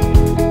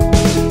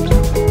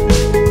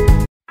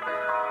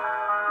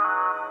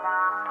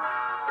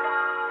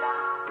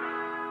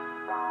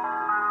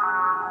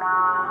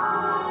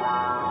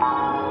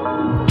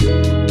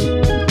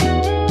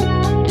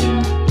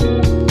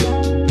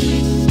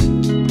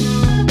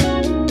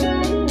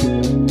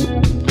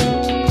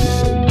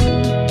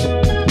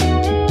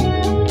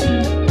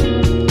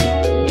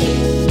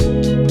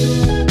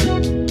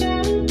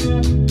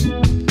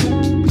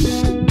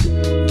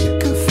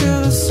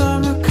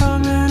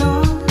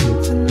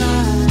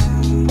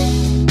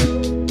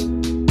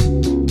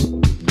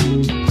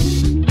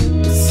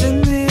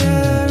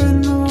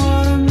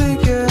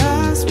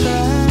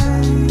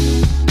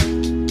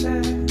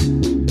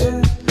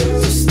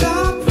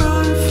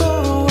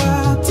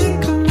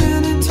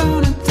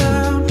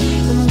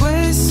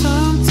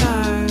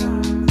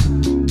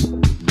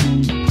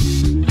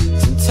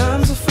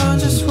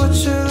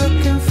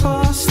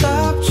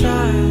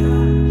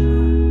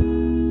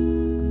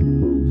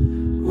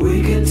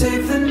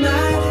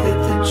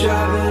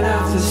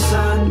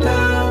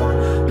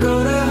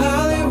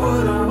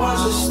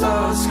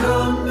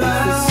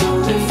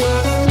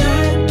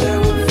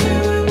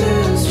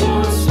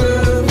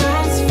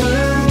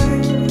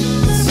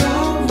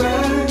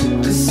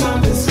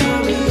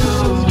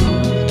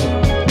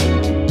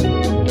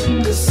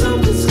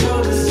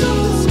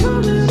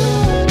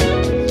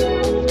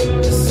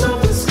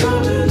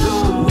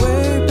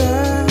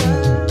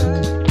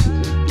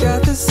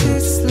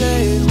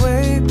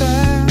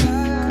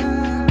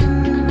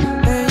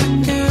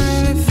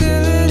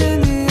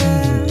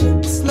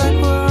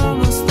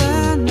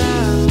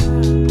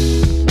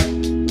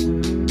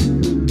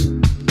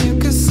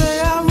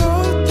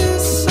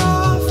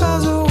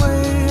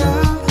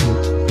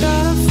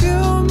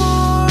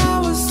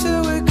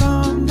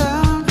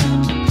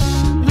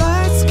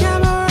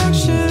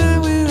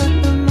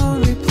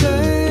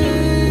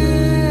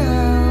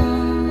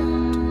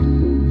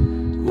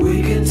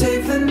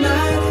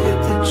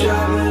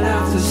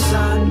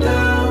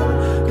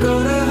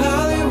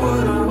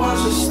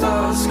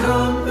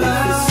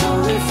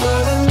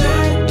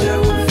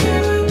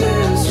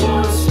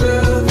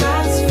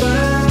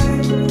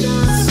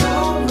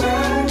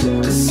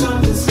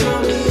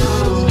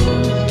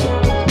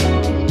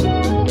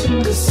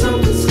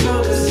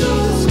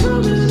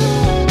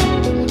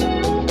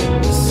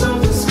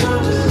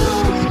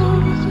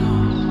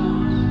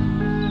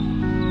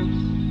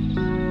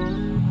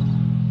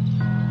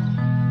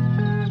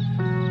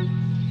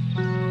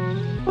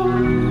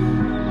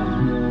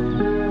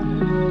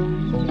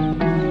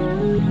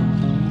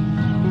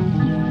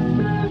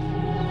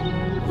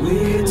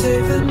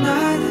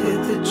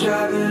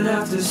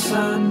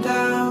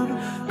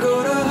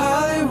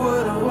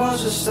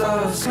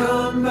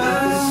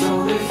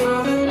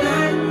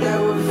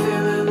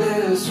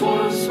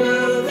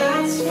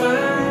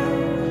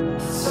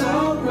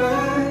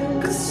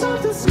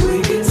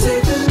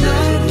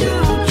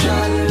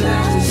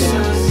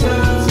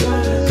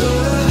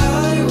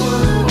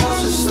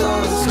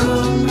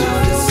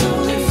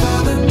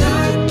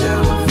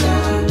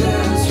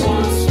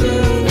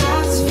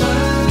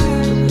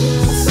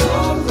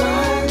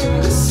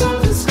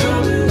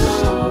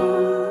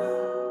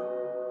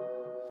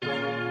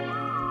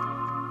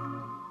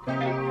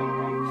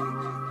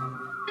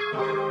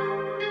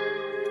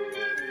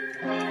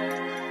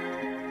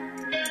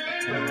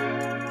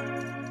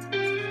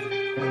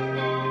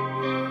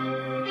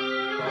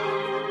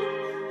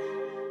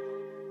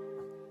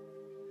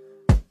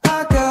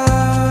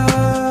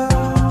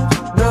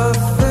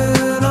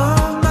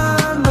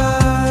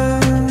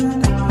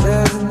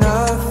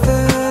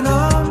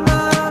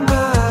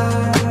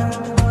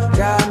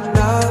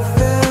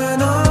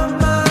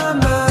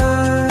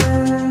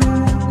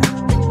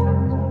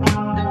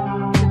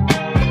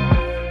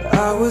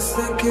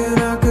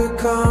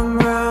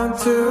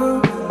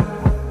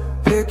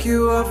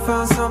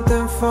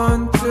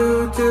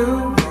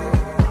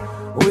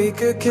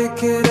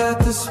 Kick it at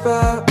the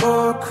spot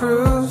or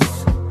cruise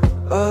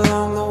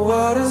along the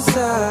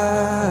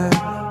waterside.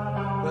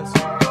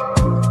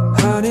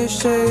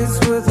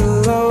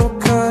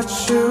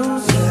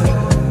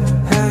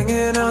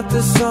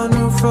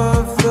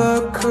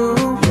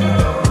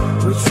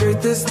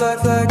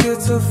 life like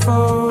it's a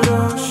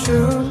photo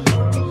shoot,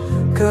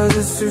 'cause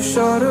it's too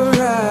short a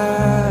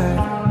ride.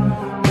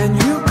 And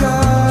you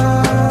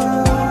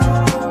got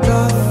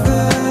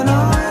nothing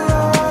on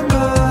your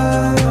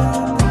mind.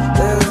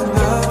 There's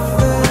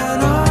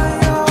nothing on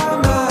your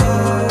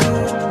mind.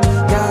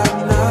 Got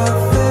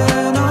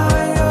nothing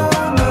on your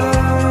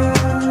mind.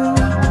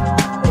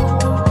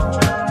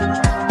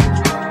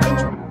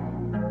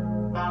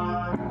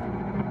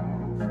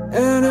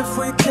 And if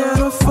we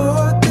can't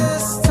afford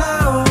this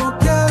town, we'll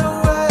get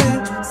away.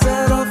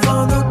 Set off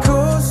on the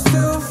coast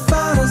to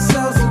find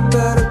ourselves a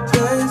better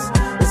place.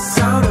 It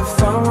sounded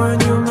fun when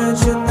you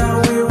mentioned that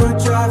we would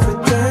drive for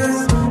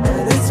days.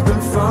 And it's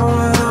been fun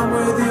when I'm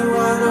with you,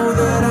 I know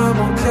that I'm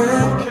okay.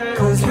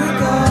 'Cause we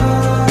got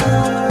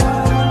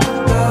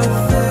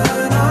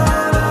nothing on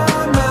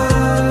our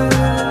minds.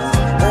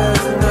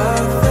 There's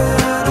nothing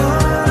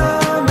on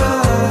our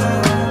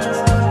minds.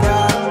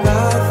 Got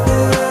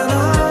nothing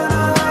on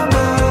our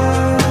minds.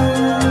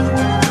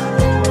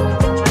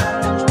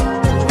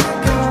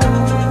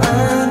 I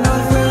got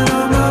nothing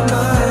on my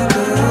mind,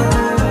 babe.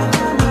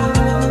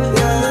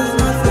 Yeah, there's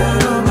nothing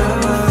on my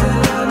mind.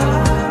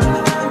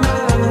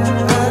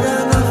 I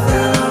got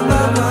nothing on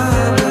my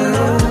mind, babe.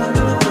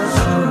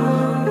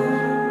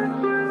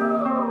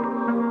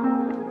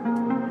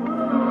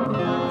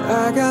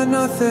 I got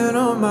nothing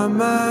on my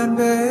mind,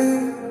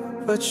 babe,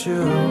 but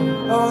you.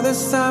 All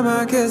this time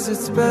I guess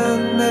it's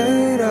been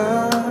made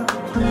up.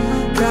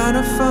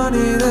 Kinda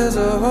funny, there's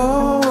a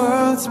whole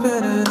world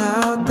spinning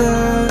out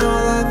there, and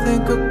all I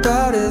think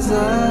about is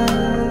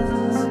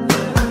us.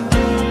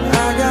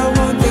 I got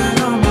one thing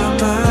on my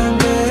mind,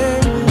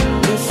 babe,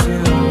 it's you.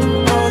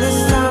 All this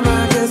time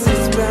I guess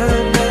it's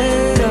been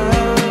made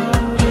up.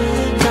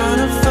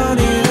 Kinda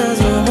funny,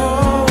 there's a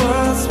whole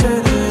world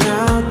spinning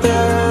out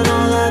there, and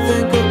all I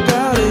think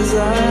about is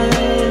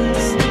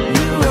us.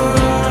 You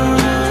are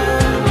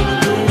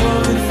the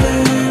one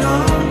thing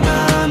on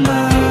my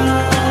mind.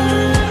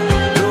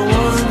 The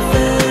one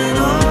thing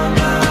on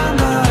my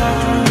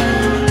mind.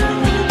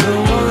 The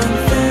one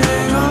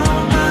thing on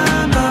my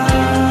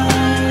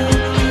mind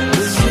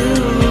is you.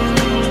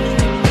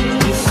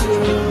 It's you.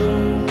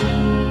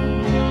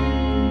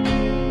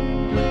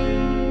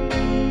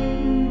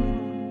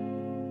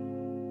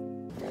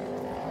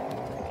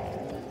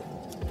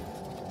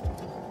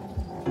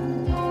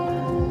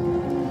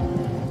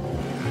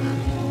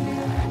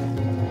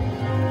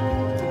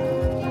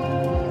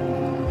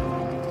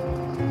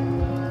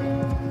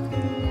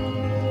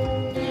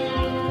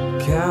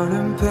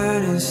 Counting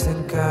pennies,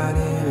 think I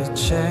need a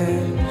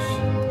change.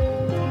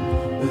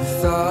 The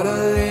thought of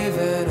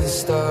leaving is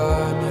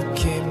starting to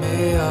keep me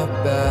up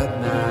at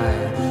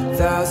night.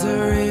 1,000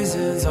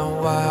 reasons on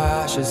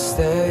why I should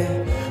stay,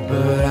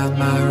 but I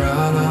might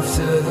run off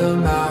to the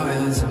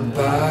mountains and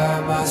buy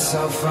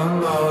myself a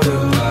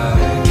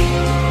motorbike.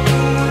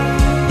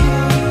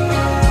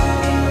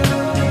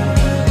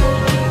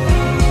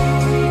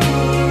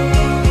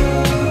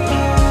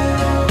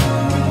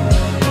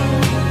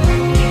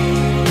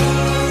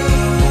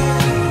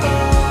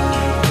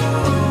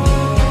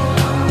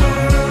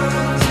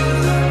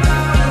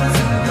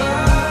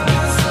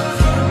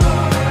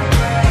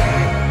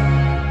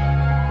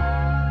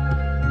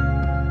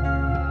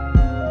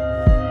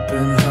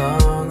 Been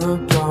hung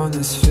upon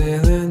this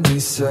feeling,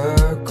 these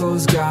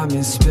circles got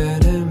me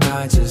spinning.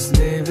 Might just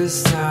leave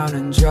this town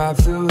and drive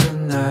through the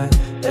night.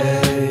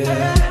 Hey,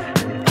 yeah.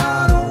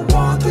 I don't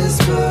want this,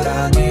 but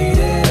I need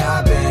it.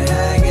 I've been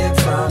hanging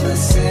from the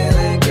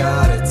ceiling,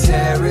 gotta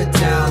tear it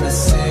down to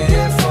see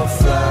if I'll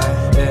fly.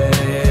 Hey,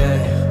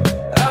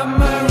 yeah. I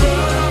might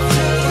run up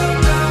to the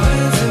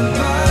mountains and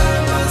buy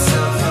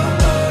myself a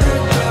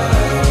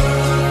motorbike.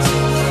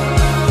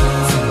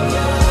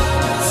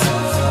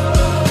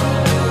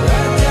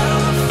 Right down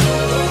the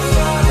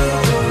 405 and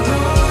go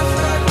north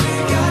like we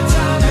got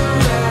time to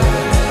ride.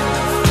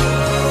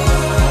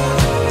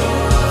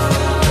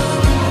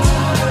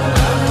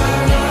 I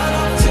might run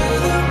up to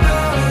the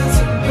mountains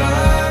and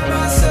buy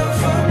myself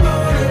a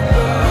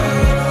motorbike.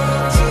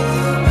 To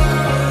the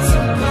mountains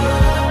and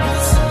buy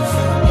myself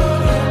a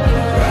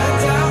motorbike. Right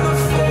down the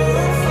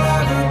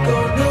 405 and go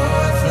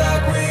north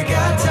like we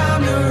got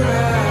time to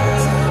ride.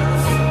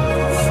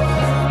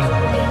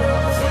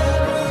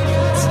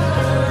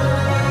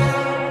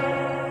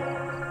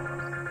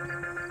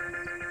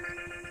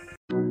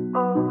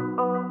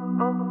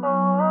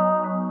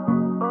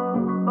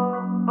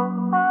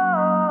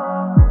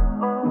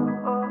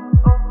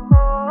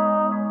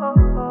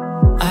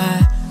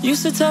 I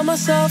used to tell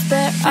myself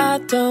that I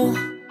don't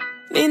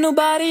need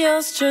nobody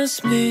else,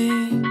 just me.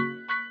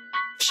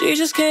 She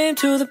just came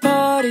to the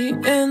party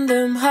in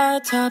them high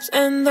tops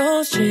and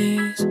those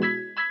jeans.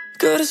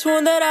 Could've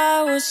sworn that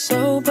I was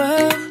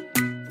sober,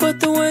 but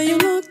the way you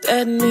looked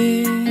at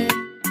me,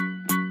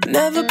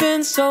 never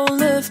been so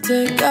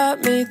lifted,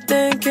 got me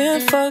thinking,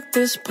 fuck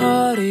this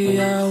party,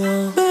 I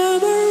want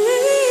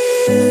memories.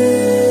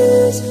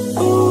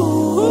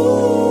 Ooh,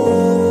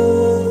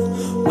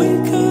 we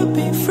could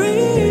be free.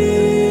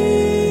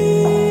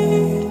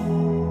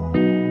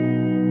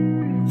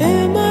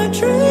 In my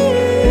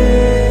dreams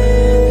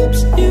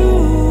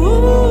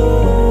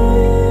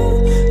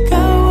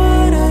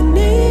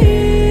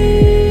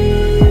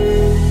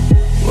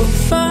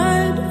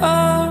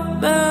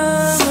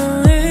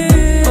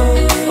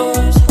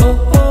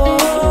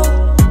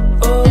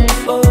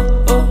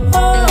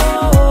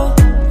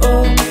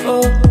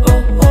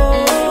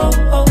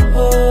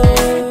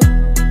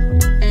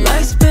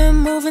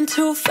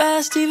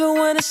even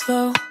when it's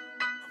slow.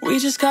 We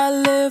just gotta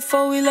live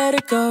before we let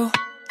it go.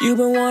 You've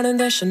been wanting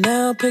that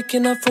Chanel,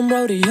 picking up from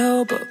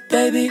rodeo, but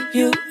baby,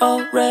 you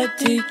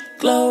already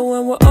glow.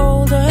 When we're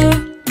older,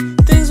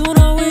 things won't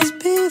always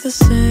be the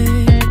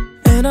same,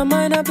 and I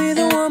might not be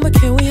the one, but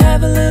can we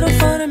have a little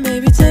fun and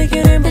maybe take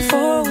it in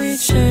before we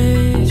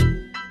change,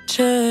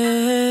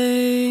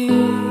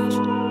 change,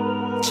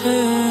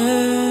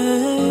 change.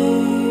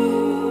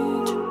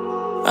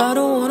 I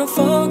don't wanna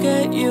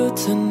forget you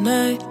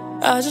tonight,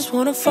 I just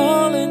wanna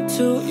fall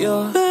into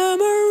your memories.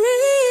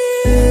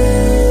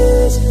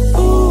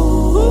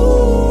 Ooh,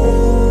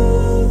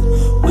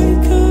 we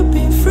could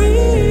be free.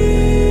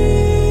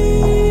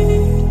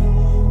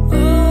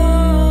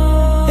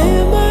 Oh,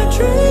 in my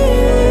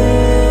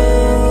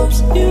dreams,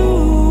 you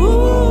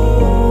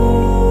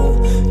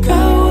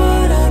got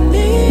what I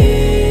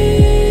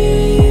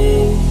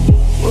need.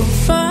 We'll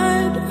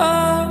find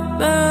our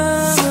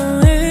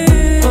memories.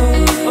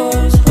 Oh,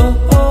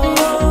 oh, oh,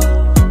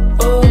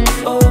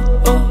 oh, oh,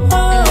 oh, oh, oh.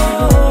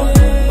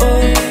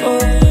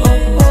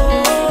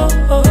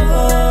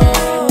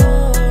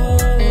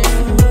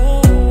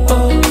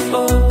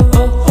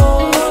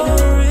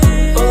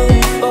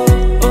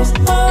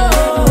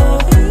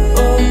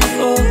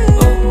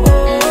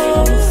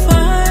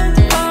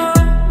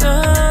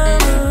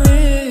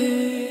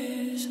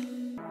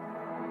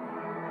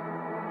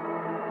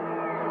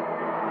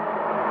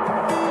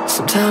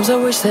 Sometimes I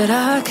wish that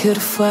I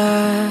could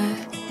fly,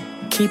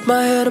 keep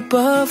my head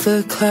above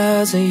the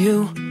clouds, and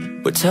you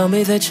would tell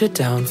me that you're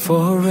down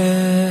for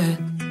it.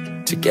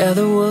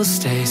 Together we'll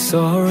stay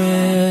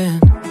soaring.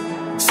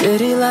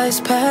 City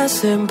lights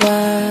passing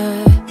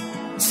by,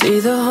 see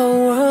the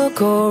whole world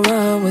go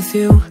round with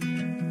you.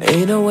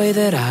 Ain't no way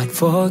that I'd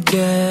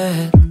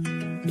forget.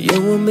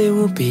 You and me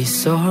will be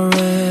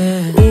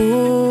soaring.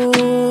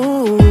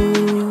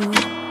 Ooh,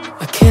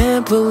 I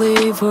can't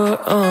believe we're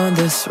on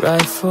this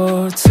ride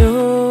for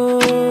two.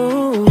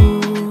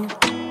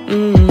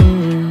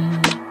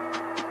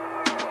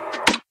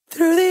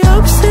 Through the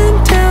ups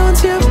and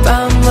downs, you're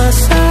by my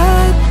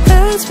side.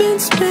 Head's been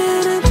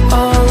spinning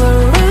all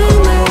around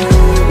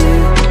lately.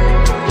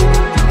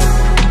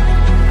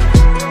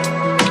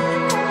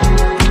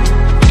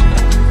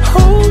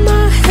 Hold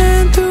my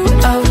hand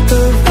throughout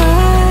the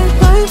ride.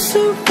 Life's a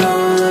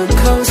roller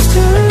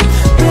coaster,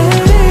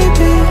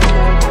 baby.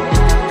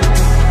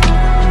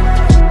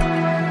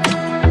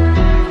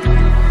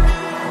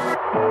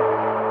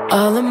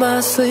 All of my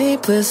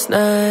sleepless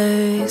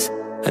nights,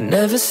 I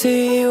never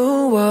see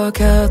you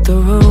walk out the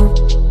room.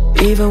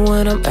 Even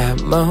when I'm at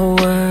my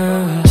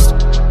worst,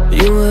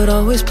 you would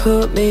always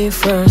put me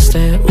first.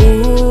 And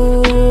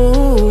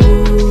ooh,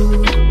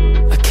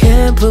 I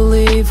can't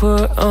believe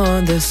we're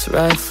on this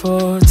ride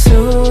for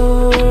two.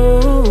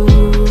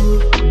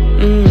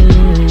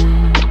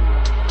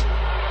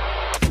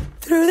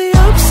 Through the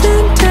ups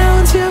and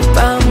downs, you're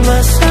by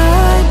my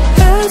side.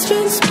 Head's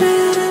been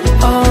spinning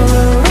all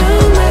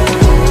around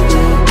lately.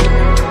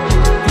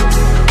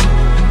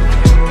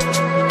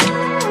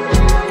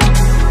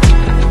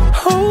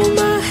 Hold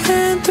my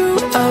hand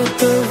throughout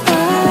the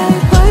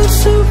ride.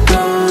 Life's a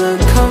roller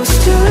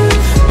coaster,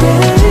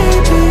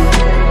 baby.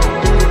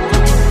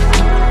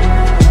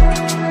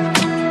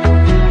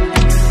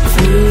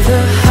 Through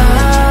the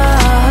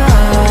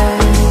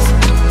highs,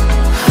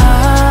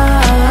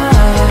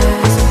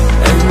 highs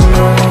and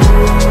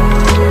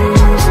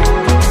lows.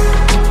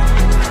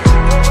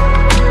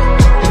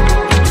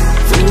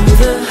 Through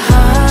the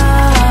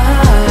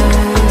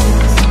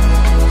highs,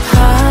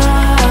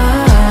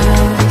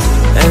 highs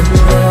and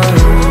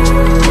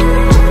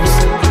lows.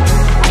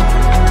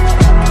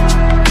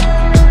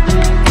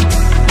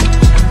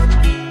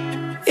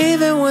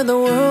 Even when the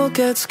world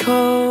gets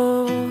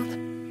cold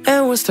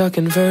and we're stuck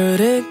in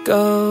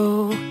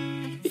vertigo,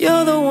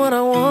 you're the one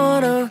I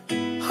wanna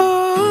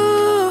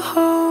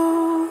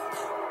hold.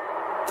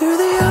 Through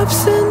the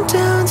ups and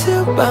downs,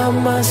 you're by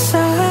my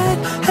side.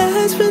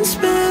 Head's been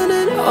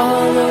spinning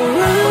all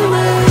around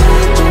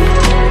lately.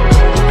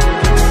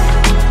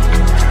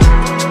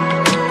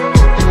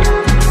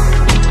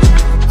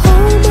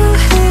 Hold my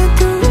hand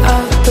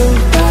throughout the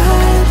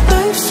ride.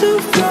 Life's a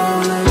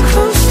roller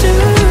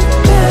coaster,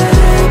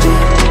 baby.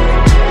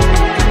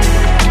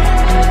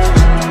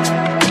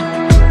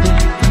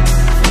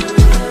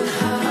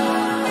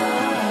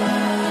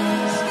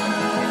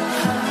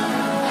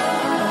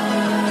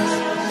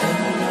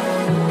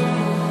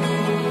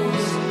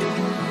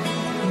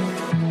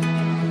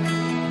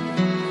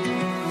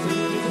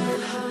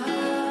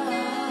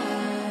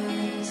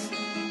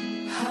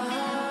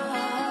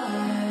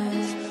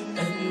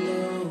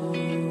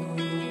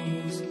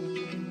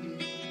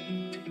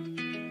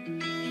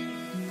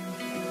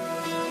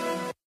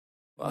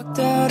 Walked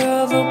out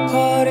of a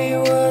party,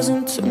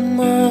 wasn't too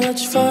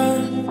much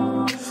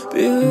fun.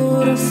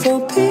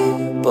 Beautiful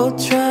people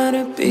trying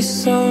to be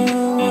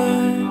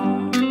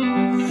someone.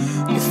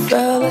 You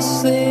fell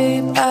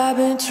asleep, I've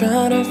been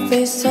trying to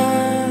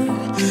FaceTime.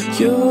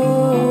 You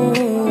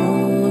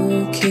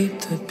keep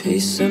the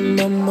peace in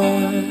my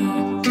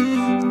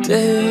mind.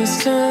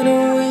 Days turn to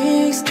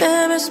weeks,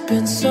 damn, it's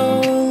been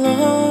so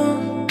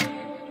long.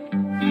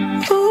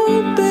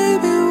 Oh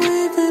baby,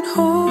 we've been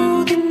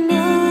holding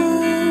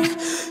on.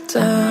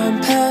 Time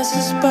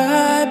passes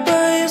by,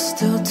 but you're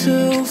still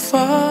too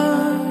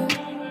far.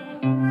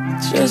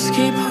 Just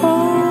keep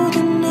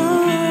holding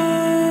on.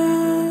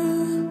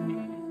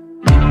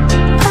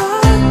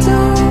 I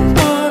don't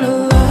wanna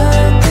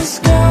let this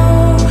go.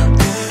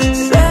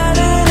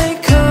 Saturday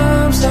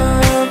comes,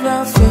 I'm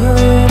not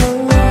feeling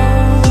alone.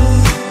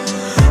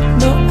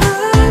 No,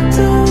 I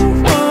don't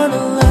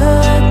wanna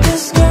let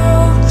this go.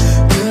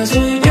 'Cause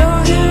when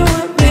you're here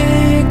with me,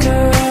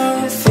 girl,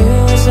 it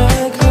feels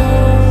like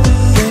home.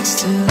 Next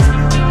to you.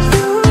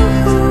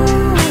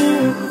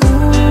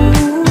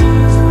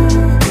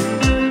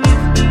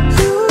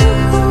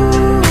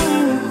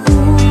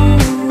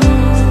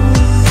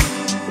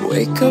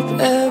 Wake up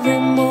every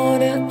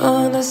morning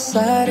on the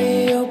side of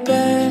your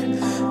bed.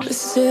 The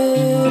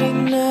city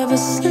never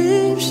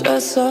sleeps,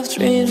 shuts off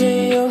dreams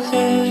in your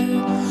head.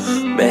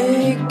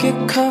 Make your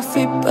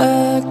coffee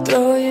black,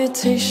 throw your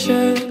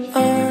t-shirt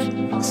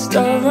on.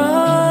 Start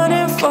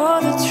running for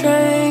the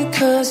train,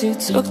 'cause you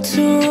took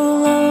too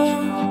long.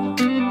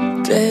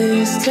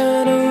 Days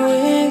turn to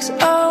weeks,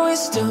 are we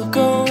still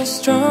going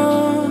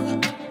strong?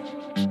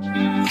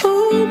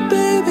 Oh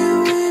baby,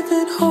 we've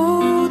been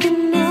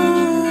holding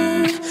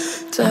on.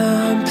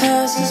 Time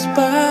passes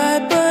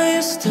by, but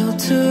you're still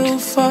too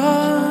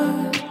far.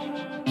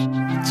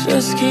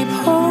 Just keep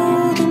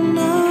holding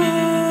on.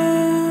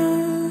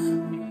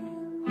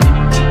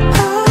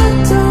 I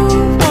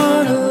don't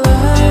wanna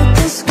let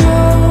this go.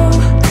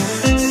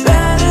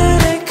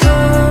 Saturday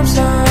comes,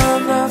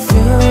 I'm not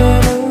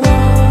feeling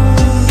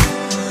alone.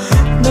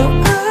 No,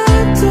 I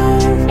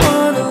don't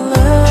wanna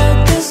let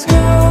this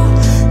go.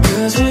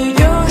 'Cause when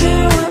you're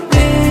here with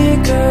me,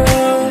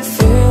 girl, it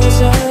feels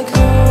like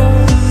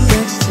home.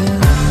 Next to you.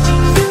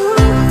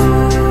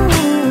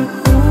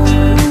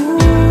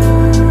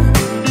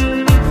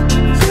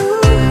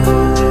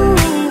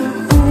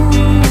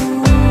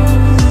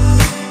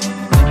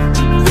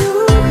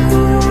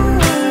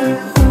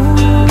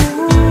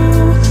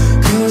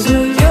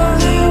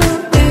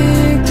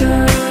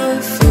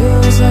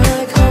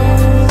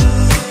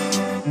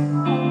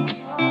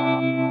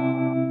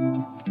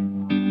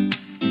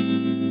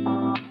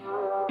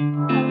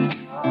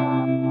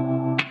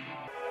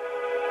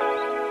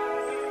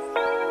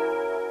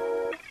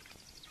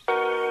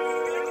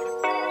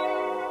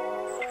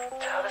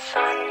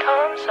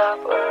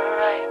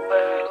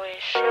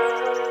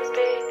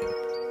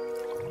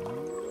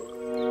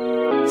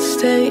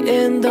 Stay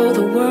in though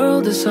the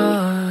world is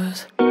ours.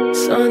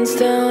 Sun's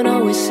down,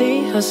 all we see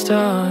are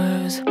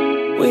stars.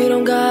 We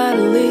don't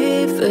gotta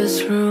leave this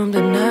room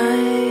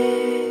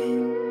tonight.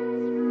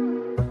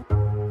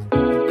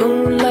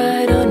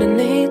 Moonlight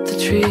underneath the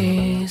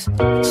trees,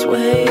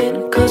 swaying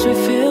 'cause we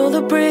feel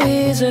the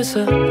breeze. It's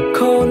a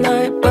cold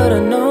night, but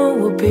I know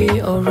we'll be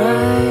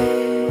alright.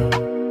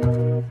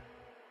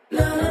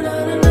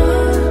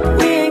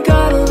 We ain't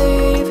gotta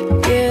leave,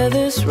 yeah,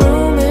 this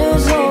room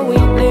is all we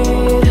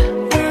need.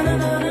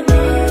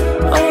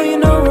 Oh, you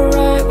know we're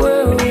right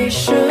where we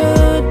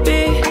should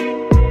be.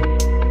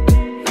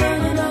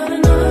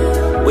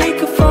 We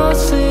could fall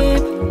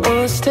asleep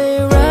or stay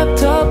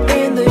wrapped up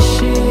in the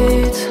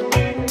sheets.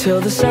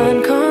 Till the sun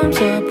comes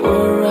up,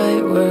 we're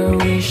right where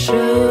we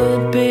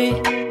should be.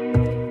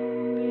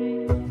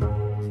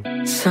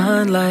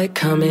 Sunlight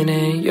coming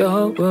in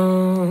your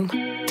room.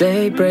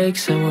 Day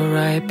breaks and we're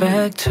right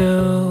back to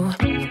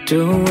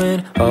doing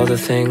all the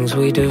things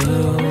we do.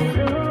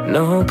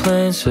 No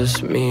plans,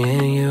 just me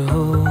and you.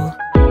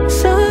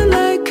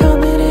 Sunlight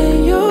coming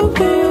in your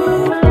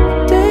room.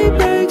 Day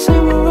breaks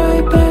and we're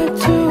right back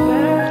to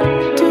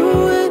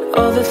doing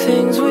all the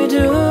things we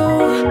do.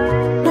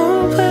 No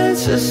plans,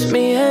 just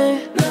me and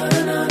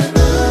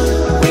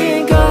we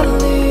ain't gotta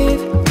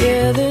leave.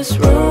 Yeah, this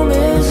room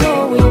is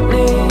all we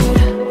need.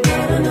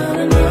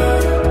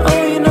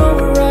 Oh, you know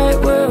we're right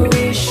where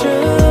we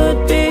should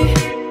be.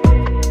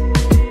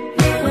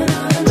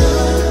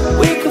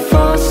 We could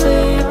fall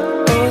asleep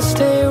or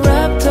stay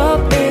wrapped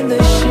up in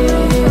the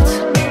sheets.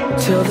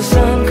 Till the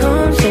sun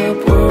comes up,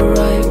 we're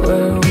right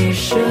where we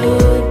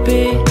should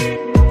be.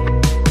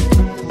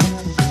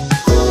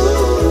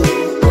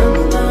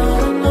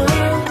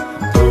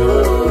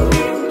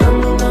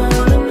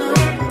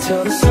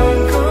 Till the sun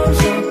comes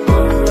up,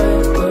 we're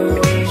right where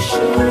we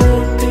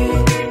should be.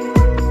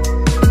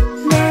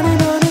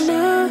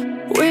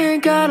 We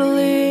ain't gotta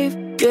leave,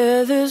 yeah,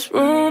 this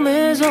room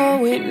is all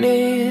we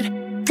need.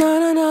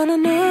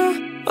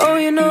 Oh,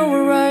 you know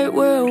we're right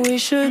where we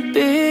should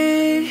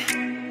be.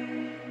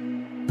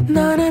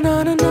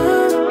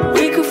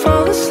 We could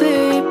fall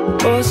asleep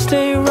or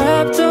stay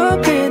wrapped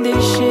up in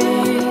these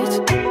sheets.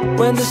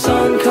 When the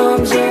sun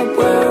comes up,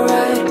 we're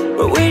right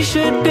where we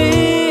should be.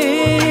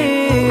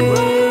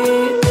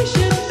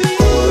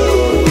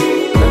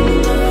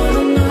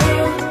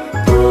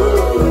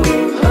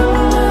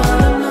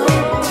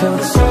 Till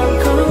the sun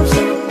comes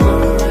up,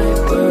 we're right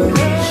where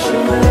we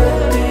should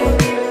be.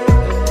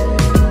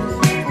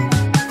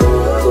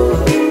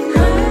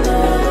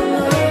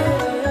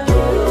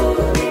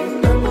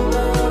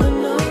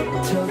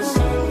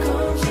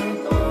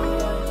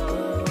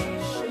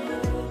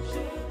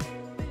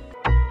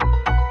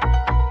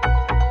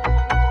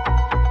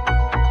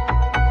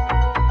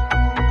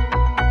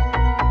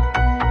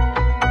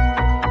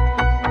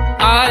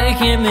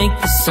 can't make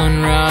the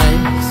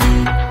sunrise.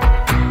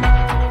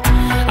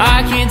 I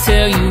can't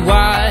tell you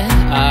why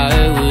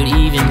I would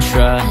even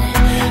try.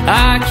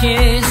 I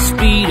can't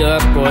speed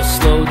up or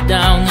slow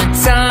down the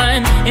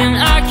time, and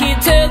I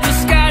can't tell the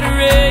sky to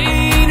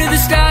rain or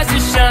the stars to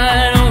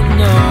shine. Oh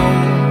no,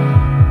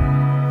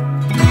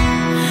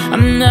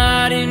 I'm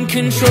not in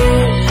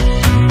control.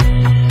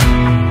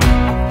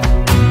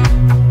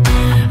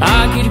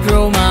 I could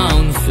grow my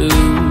own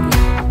food,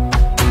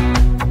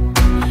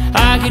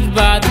 I could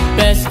buy the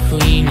best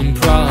cleaning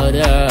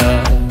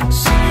products,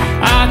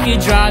 I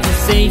could drive the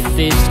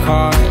safest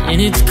car in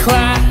its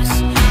class,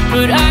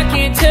 but I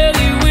can't tell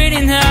you when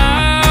and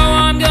how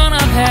I'm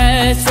gonna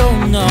pass. Oh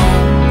no,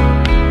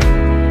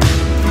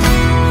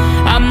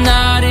 I'm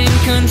not in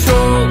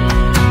control.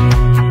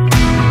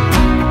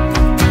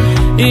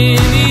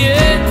 In the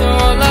end,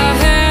 all I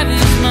have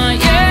is my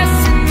yes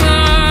and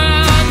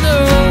my no.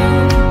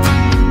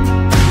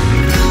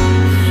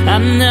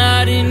 I'm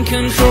not in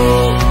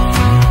control.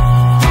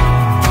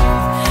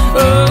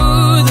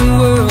 Oh, the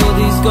world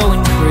is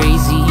going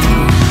crazy.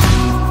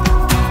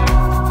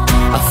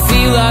 I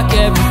feel like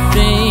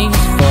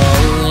everything's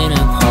falling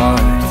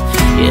apart,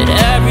 yet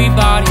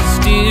everybody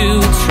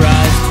still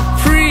tries to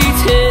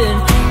pretend,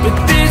 but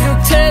there's no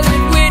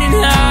telling when and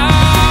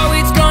how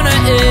it's gonna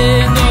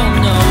end. Oh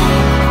no,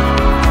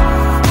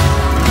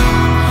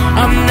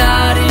 I'm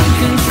not in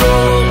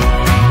control.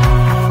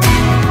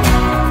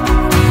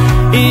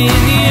 In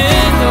the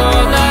end,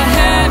 all I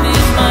have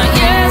is my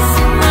yes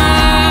and my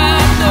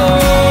no.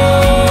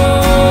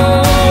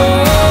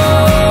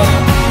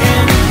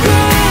 And the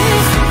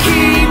grass will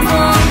keep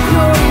on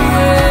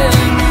growing,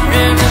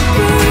 and the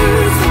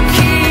birds will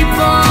keep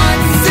on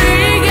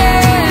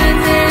singing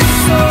this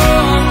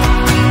song.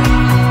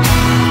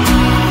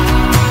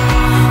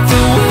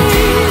 The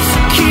waves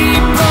will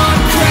keep on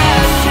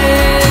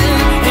crashing,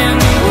 and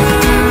the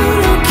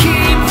world will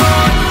keep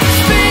on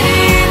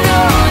spinning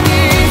on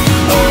its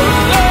own.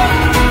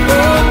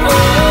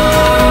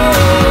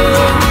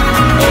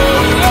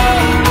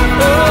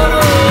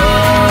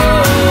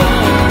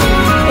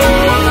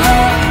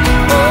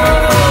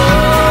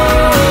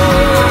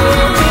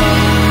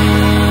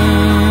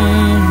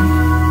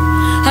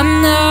 I'm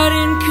not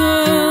in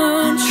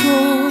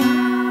control.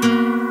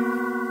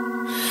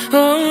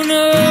 Oh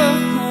no,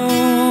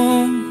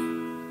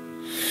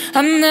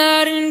 I'm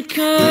not in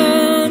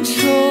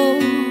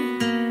control.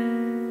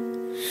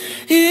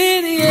 In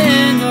the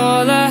end,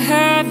 all I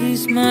have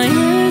is my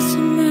yes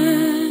and my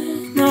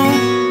no.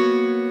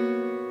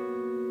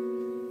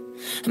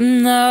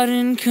 I'm not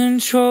in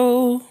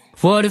control.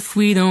 What if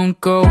we don't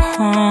go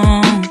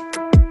home?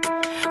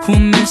 We'll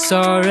miss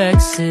our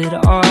exit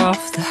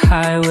off the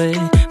highway.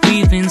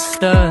 We've been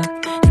stuck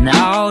and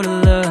out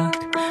of luck,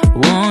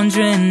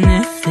 wondering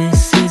if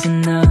this is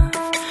enough.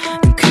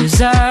 'Cause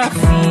I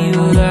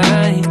feel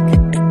like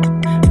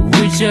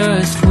we're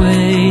just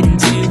waiting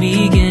to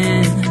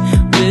begin.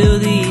 Will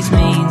these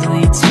means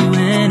lead to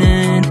an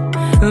end?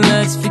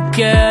 Let's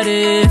forget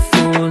it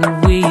for the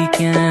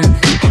weekend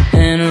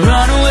and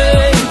run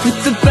away with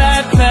the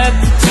backpack,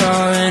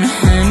 guitar, and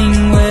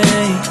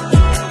Hemingway.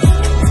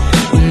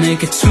 We'll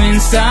make a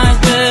twin-size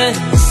bed,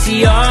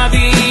 CRV.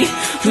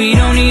 We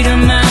don't need a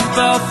map,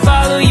 I'll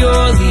follow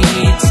your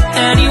lead to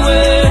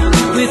anywhere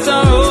with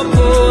our old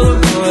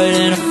Polaroid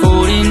and a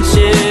folding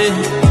chair.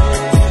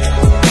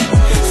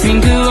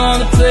 Think of all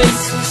the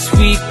places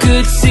we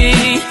could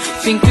see,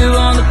 think of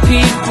all the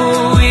people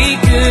we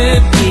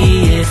could be,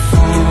 if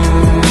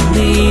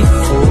only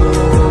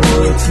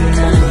for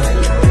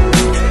tonight.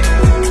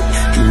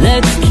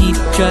 Let's keep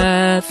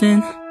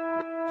driving,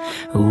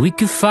 we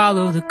could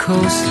follow the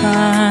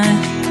coastline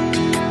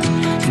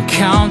and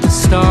count the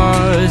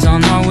stars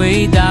on our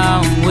way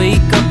down.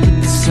 Wake up with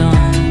the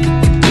sun,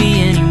 could be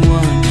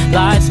anyone.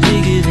 Life's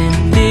bigger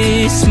than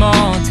this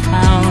small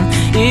town.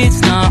 It's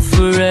not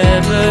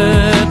forever,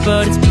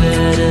 but it's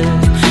better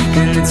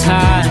than the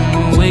time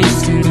we're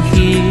wasting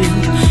here.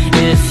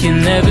 If you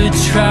never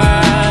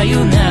try,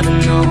 you'll never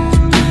know.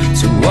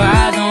 So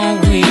why don't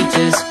we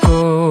just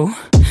go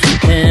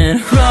and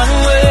run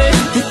away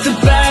with the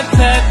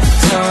backpack,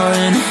 guitar,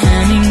 and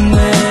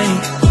Hemingway?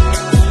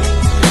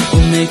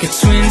 We'll make a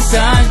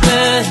twin-size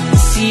bed,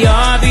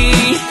 CRV.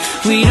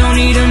 We don't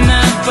need a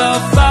map,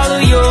 I'll follow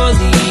your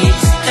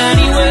leads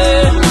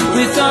anywhere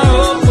with our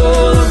old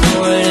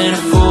Polaroid and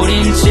a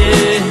folding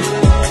chair.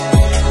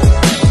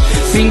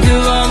 Think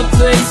of all the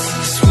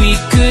places we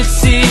could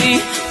see,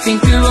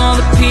 think of all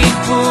the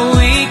people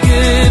we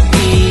could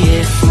be,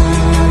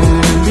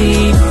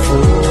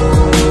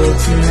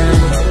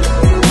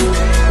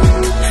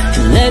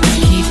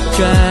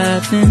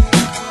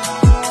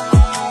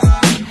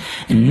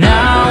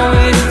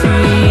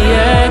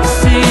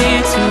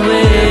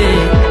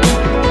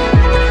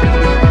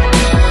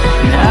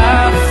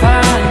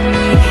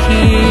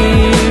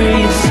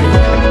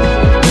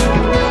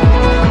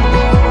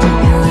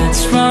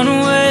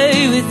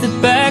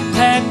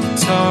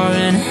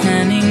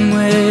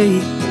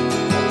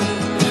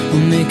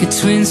 We'll make a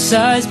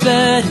twin-size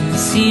bed in the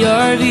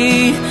CRV.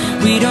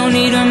 We don't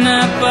need a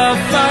map, I'll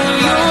follow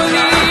your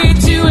lead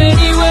to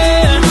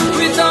anywhere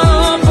with a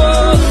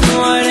humble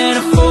one and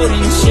a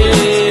folding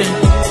chair.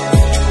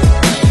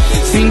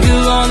 Think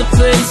of all the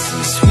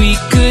places we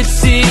could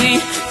see.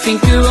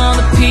 Think of all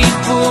the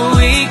people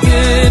we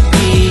could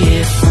be,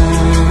 if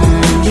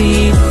only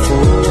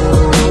for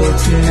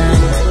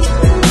tonight.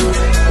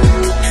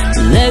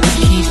 Let's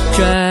keep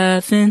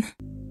driving.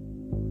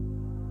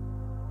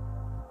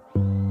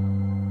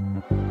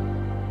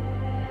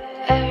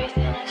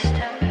 Everything is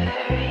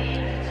temporary,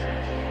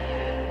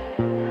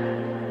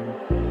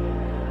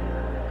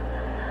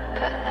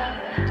 but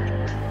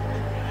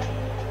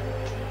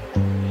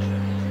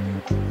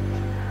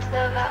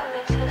love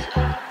outlives us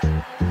all.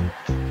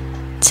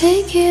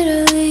 Take it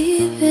or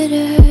leave it,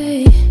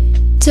 I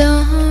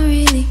don't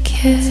really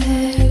care.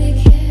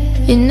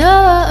 You know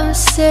what I'm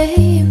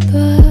saying,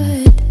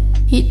 but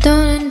you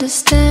don't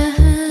understand.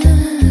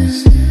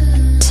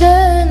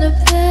 Turn a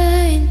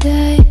blind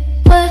eye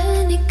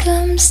when it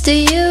comes to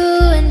you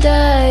and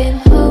I am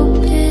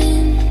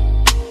hoping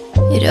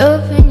you'd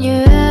open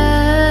your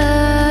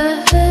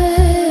eyes.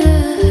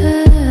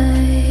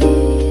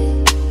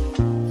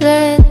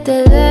 Let the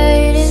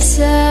light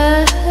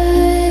inside.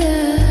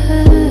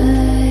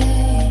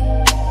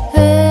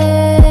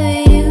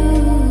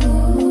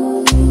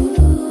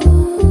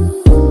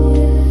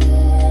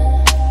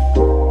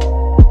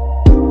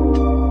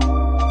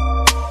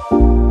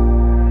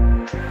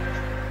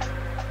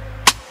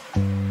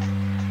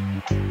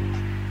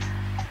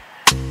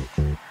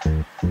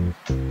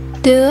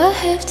 Do I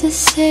have to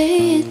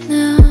say it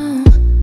now?